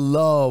 I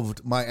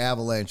loved my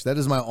Avalanche. That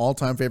is my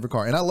all-time favorite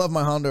car. And I love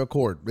my Honda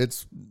Accord.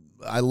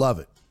 I love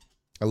it.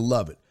 I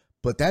love it.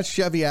 But that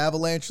Chevy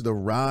Avalanche, the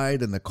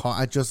ride and the car,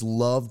 I just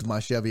loved my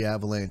Chevy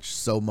Avalanche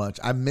so much.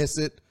 I miss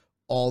it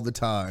all the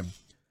time.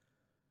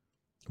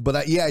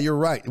 But yeah, you're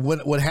right.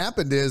 What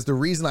happened is, the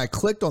reason I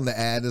clicked on the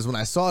ad is when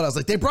I saw it, I was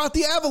like, they brought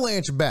the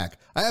Avalanche back.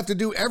 I have to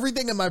do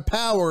everything in my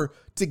power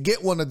to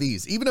get one of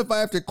these. Even if I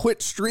have to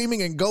quit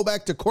streaming and go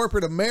back to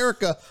corporate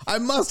America, I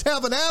must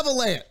have an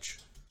Avalanche.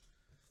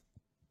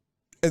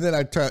 And then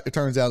it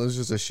turns out it was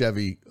just a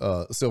Chevy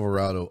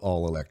Silverado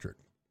all electric.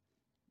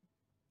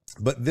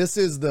 But this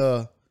is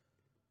so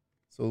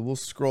we'll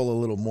scroll a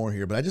little more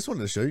here, but I just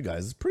wanted to show you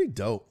guys. It's pretty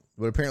dope.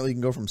 But apparently you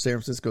can go from San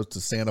Francisco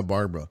to Santa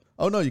Barbara.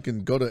 Oh, no, you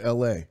can go to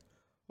L.A.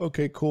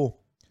 Okay, cool.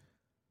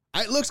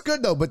 It looks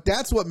good, though, but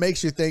that's what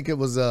makes you think it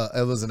was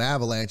an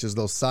Avalanche, is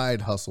those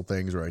side hustle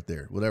things right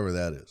there, whatever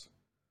that is.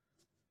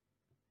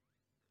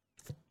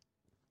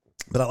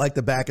 But I like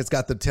the back. It's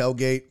got the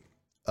tailgate.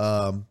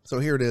 So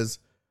here it is.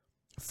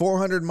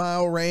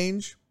 400-mile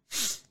range,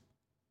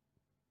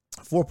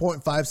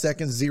 4.5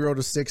 seconds, 0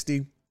 to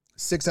 60,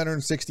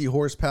 660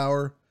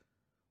 horsepower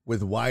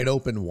with wide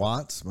open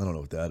watts. I don't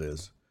know what that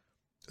is.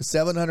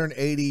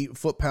 780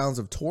 foot-pounds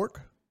of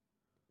torque.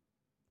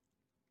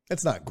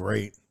 That's not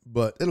great,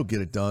 but it'll get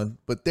it done.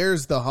 But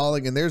there's the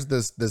hauling, and there's the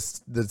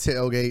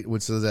tailgate,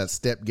 which is that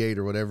step gate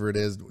or whatever it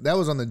is. That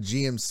was on the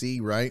GMC,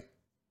 right?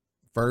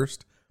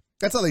 First.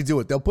 That's how they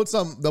do it. They'll put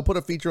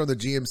a feature on the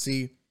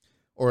GMC,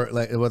 or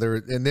like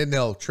and then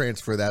they'll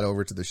transfer that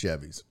over to the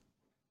Chevys.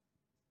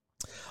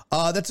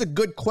 That's a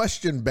good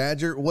question,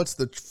 Badger. What's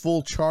the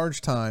full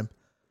charge time?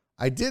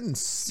 I didn't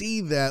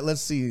see that.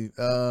 Let's see.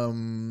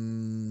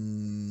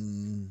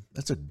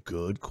 That's a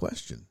good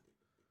question.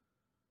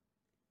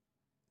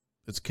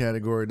 It's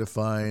category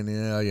defined.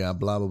 Yeah,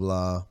 blah,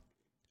 blah,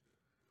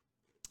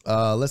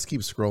 blah. Let's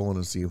keep scrolling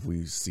and see if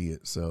we see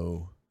it.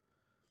 So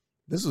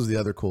this was the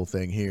other cool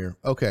thing here.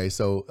 Okay,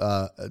 so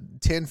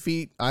 10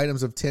 feet,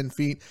 items of 10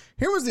 feet.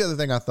 Here was the other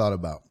thing I thought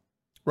about,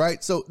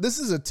 right? So this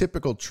is a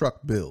typical truck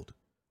build.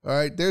 All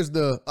right, there's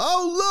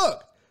oh,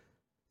 look.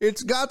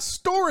 It's got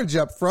storage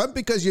up front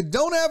because you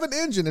don't have an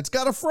engine. It's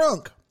got a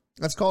frunk.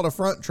 That's called a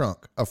front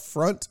trunk. A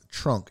front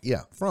trunk.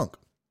 Yeah, frunk.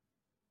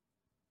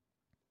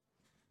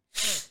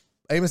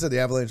 Eamon said the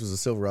Avalanche was a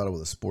Silverado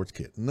with a sports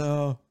kit.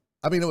 No.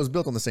 I mean, it was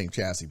built on the same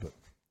chassis, but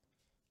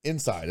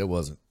inside it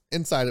wasn't.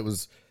 Inside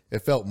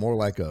it felt more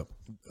like a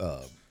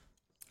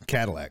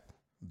Cadillac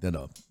than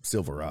a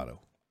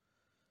Silverado.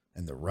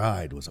 And the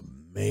ride was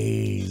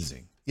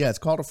amazing. Yeah, it's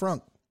called a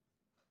frunk.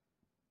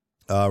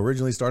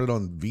 Originally started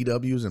on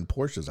VWs and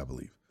Porsches, I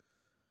believe.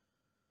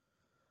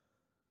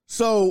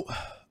 So,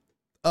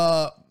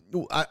 but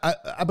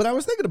I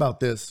was thinking about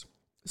this.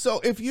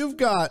 So if you've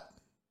got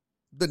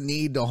the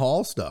need to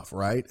haul stuff,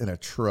 right, in a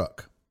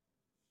truck,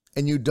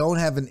 and you don't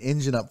have an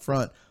engine up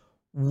front,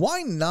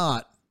 why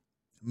not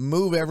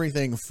move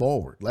everything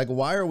forward? Like,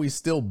 why are we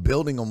still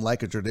building them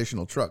like a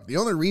traditional truck? The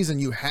only reason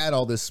you had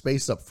all this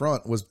space up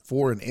front was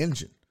for an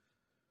engine.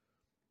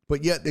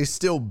 But yet they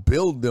still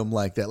build them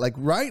like that. Like,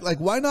 right? Like,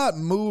 why not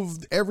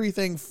move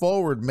everything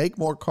forward, make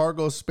more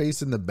cargo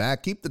space in the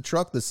back, keep the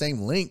truck the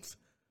same length,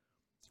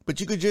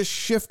 but you could just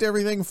shift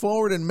everything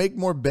forward and make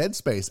more bed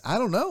space? I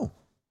don't know.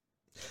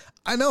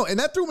 I know. And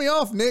that threw me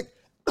off, Nick.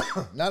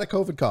 Not a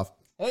COVID cough.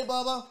 Hey,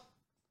 Bubba.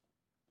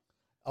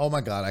 Oh,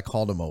 my God. I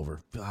called him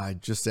over. I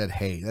just said,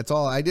 hey. That's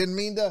all. I didn't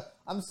mean to.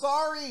 I'm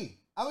sorry.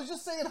 I was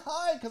just saying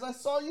hi because I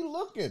saw you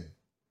looking.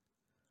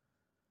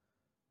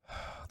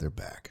 They're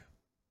back.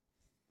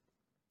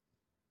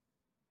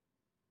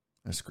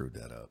 I screwed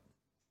that up.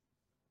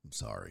 I'm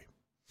sorry.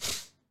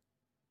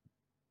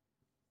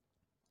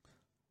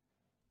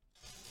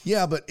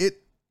 Yeah, but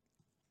it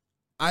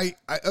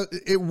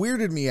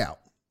weirded me out,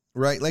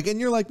 right? Like,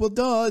 and you're like, well,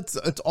 duh,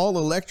 it's all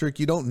electric.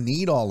 You don't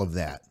need all of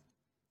that.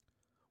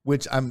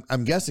 Which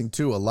I'm guessing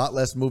too, a lot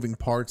less moving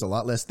parts, a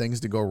lot less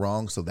things to go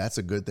wrong. So that's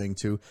a good thing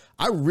too.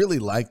 I really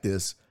like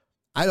this.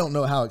 I don't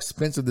know how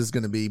expensive this is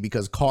going to be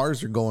because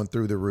cars are going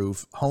through the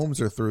roof. Homes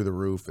are through the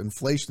roof.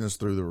 Inflation is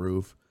through the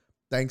roof.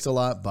 Thanks a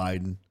lot,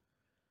 Biden.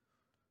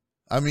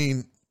 I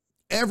mean,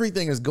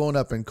 everything is going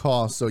up in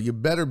cost, so you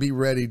better be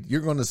ready.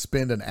 You're going to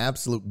spend an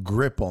absolute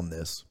grip on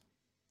this.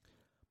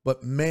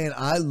 But, man,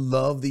 I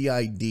love the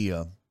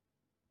idea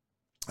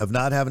of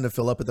not having to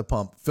fill up at the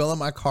pump, filling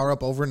my car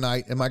up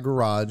overnight in my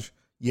garage.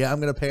 Yeah, I'm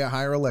going to pay a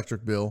higher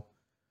electric bill.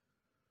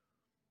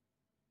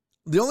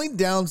 The only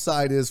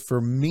downside is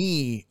for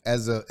me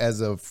as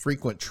a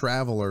frequent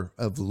traveler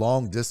of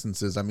long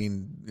distances. I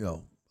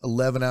mean,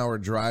 11-hour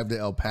drive to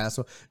El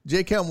Paso.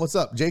 J. Kelm, what's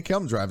up? J.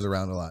 Kelm drives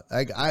around a lot.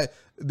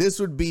 This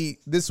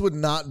would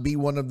not be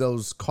one of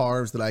those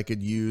cars that I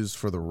could use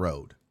for the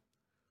road.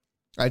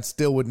 I'd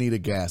still would need a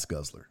gas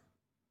guzzler.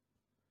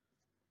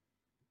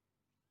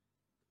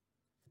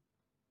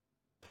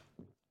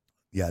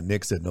 Yeah,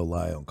 Nick said no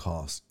lie on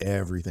cost.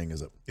 Everything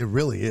is up. It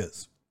really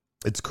is.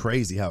 It's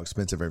crazy how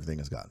expensive everything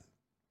has gotten.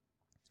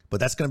 But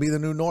that's going to be the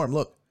new norm.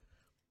 Look,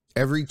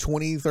 every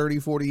 20, 30,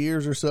 40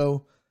 years or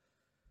so,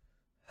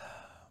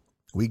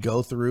 we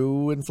go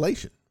through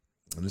inflation.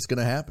 And it's going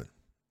to happen.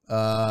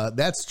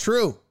 That's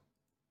true.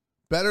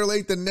 Better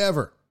late than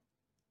never.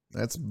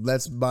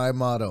 That's my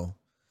motto.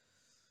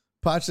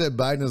 Potch said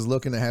Biden is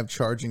looking to have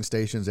charging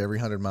stations every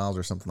 100 miles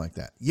or something like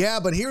that. Yeah,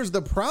 but here's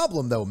the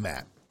problem, though,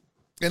 Matt.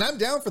 And I'm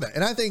down for that.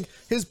 And I think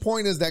his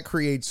point is that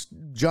creates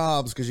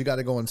jobs because you got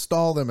to go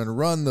install them and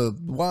run the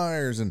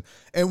wires.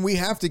 And we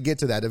have to get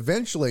to that.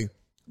 Eventually,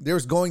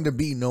 there's going to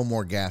be no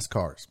more gas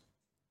cars.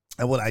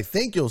 And what I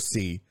think you'll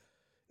see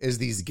is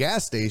these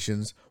gas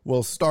stations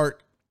will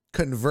start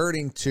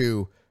converting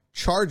to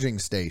charging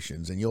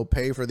stations. And you'll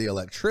pay for the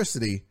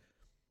electricity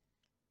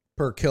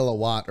per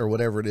kilowatt or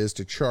whatever it is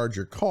to charge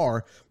your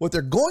car. What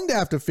they're going to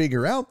have to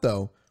figure out,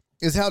 though,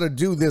 is how to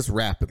do this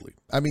rapidly.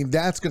 I mean,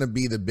 that's going to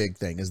be the big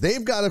thing, is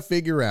they've got to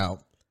figure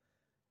out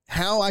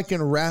how I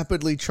can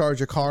rapidly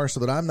charge a car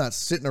so that I'm not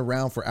sitting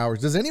around for hours.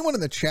 Does anyone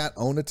in the chat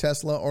own a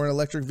Tesla or an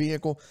electric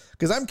vehicle?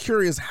 Because I'm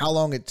curious how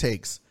long it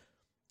takes.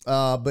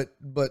 But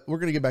we're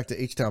going to get back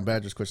to H-Town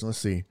Badger's question. Let's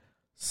see.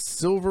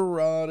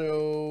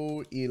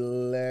 Silverado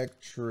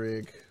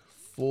electric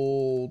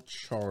full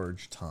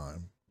charge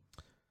time.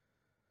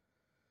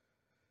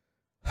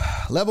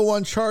 Level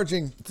 1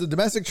 charging. It's a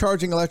domestic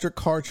charging electric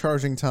car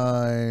charging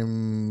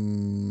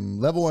time.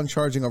 Level 1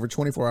 charging over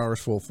 24 hours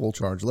full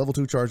charge. Level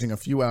 2 charging a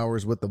few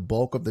hours with the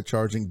bulk of the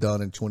charging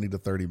done in 20 to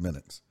 30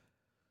 minutes.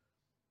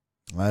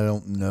 I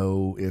don't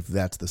know if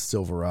that's the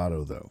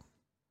Silverado, though.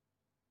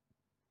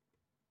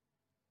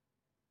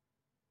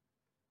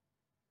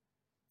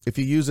 If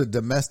you use a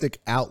domestic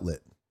outlet,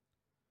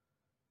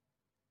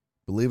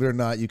 believe it or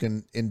not, you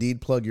can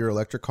indeed plug your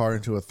electric car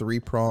into a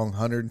 3-prong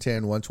 110,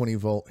 120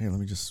 volt. Here, let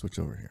me just switch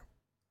over here.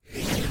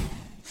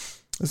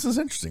 This is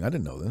interesting. I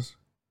didn't know this.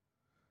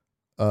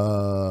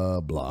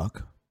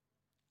 Block.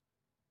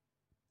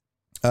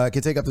 It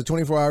can take up to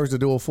 24 hours to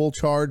do a full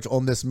charge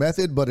on this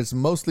method, but it's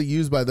mostly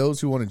used by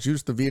those who want to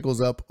juice the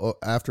vehicles up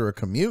after a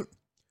commute.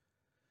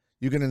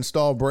 You can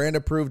install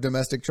brand-approved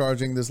domestic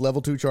charging. This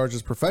level 2 charge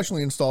is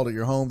professionally installed at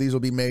your home. These will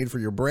be made for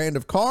your brand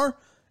of car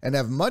and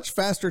have much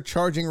faster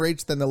charging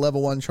rates than the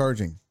level 1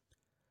 charging.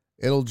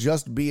 It'll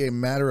just be a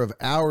matter of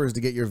hours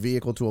to get your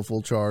vehicle to a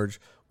full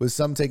charge, with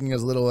some taking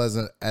as little as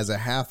a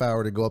half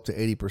hour to go up to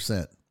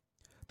 80%.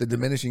 The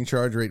diminishing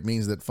charge rate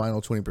means that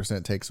final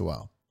 20% takes a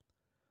while.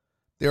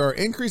 There are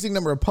increasing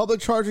number of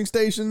public charging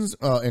stations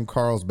in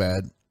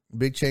Carlsbad,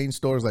 big chain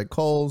stores like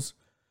Kohl's.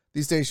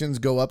 These stations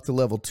go up to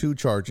level 2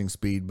 charging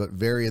speed, but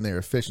vary in their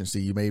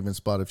efficiency. You may even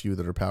spot a few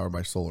that are powered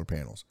by solar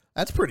panels.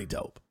 That's pretty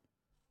dope.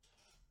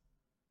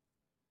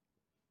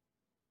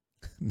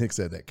 Nick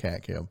said that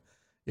cat cam.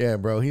 Yeah,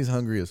 bro, he's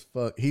hungry as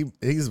fuck.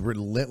 He's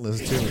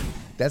relentless too.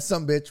 That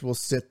some bitch will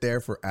sit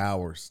there for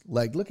hours.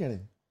 Like, look at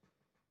him.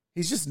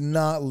 He's just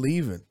not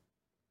leaving.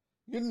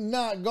 You're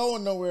not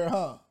going nowhere,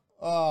 huh?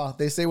 Oh,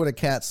 they say when a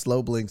cat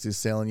slow blinks,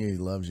 he's telling you he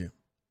loves you.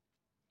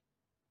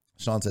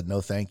 Sean said, no,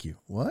 thank you.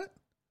 What?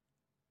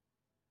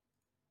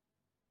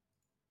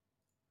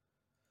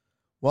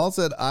 Walt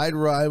said, I'd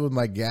ride with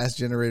my gas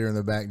generator in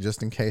the back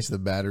just in case the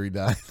battery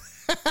died.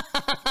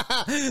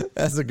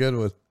 That's a good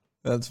one.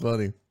 That's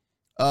funny.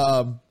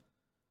 But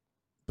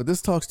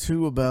this talks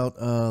too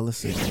about, let's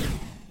see.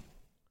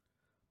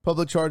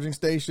 Public charging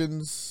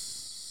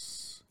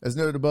stations. As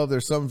noted above,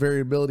 there's some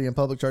variability in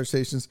public charge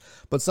stations,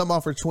 but some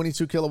offer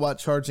 22 kilowatt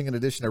charging in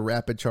addition to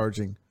rapid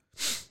charging.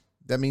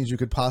 That means you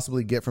could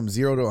possibly get from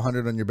 0 to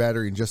 100 on your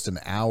battery in just an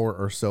hour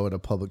or so at a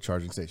public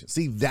charging station.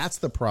 See, that's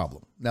the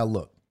problem. Now,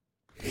 look.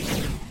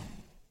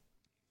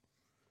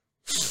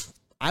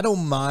 I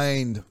don't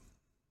mind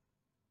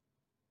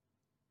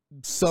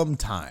some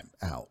time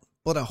out,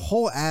 but a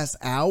whole ass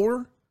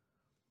hour?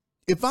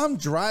 If I'm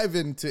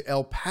driving to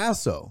El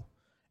Paso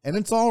and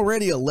it's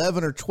already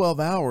 11 or 12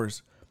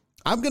 hours,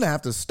 I'm going to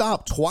have to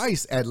stop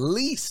twice at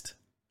least.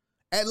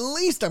 At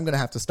least I'm going to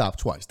have to stop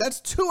twice. That's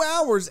 2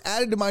 hours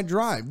added to my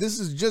drive. This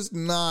is just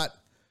not,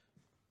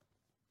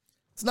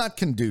 it's not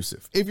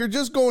conducive. If you're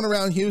just going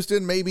around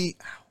Houston, maybe,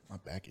 ow, my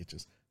back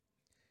itches.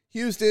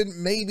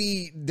 Houston,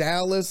 maybe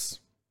Dallas,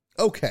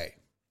 okay.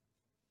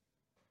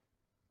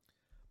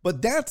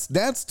 But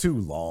that's too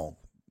long.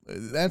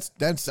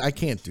 I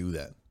can't do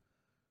that.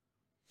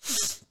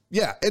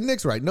 Yeah, and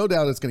Nick's right. No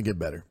doubt it's going to get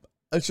better.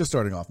 It's just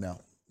starting off now.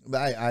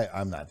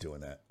 I'm not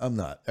doing that. I'm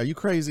not. Are you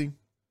crazy?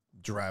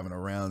 Driving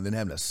around and then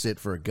having to sit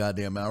for a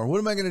goddamn hour. What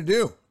am I going to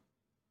do?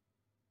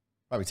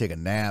 Probably take a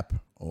nap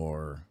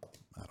or,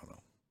 I don't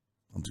know.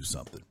 I'll do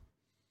something.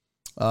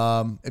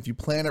 If you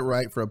plan it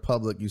right for a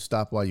public, you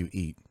stop while you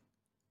eat.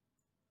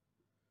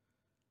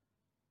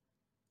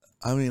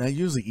 I mean, I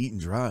usually eat and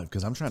drive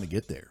because I'm trying to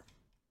get there.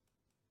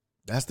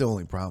 That's the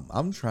only problem.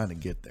 I'm trying to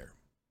get there.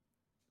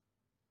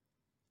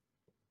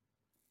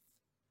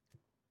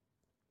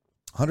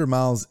 100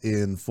 miles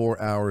in 4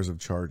 hours of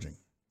charging.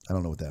 I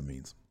don't know what that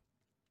means.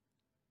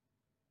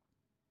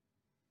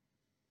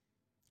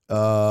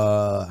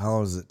 How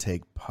long does it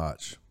take,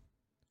 Potch?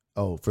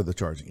 Oh, for the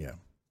charging, yeah.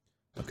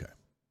 Okay.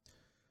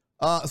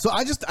 So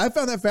I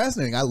found that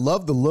fascinating. I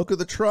love the look of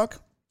the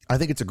truck. I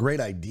think it's a great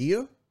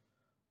idea.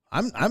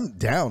 I'm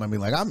down. I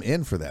mean, like, I'm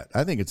in for that.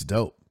 I think it's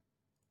dope.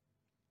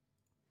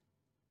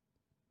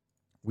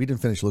 We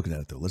didn't finish looking at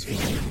it though. Let's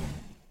finish.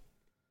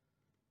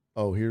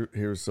 Oh,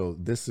 here's so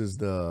this is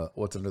the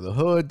what's under the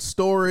hood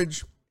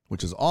storage,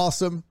 which is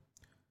awesome.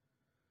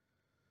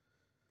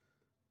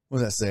 What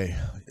does that say?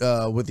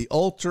 With the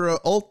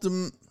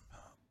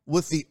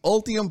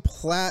Ultium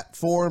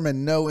platform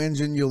and no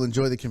engine, you'll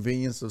enjoy the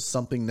convenience of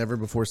something never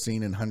before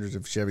seen in hundreds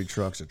of Chevy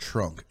trucks, a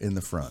trunk in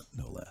the front,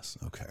 no less.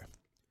 Okay.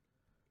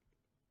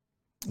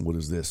 What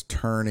is this?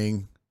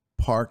 Turning,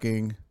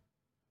 parking,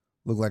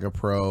 look like a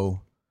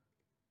pro.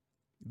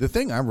 The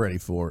thing I'm ready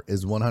for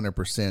is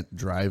 100%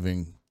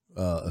 driving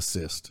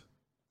assist.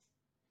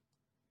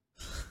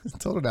 I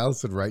told Alice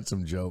to write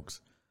some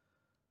jokes.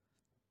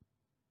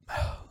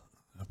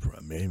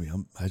 Maybe.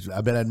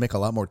 I bet I'd make a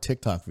lot more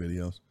TikTok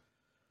videos.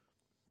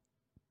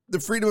 The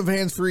freedom of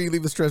hands-free,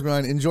 leave the stress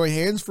behind. Enjoy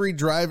hands-free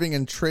driving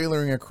and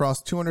trailering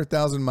across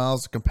 200,000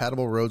 miles of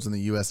compatible roads in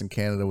the U.S. and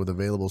Canada with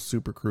available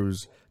Super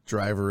Cruise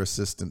driver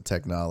assistant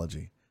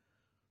technology.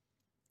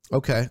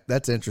 Okay,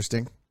 that's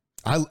interesting.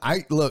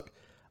 I look,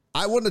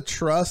 I want to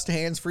trust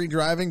hands-free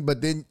driving,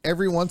 but then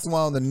every once in a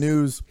while in the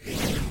news,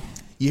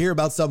 you hear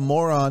about some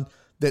moron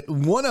that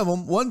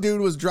one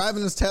dude was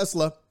driving his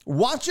Tesla,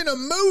 watching a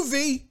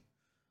movie,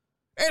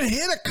 and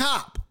hit a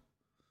cop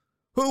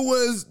who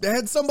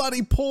had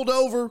somebody pulled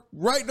over,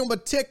 writing him a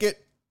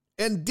ticket,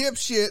 and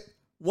dipshit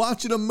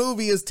watching a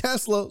movie as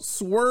Tesla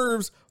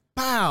swerves,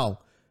 pow,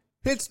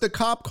 hits the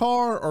cop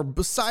car or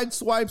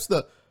sideswipes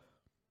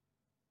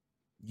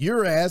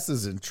your ass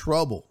is in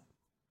trouble.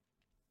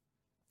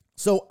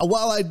 So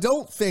while I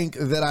don't think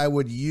that I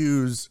would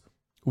use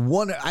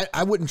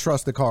I wouldn't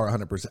trust the car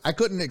 100%. I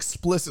couldn't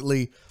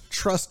explicitly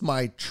trust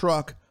my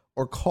truck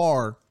or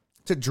car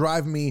to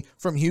drive me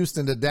from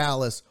Houston to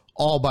Dallas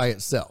all by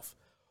itself.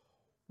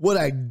 What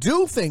I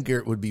do think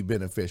it would be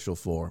beneficial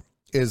for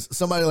is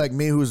somebody like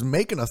me who's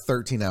making a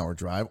 13-hour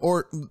drive,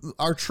 or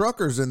our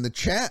truckers in the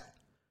chat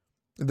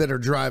that are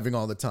driving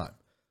all the time.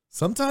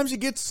 Sometimes you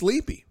get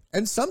sleepy,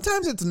 and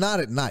sometimes it's not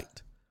at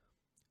night.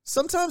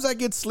 Sometimes I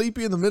get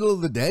sleepy in the middle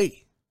of the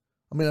day.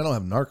 I mean, I don't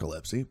have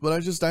narcolepsy, but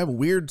I have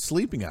weird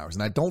sleeping hours,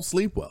 and I don't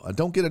sleep well. I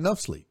don't get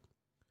enough sleep.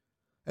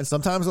 And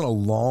sometimes on a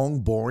long,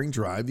 boring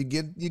drive,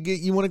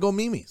 you want to go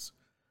memes.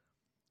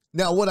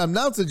 Now, what I'm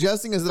not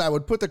suggesting is that I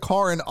would put the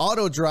car in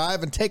auto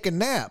drive and take a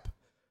nap.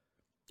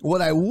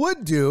 What I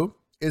would do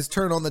is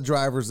turn on the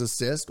driver's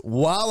assist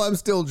while I'm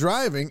still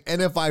driving,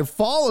 and if I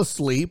fall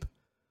asleep,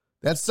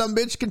 that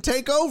sumbitch can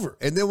take over.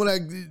 And then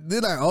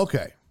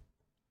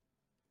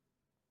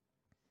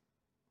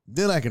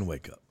then I can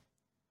wake up.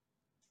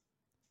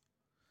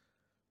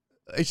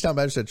 H-Town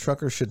Badger said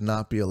truckers should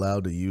not be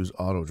allowed to use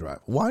auto drive.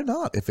 Why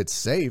not? If it's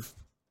safe.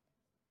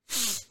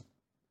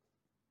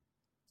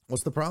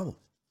 What's the problem?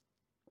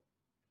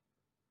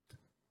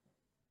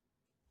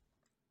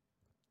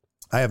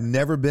 I have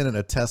never been in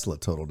a Tesla,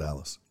 Total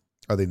Dallas.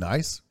 Are they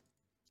nice?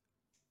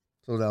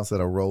 Total Dallas said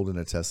I rode in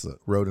a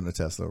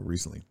Tesla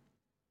recently.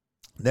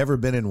 Never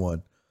been in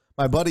one.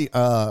 My buddy,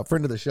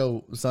 friend of the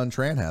show, Son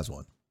Tran, has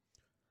one.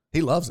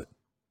 He loves it.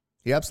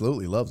 He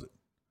absolutely loves it.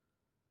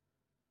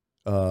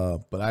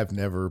 But I've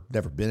never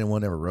been in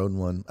one, never rode in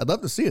one. I'd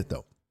love to see it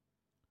though.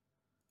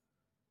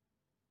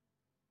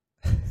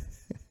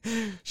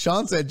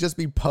 Sean said just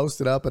be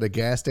posted up at a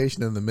gas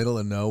station in the middle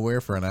of nowhere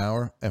for an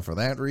hour, and for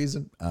that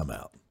reason, I'm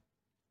out.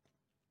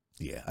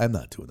 Yeah, I'm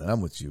not doing that.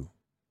 I'm with you.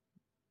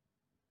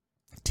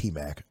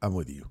 T-Mac, I'm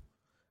with you.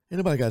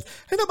 Ain't nobody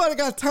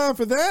got time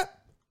for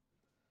that.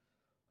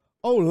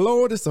 Oh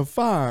Lord, it's a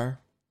fire.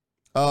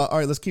 All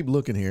right, let's keep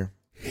looking here.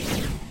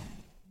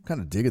 I'm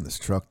kind of digging this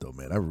truck though,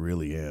 man. I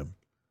really am.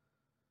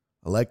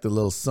 I like the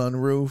little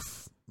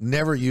sunroof.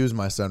 Never use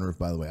my sunroof,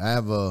 by the way. I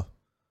have a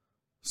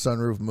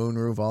sunroof,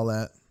 moonroof, all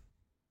that.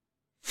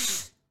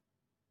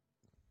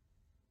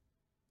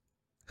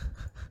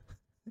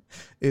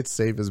 It's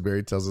safe as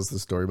Barry tells us the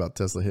story about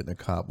Tesla hitting a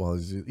cop while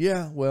he's...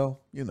 Yeah,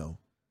 well,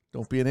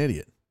 don't be an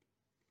idiot.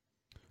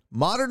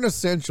 Modern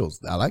essentials.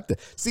 I like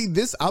that. See,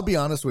 I'll be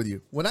honest with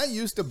you. When I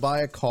used to buy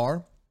a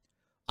car,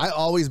 I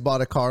always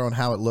bought a car on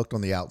how it looked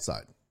on the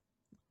outside.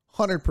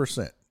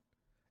 100%.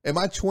 In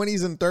my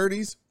 20s and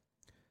 30s,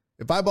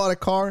 if I bought a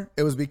car,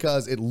 it was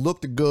because it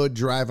looked good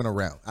driving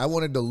around. I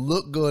wanted to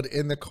look good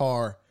in the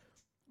car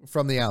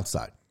from the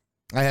outside.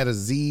 I had a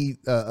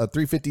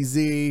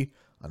 350Z,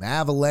 an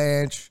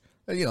Avalanche.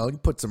 You know, you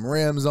put some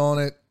rims on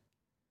it,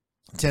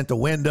 tint the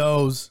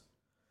windows.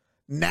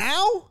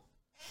 Now,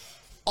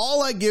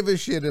 all I give a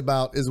shit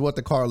about is what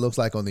the car looks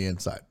like on the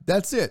inside.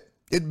 That's it.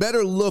 It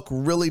better look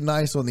really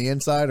nice on the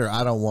inside or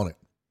I don't want it.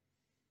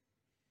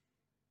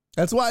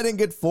 That's why I didn't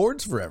get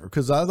Fords forever,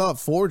 because I thought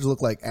Fords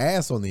looked like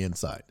ass on the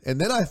inside. And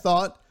then I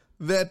thought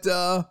that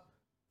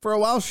for a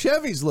while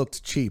Chevys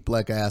looked cheap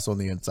like ass on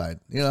the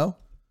inside, you know?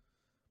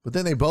 But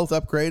then they both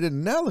upgraded,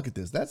 and now look at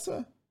this. That's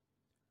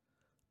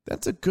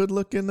a good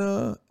looking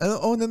and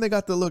then they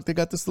got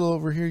this little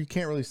over here. You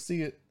can't really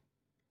see it.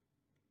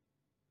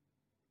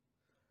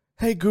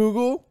 Hey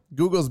Google.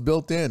 Google's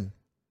built in.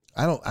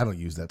 I don't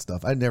use that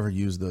stuff. I never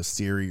use the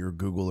Siri or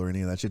Google or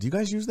any of that shit. Do you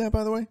guys use that,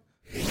 by the way?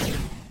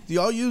 Do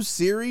y'all use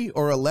Siri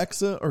or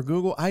Alexa or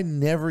Google? I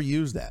never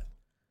use that.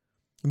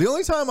 The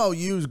only time I'll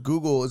use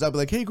Google is I'll be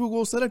like, hey,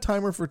 Google, set a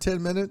timer for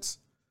 10 minutes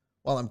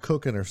while I'm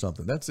cooking or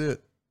something. That's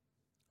it.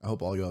 I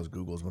hope all y'all's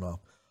Googles went off.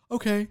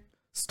 Okay,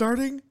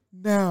 starting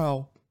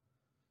now.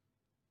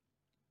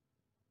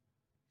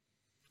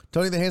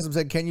 Tony the Handsome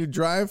said, can you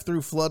drive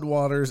through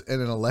floodwaters in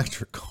an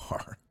electric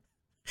car?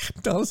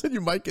 Donald said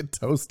you might get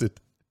toasted.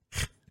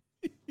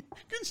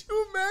 Could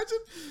you imagine?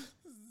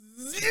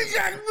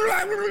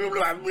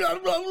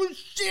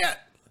 Shit.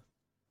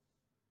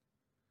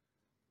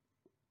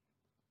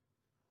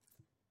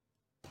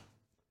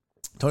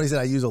 Tony said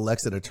I use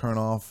Alexa to turn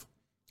off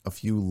a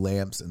few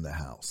lamps in the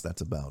house.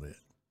 That's about it.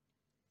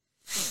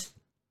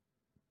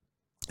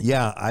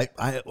 Yeah,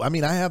 I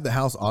mean I have the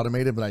house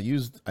automated, but I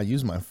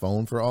use my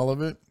phone for all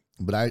of it.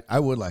 But I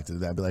would like to do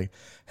that. I'd be like,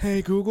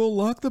 hey Google,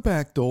 lock the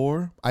back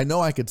door. I know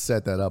I could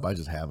set that up. I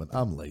just haven't.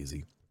 I'm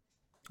lazy.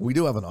 We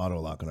do have an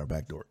auto lock on our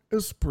back door.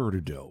 It's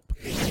pretty dope.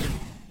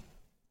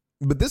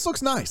 But this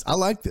looks nice. I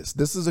like this.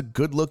 This is a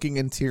good looking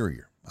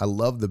interior. I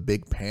love the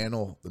big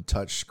panel, the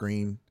touch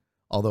screen.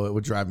 Although it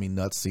would drive me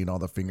nuts seeing all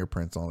the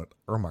fingerprints on it.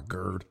 Oh my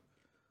God.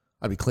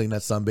 I'd be cleaning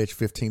that sumbitch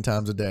 15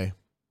 times a day.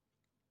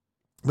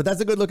 But that's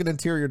a good looking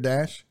interior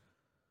dash.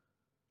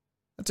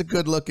 That's a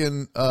good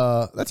looking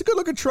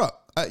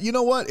truck. You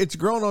know what? It's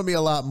grown on me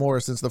a lot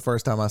more since the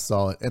first time I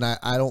saw it. And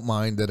I don't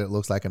mind that it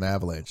looks like an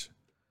Avalanche.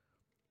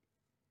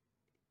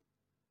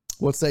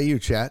 What say you,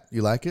 chat?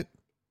 You like it?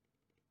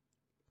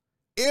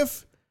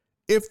 If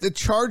the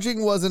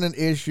charging wasn't an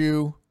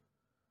issue,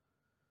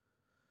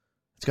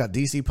 it's got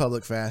DC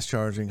public fast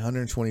charging,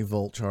 120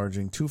 volt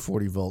charging,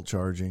 240 volt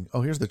charging.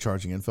 Oh, here's the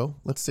charging info.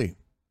 Let's see.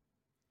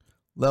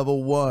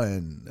 Level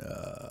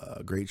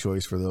 1, great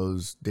choice for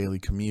those daily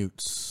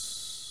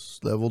commutes.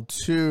 Level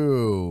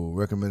 2,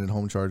 recommended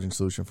home charging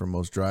solution for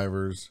most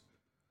drivers.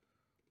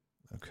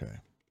 Okay.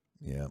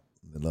 Yeah.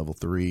 Then level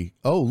 3.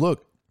 Oh,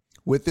 look.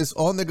 With this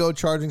on-the-go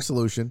charging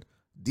solution,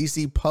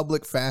 DC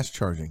public fast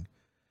charging,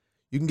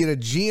 you can get a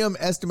GM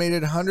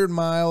estimated 100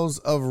 miles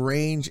of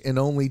range in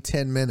only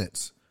 10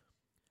 minutes.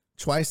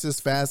 Twice as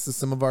fast as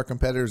some of our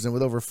competitors. And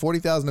with over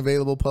 40,000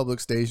 available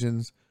public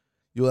stations,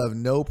 you'll have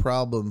no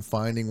problem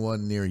finding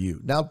one near you.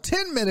 Now,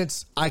 10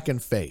 minutes, I can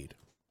fade.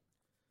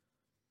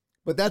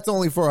 But that's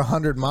only for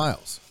 100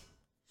 miles.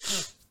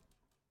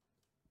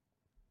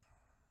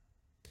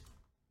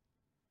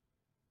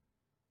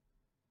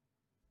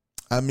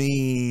 I mean,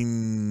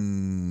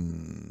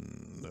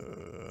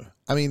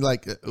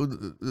 like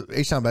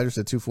H-Town Badger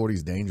said 240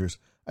 is dangerous.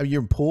 I mean,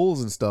 your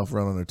pools and stuff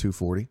run on a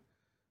 240.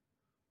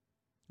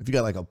 If you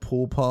got like a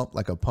pool pump,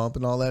 like a pump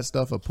and all that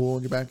stuff, a pool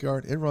in your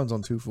backyard, it runs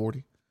on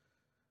 240.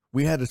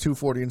 We had a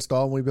 240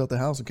 installed when we built the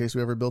house in case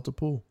we ever built a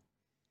pool.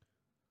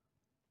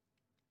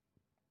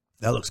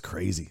 That looks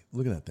crazy.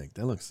 Look at that thing.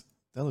 That looks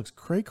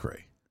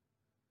cray-cray.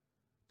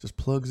 Just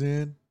plugs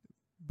in,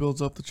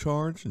 builds up the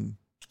charge, and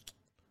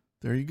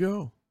there you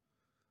go.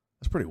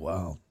 That's pretty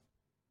wild.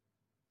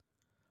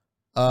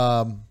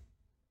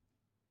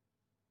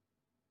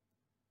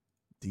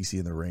 DC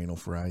in the rain will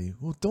fry you.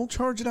 Well, don't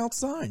charge it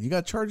outside. You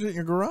got to charge it in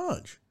your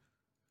garage.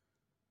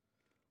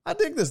 I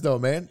dig this, though,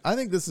 man. I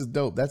think this is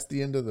dope. That's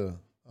the end of the...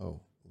 Oh,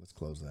 let's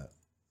close that.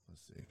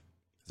 Let's see.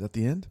 Is that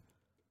the end?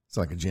 It's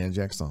like a Jan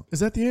Jack song.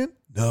 Is that the end?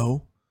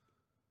 No.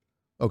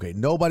 Okay,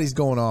 nobody's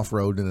going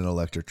off-road in an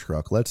electric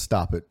truck. Let's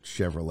stop it,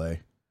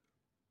 Chevrolet.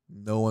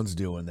 No one's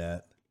doing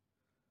that.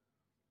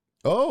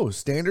 Oh,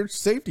 standard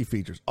safety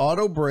features.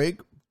 Auto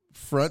brake,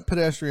 front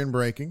pedestrian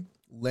braking,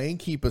 lane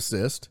keep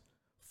assist,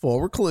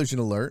 forward collision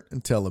alert,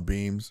 and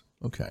telebeams.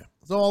 Okay,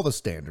 so all the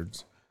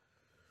standards.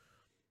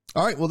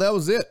 All right, well, that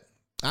was it.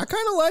 I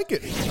kind of like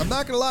it. I'm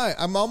not going to lie.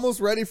 I'm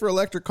almost ready for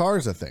electric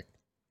cars, I think.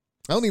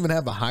 I don't even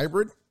have a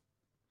hybrid.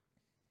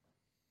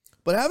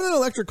 But having an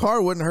electric car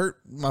wouldn't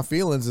hurt my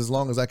feelings as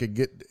long as I could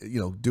get,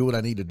 do what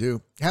I need to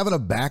do. Having a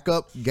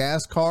backup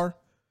gas car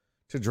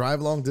to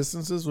drive long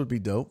distances would be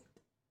dope.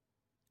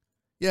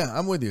 Yeah,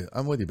 I'm with you.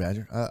 I'm with you,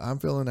 Badger. I'm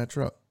feeling that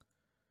truck.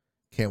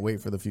 Can't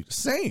wait for the future.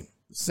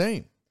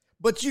 Same.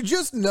 But you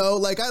just know,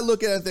 like I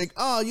look at it and think,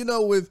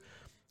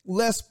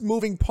 less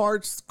moving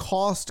parts,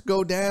 cost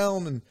go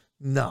down. And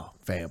no,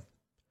 fam.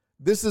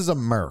 This is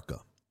America.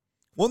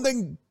 One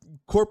thing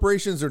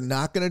corporations are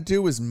not going to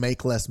do is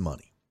make less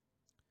money.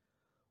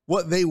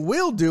 What they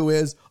will do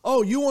is,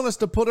 oh, you want us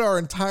to put our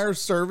entire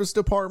service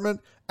department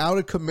out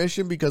of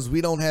commission because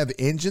we don't have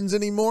engines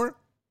anymore?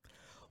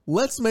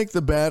 Let's make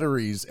the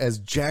batteries as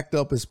jacked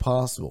up as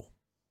possible.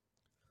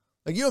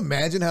 Like, you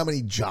imagine how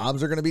many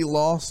jobs are going to be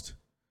lost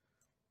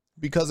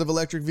because of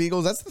electric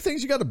vehicles? That's the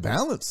things you got to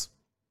balance.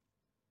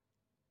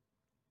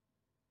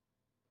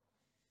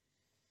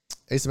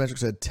 Asymmetric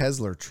said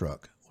Tesla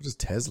truck. What is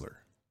Tesla?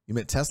 You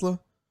meant Tesla?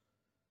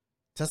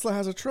 Tesla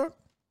has a truck?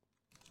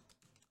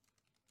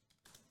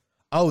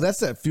 Oh, that's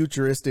that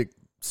futuristic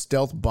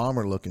stealth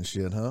bomber looking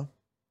shit, huh?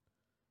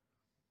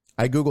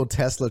 I Googled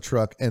Tesla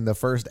truck and the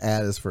first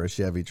ad is for a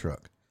Chevy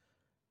truck.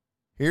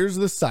 Here's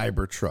the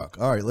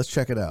Cybertruck. All right, let's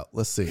check it out.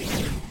 Let's see.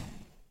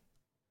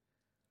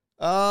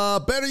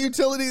 Better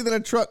utility than a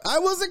truck. I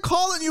wasn't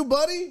calling you,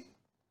 buddy.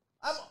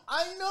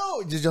 I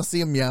know. Did y'all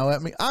see him meow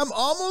at me? I'm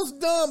almost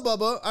done,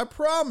 Bubba. I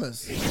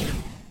promise.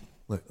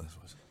 Look, listen.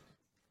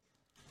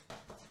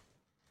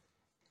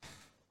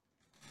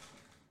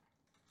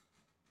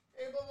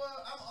 Hey, Bubba,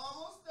 I'm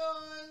almost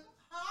done.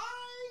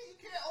 Hi. You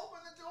can't open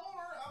the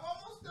door. I'm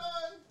almost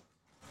done.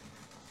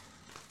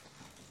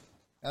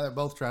 Now they're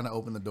both trying to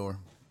open the door.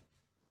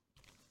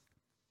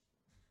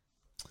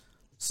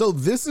 So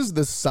this is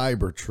the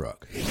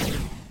Cybertruck.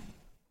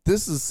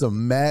 This is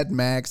some Mad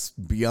Max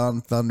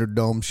Beyond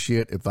Thunderdome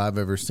shit if I've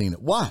ever seen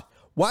it. Why?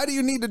 Why do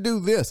you need to do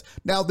this?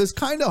 Now, this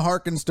kind of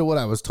harkens to what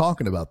I was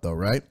talking about, though,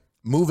 right?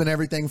 Moving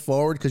everything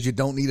forward because you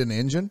don't need an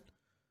engine.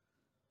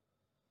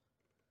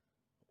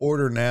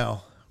 Order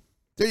now.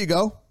 There you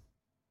go.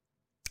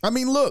 I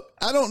mean, look,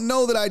 I don't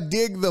know that I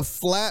dig the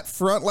flat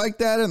front like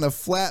that and the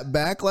flat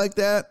back like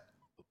that.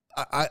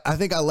 I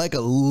think I like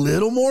a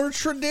little more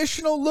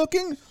traditional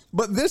looking,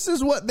 but this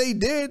is what they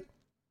did.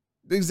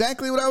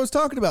 Exactly what I was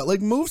talking about.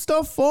 Like, move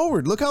stuff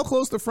forward. Look how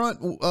close the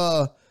front,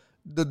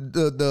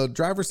 the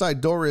driver's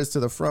side door is to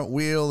the front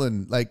wheel,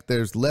 and like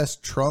there's less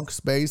trunk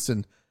space,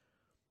 and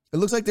it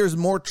looks like there's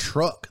more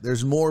truck.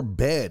 There's more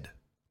bed.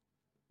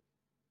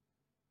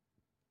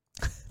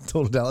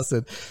 Total Dallas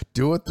said,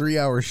 do a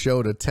 3-hour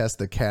show to test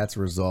the cat's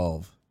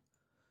resolve.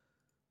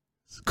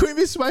 Queen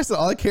Bee Spice,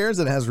 all I care is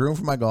that it has room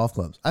for my golf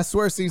clubs. I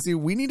swear, CC,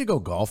 we need to go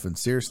golfing.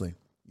 Seriously.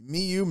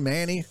 Me, you,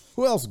 Manny.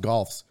 Who else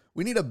golfs?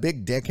 We need a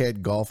big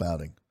deckhead golf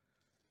outing.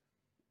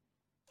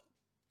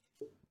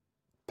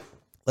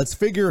 Let's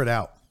figure it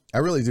out. I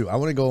really do. I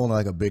want to go on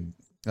like a big,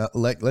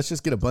 let's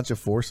just get a bunch of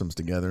foursomes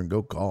together and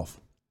go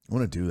golf. I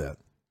want to do that.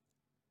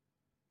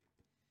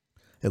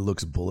 It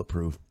looks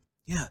bulletproof.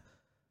 Yeah.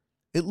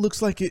 It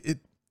looks like it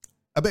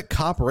I bet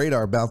Cop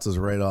Radar bounces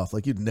right off.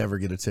 Like, you'd never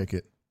get a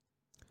ticket.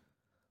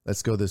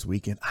 Let's go this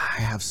weekend.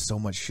 I have so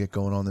much shit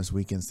going on this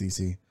weekend,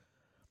 CC.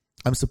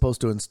 I'm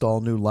supposed to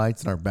install new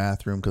lights in our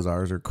bathroom because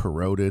ours are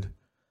corroded.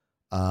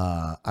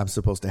 I'm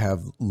supposed to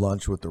have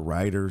lunch with the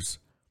writers.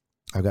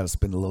 I've got to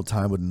spend a little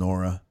time with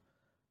Nora.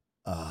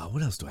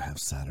 What else do I have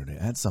Saturday?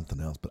 I had something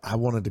else, but I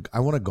want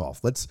to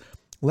golf. Let's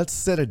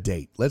set a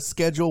date. Let's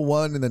schedule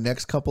one in the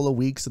next couple of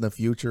weeks in the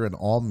future and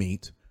all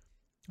meet,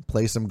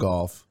 play some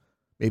golf.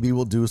 Maybe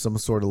we'll do some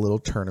sort of little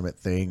tournament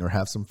thing or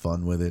have some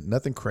fun with it.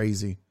 Nothing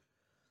crazy.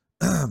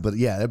 But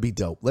yeah, that'd be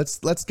dope.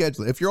 Let's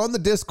schedule it. If you're on the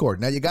Discord,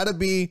 now you got to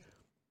be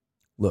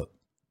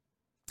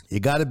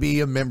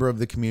a member of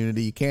the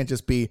community. You can't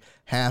just be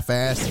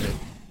half-assing it.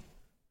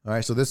 All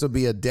right, so this will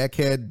be a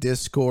Deckhead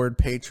Discord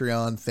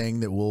Patreon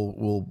thing that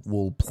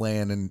we'll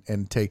plan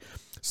and take.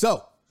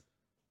 So,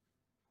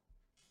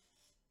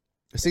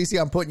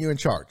 CC, I'm putting you in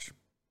charge.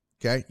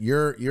 Okay,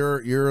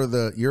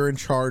 you're in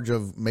charge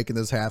of making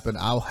this happen.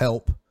 I'll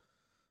help,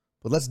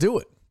 but let's do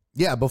it.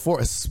 Yeah,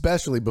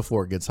 especially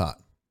before it gets hot.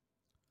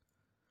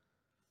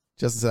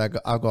 Justin said,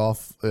 I'll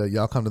golf.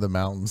 Y'all come to the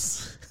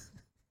mountains.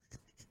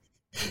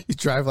 You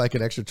drive like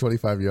an extra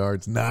 25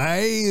 yards.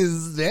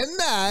 Nice. And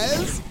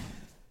nice.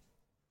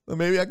 Well,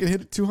 maybe I can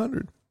hit it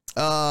 200.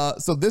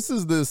 So this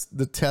is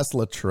the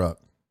Tesla truck.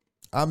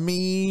 I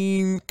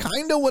mean,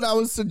 kind of what I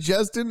was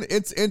suggesting.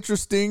 It's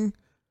interesting.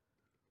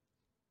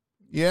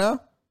 Yeah.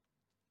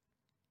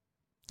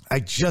 I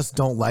just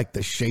don't like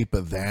the shape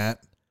of that.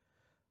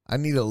 I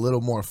need a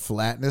little more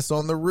flatness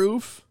on the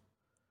roof.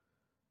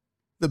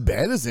 The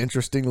bed is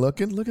interesting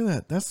looking. Look at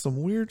that. That's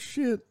some weird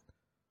shit.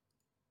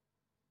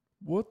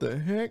 What the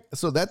heck?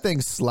 So that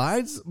thing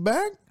slides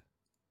back?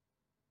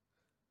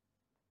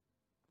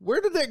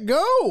 Where did that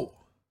go?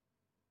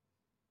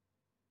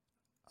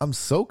 I'm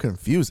so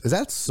confused. Is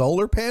that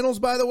solar panels,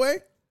 by the way?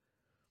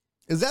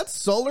 Is that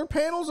solar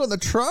panels on the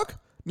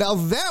truck? Now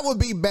that would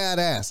be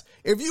badass.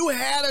 If you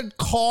had a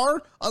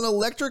car, an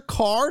electric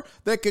car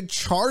that could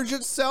charge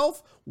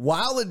itself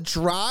while it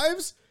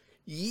drives,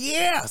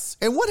 yes.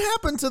 And what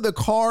happened to the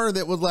car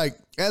that was like,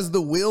 as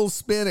the wheels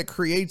spin, it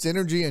creates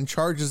energy and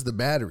charges the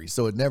battery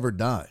so it never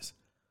dies?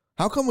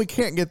 How come we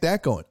can't get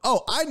that going?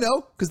 Oh, I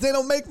know, because they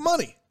don't make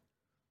money.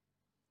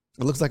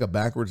 It looks like a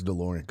backwards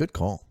DeLorean. Good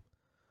call.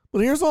 But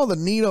here's all the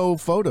neato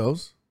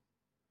photos.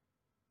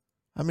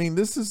 I mean,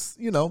 this is,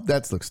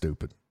 that looks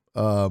stupid.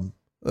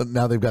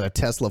 Now they've got a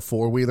Tesla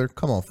four-wheeler.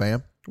 Come on,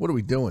 fam. What are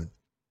we doing?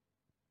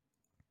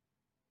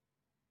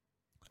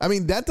 I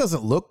mean, that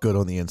doesn't look good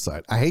on the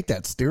inside. I hate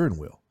that steering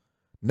wheel.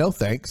 No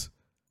thanks.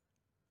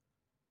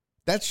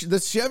 The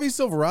Chevy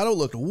Silverado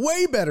looked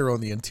way better on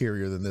the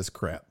interior than this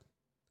crap.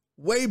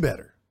 Way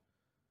better.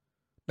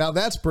 Now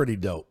that's pretty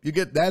dope. You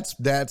get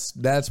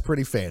that's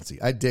pretty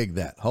fancy. I dig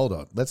that. Hold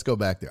on. Let's go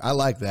back there. I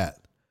like that.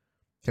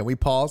 Can we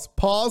pause?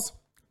 Pause.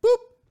 Boop.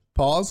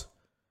 Pause.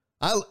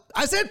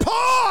 I said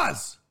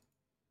pause.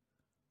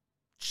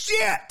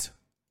 Shit.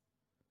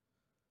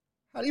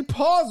 How do you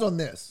pause on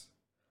this?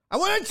 I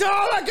want to,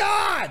 oh my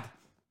God.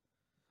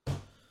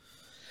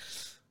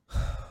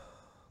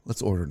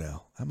 Let's order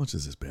now. How much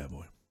is this bad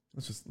boy?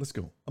 Let's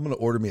go. I'm going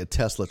to order me a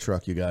Tesla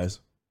truck, you guys.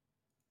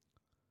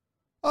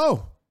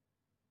 Oh,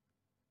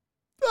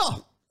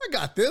 I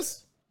got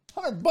this.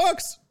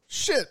 $100.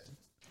 Shit.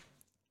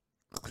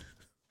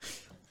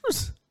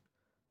 There's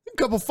a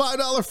couple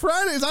 $5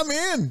 Fridays. I'm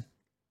in.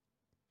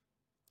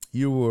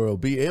 You will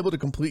be able to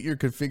complete your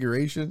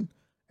configuration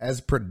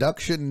as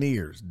production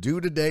nears.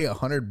 Due today,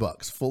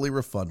 $100. Fully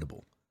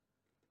refundable.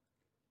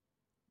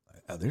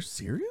 Are they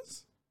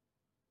serious?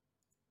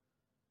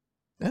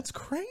 That's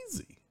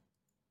crazy.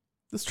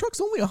 This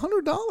truck's only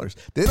 $100.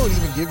 They don't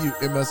even give you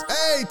MS.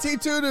 Hey,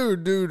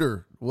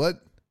 T2-dooder.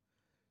 What?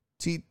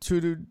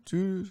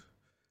 T2-dooder.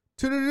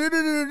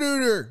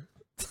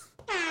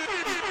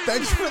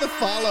 Thanks for the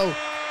follow.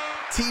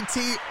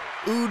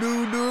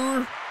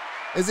 T2-dooder.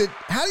 Is it,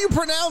 how do you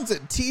pronounce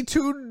it?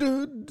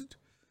 T2-dooder.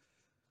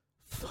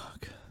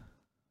 Fuck.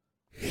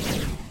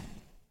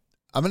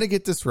 I'm going to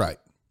get this right.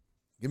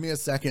 Give me a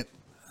second.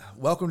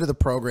 Welcome to the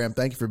program.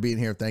 Thank you for being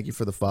here. Thank you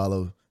for the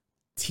follow.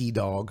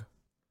 T-Dog.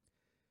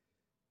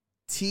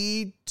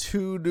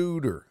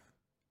 T2-dooder.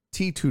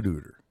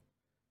 T2-dooder.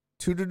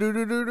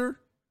 T2-dooder.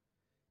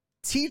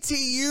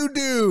 TTU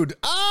dude.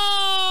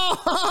 Oh!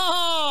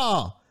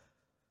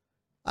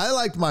 I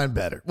liked mine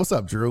better. What's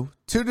up, Drew?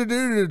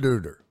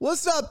 T2-dooder.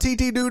 What's up,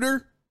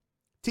 TT-dooder?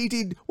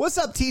 What's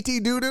up,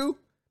 TT-doo-doo?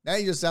 Now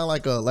you just sound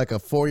like a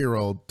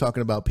 4-year-old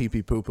talking about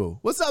pee-pee poo-poo.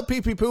 What's up,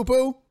 pee-pee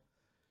poo-poo?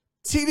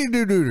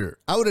 TT-doo-dooder.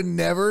 I would have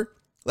never,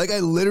 I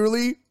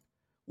literally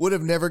would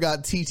have never got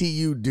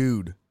TTU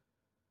dude.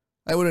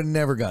 I would have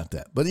never got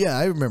that. But yeah,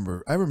 I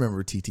remember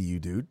TTU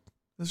dude.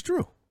 That's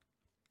true.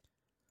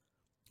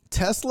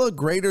 Tesla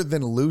greater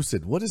than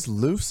Lucid. What is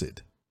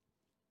Lucid?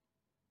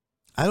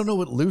 I don't know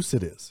what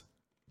Lucid is.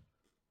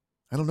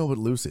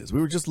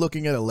 We were just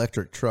looking at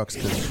electric trucks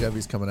because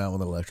Chevy's coming out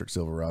with an electric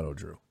Silverado,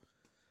 Drew.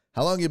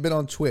 How long you been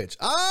on Twitch?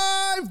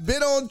 I've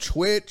been on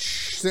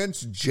Twitch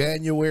since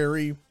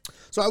January.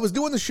 So I was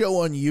doing the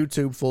show on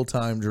YouTube full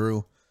time,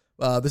 Drew.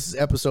 This is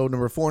episode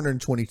number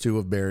 422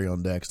 of Barry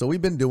on Deck. So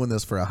we've been doing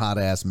this for a hot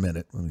ass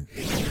minute. Let me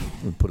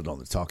put it on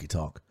the talkie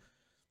talk.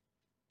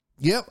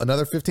 Yep,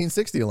 another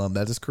 1560 alum.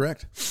 That is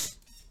correct.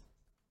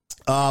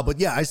 But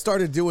yeah, I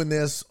started doing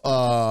this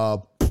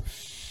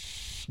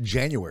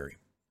January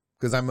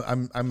because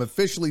I'm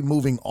officially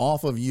moving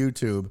off of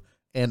YouTube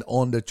and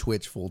onto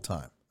Twitch full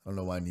time. I don't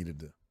know why I needed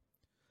to.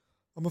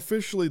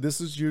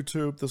 This is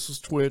YouTube. This is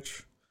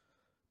Twitch.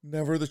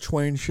 Never the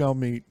twain shall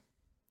meet.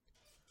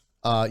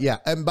 Yeah.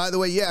 And by the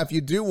way, yeah, if you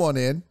do want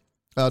in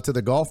to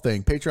the golf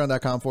thing,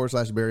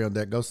 patreon.com/Barry on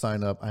Deck, go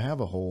sign up. I have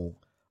a whole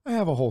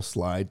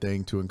slide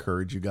thing to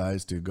encourage you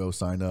guys to go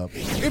sign up.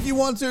 If you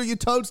want to, you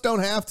totes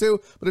don't have to.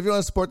 But if you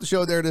want to support the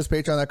show, there it is,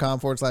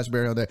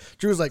 patreon.com/Barry on Deck.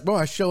 Drew's like, bro,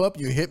 I show up,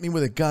 you hit me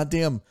with a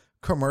goddamn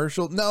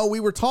commercial. No, we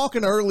were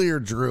talking earlier,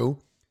 Drew,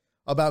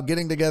 about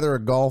getting together a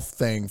golf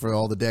thing for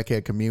all the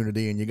Deckhead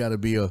community, and you got to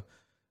be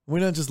we're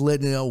not just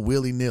letting it out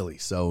willy-nilly.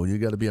 So you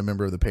got to be a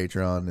member of the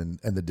Patreon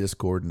and the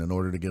Discord, and in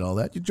order to get all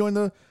that, you join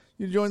the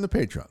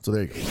Patreon. So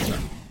there you go.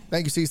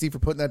 Thank you, CC, for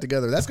putting that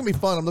together. That's going to be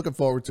fun. I'm looking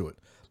forward to it.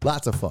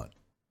 Lots of fun.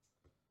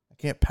 I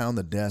can't pound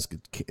the desk.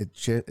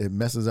 It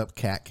messes up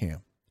Cat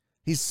Cam.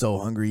 He's so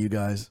hungry, you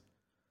guys.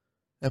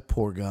 That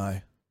poor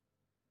guy.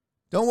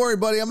 Don't worry,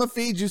 buddy. I'm going to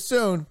feed you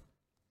soon.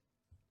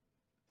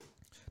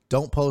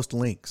 Don't post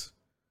links.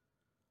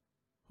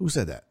 Who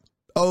said that?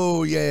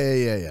 Oh,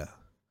 yeah.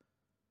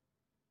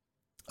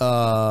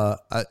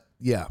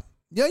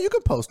 Yeah, you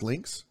can post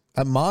links.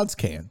 Mods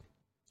can.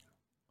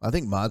 I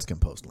think mods can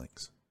post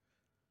links.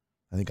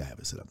 I think I have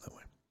it set up that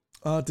way.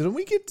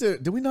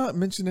 Did we not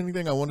mention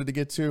anything I wanted to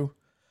get to?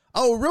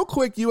 Oh, real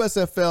quick,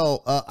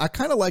 USFL. I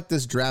kind of like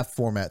this draft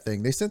format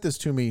thing. They sent this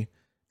to me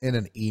in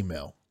an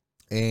email.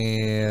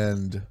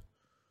 And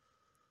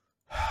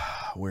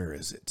where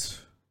is it?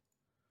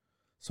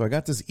 So I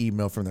got this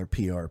email from their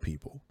PR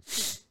people.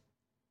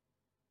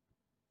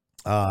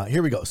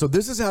 Here we go. So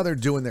this is how they're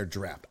doing their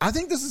draft. I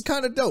think this is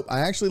kind of dope.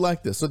 I actually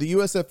like this. So the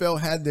USFL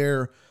had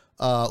their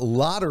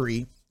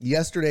lottery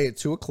yesterday at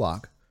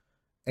 2:00,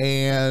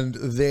 and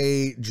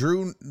they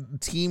drew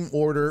team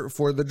order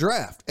for the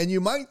draft. And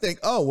you might think,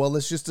 oh, well,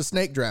 it's just a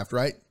snake draft,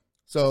 right?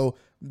 So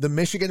the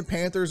Michigan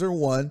Panthers are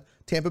 1,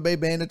 Tampa Bay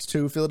Bandits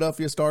 2,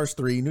 Philadelphia Stars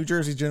 3, New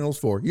Jersey Generals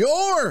 4.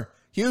 Your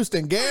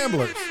Houston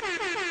Gamblers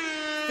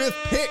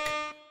 5th pick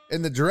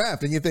in the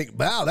draft. And you think,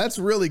 wow, that's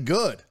really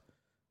good.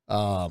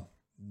 But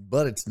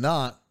it's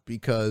not,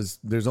 because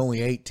there's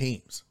only 8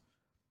 teams.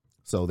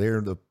 So they're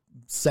in the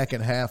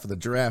second half of the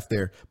draft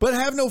there. But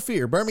have no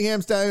fear.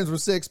 Birmingham Stallions were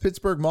 6.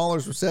 Pittsburgh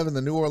Maulers were 7.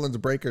 The New Orleans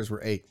Breakers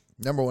were 8.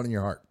 Number 1 in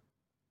your heart.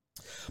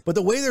 But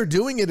the way they're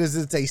doing it is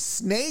it's a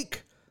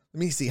snake. Let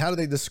me see. How do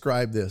they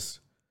describe this?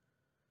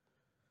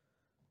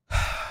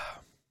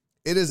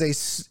 It is a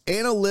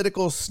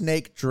analytical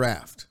snake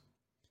draft.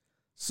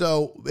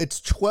 So it's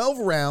 12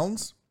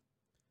 rounds,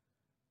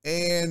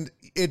 and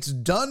it's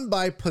done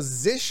by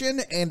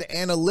position and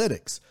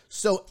analytics.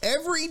 So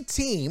every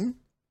team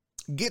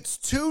gets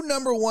 2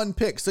 number 1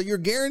 picks. So you're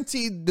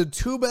guaranteed the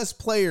 2 best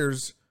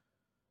players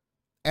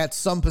at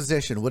some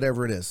position,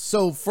 whatever it is.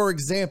 So for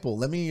example,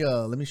 let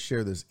me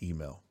share this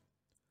email.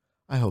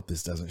 I hope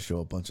this doesn't show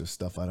a bunch of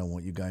stuff I don't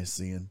want you guys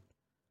seeing.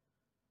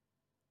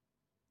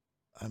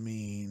 I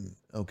mean,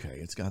 okay,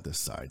 it's got the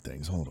side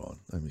things. Hold on.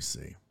 Let me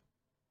see.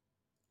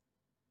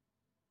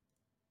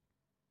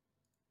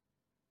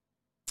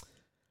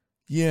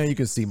 Yeah, you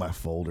can see my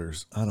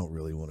folders. I don't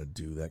really want to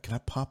do that. Can I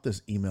pop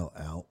this email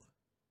out?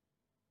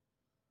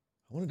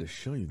 I wanted to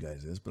show you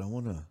guys this, but I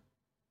want to...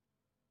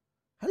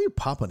 How do you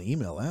pop an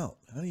email out?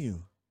 How do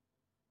you...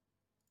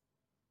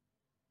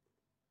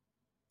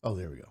 Oh,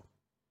 there we go.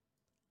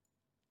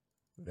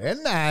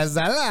 Very nice.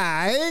 I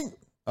like.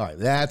 All right,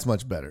 that's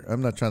much better.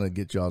 I'm not trying to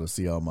get y'all to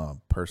see all my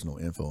personal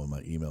info in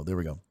my email. There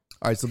we go.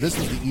 All right, so this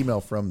is the email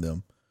from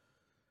them.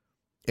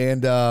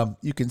 And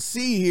you can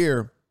see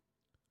here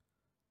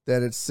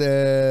that it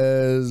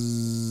says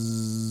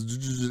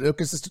it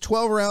consists of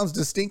 12 rounds,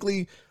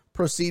 distinctly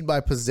proceed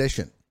by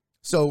position.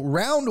 So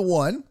round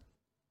 1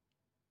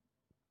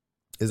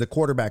 is a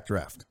quarterback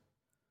draft.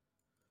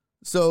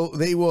 So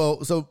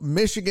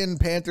Michigan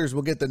Panthers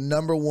will get the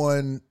number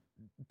 1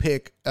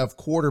 pick of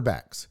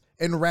quarterbacks.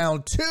 In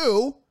round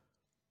 2,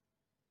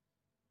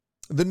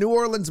 the New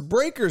Orleans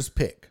Breakers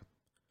pick.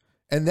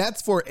 And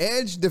that's for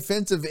edge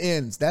defensive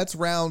ends. That's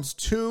rounds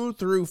 2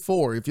 through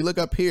 4. If you look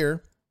up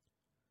here,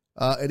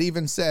 it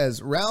even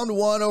says round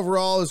 1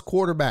 overall is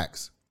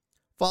quarterbacks,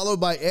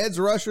 followed by edge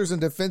rushers and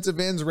defensive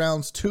ends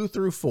rounds 2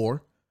 through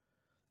 4.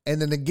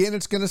 And then again,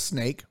 it's going to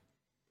snake.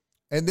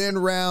 And then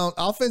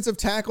offensive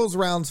tackles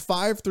rounds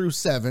 5 through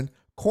 7,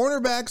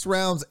 cornerbacks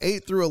rounds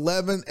 8 through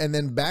 11, and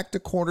then back to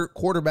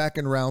quarterback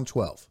in round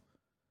 12.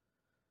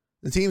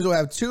 The teams will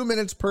have 2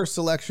 minutes per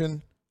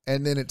selection,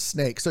 and then it's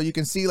snake. So you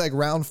can see like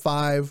round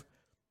 5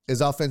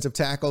 is offensive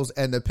tackles,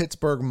 and the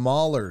Pittsburgh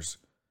Maulers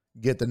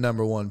get the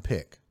number 1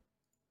 pick,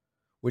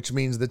 which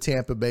means the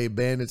Tampa Bay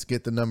Bandits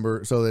get the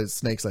number, so that it's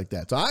snakes like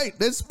that. So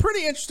it's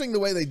pretty interesting the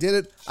way they did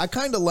it. I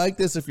kind of like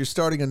this if you're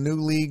starting a new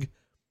league.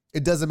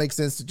 It doesn't make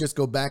sense to just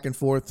go back and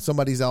forth.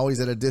 Somebody's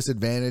always at a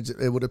disadvantage,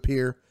 it would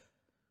appear.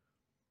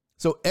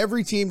 So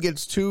every team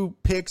gets 2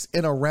 picks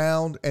in a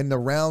round, and the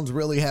rounds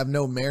really have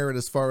no merit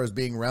as far as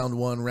being round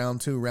 1,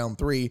 round 2, round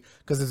 3,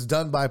 because it's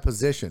done by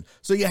position.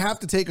 So you have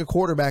to take a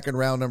quarterback in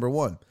round number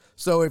 1.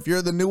 So if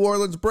you're the New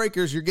Orleans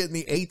Breakers, you're getting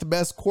the 8th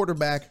best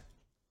quarterback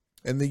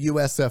in the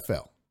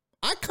USFL.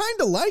 I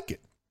kind of like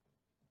it.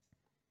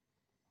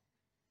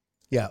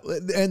 Yeah,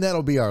 and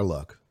that'll be our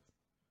luck.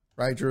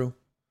 Right, Drew?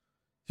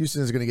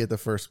 Houston is going to get the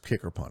first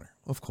kicker punter,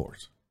 of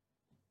course.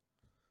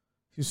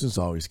 Houston's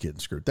always getting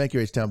screwed. Thank you,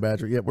 H-Town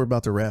Badger. Yeah, we're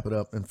about to wrap it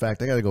up. In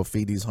fact, I got to go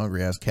feed these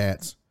hungry-ass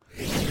cats.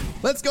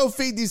 Let's go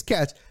feed these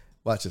cats.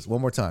 Watch this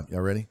one more time.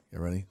 Y'all ready?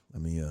 Y'all ready?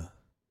 Let me,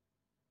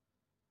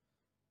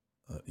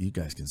 you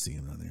guys can see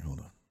him down there.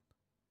 Hold on.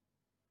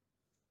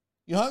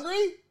 You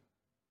hungry?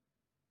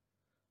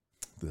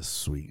 This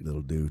sweet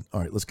little dude. All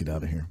right, let's get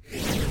out of here.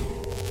 Can't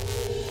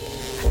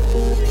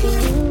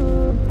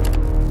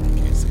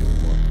see him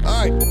anymore.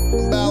 All right,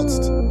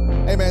 bounced.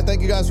 Hey, man,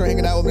 thank you guys for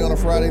hanging out with me on a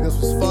Friday. This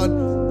was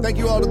fun. Thank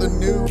you all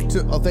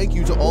thank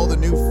you to all the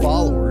new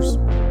followers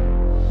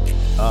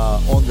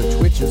on the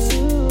Twitches.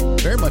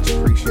 Very much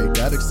appreciate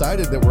that.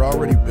 Excited that we're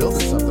already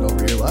building something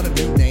over here. A lot of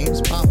new names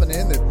popping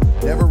in that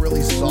never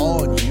really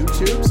saw on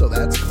YouTube, so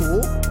that's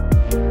cool.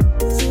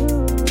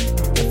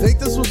 I think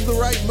this was the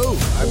right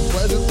move. I'm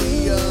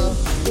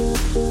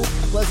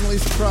pleasantly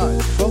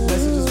surprised. Both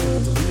messages were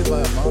deleted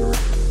by a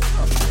moderator.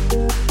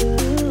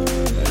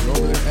 Go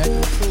over there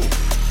acting cool.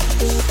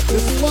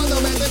 This is fun though,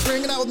 man. Thanks for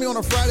hanging out with me on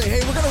a Friday. Hey,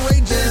 we're gonna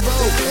raid Jerry Bow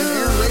and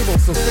Aaron Rabel,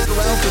 so stick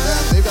around for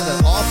that. They've got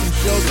an awesome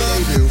show that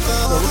they do, so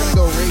we're gonna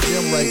go raid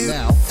them right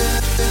now.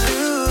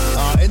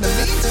 In the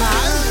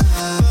meantime,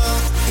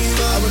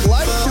 I would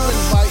like to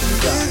invite you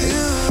guys.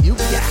 Be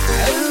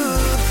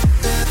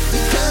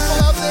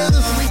careful out there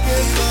this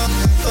weekend.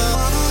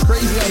 It's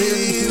crazy out here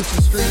in the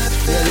Houston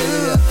streets.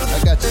 Yeah.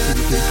 I got you,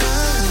 TDP.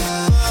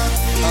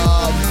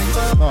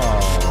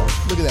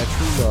 Look at that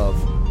true love.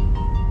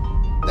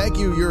 Thank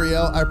you,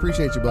 Uriel. I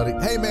appreciate you, buddy.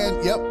 Hey,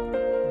 man.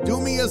 Yep. Do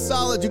me a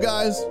solid, you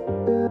guys.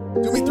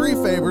 Do me 3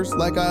 favors,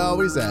 like I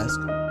always ask.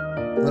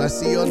 When I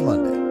see you on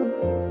Monday,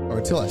 or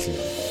until I see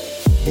you.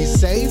 Be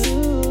safe.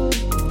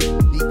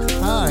 Be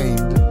kind.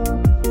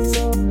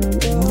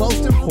 And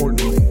most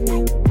importantly,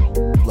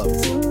 love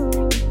you.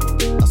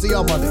 I'll see you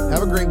on Monday.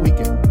 Have a great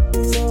weekend.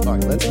 All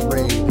right, let's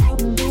raid.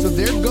 So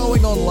they're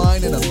going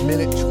online in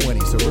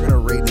 1:20, so we're going to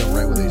raid them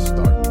right when they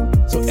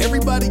start. So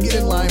everybody get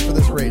in line for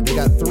this raid. They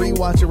got 3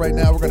 watching right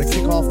now. We're going to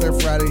kick off their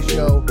Friday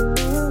show.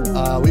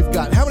 We've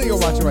got, how many are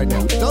watching right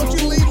now? Don't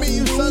you leave me,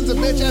 you sons of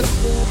bitches.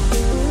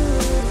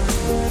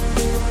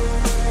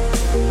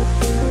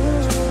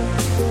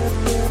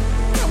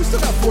 Yeah, we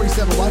still got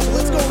 47 watching.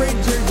 Let's go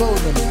raid Jerry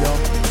Bowden, y'all.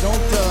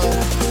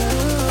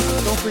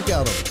 Don't freak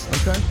out on us,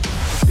 okay?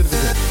 It's going to be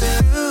good.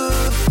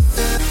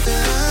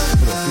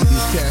 We're going to feed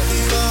these cats.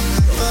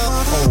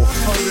 Oh,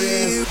 hungry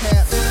ass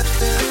cats.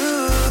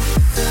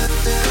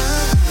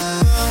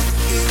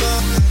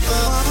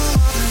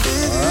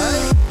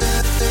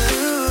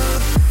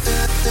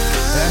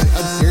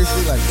 I'm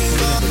seriously like cleaning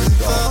for this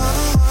golf now.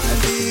 I took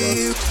the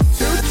bus.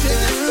 2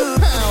 tickets to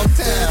Pound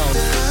Town.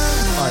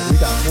 Alright, we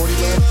got 40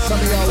 left. Some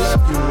of y'all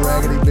left, you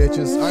raggedy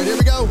bitches. Alright, here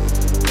we go.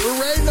 We're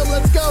raiding them.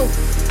 Let's go.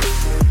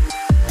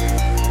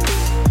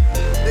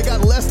 They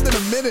got less than a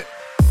minute.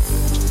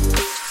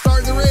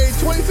 Starting the raid.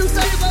 22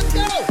 seconds. Let's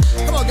go.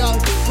 Come on,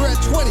 guys. We're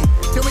at 20.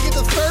 Can we get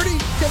to 30?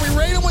 Can we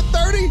raid them with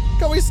 30?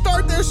 Can we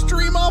start their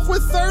stream off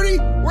with 30?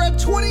 We're at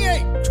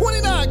 28,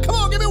 29. Come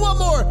on, give me one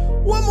more.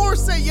 One more.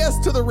 Say yes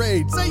to the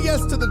raid. Say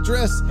yes to the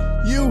dress.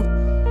 You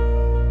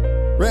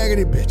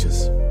raggedy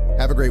bitches.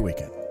 Have a great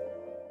weekend.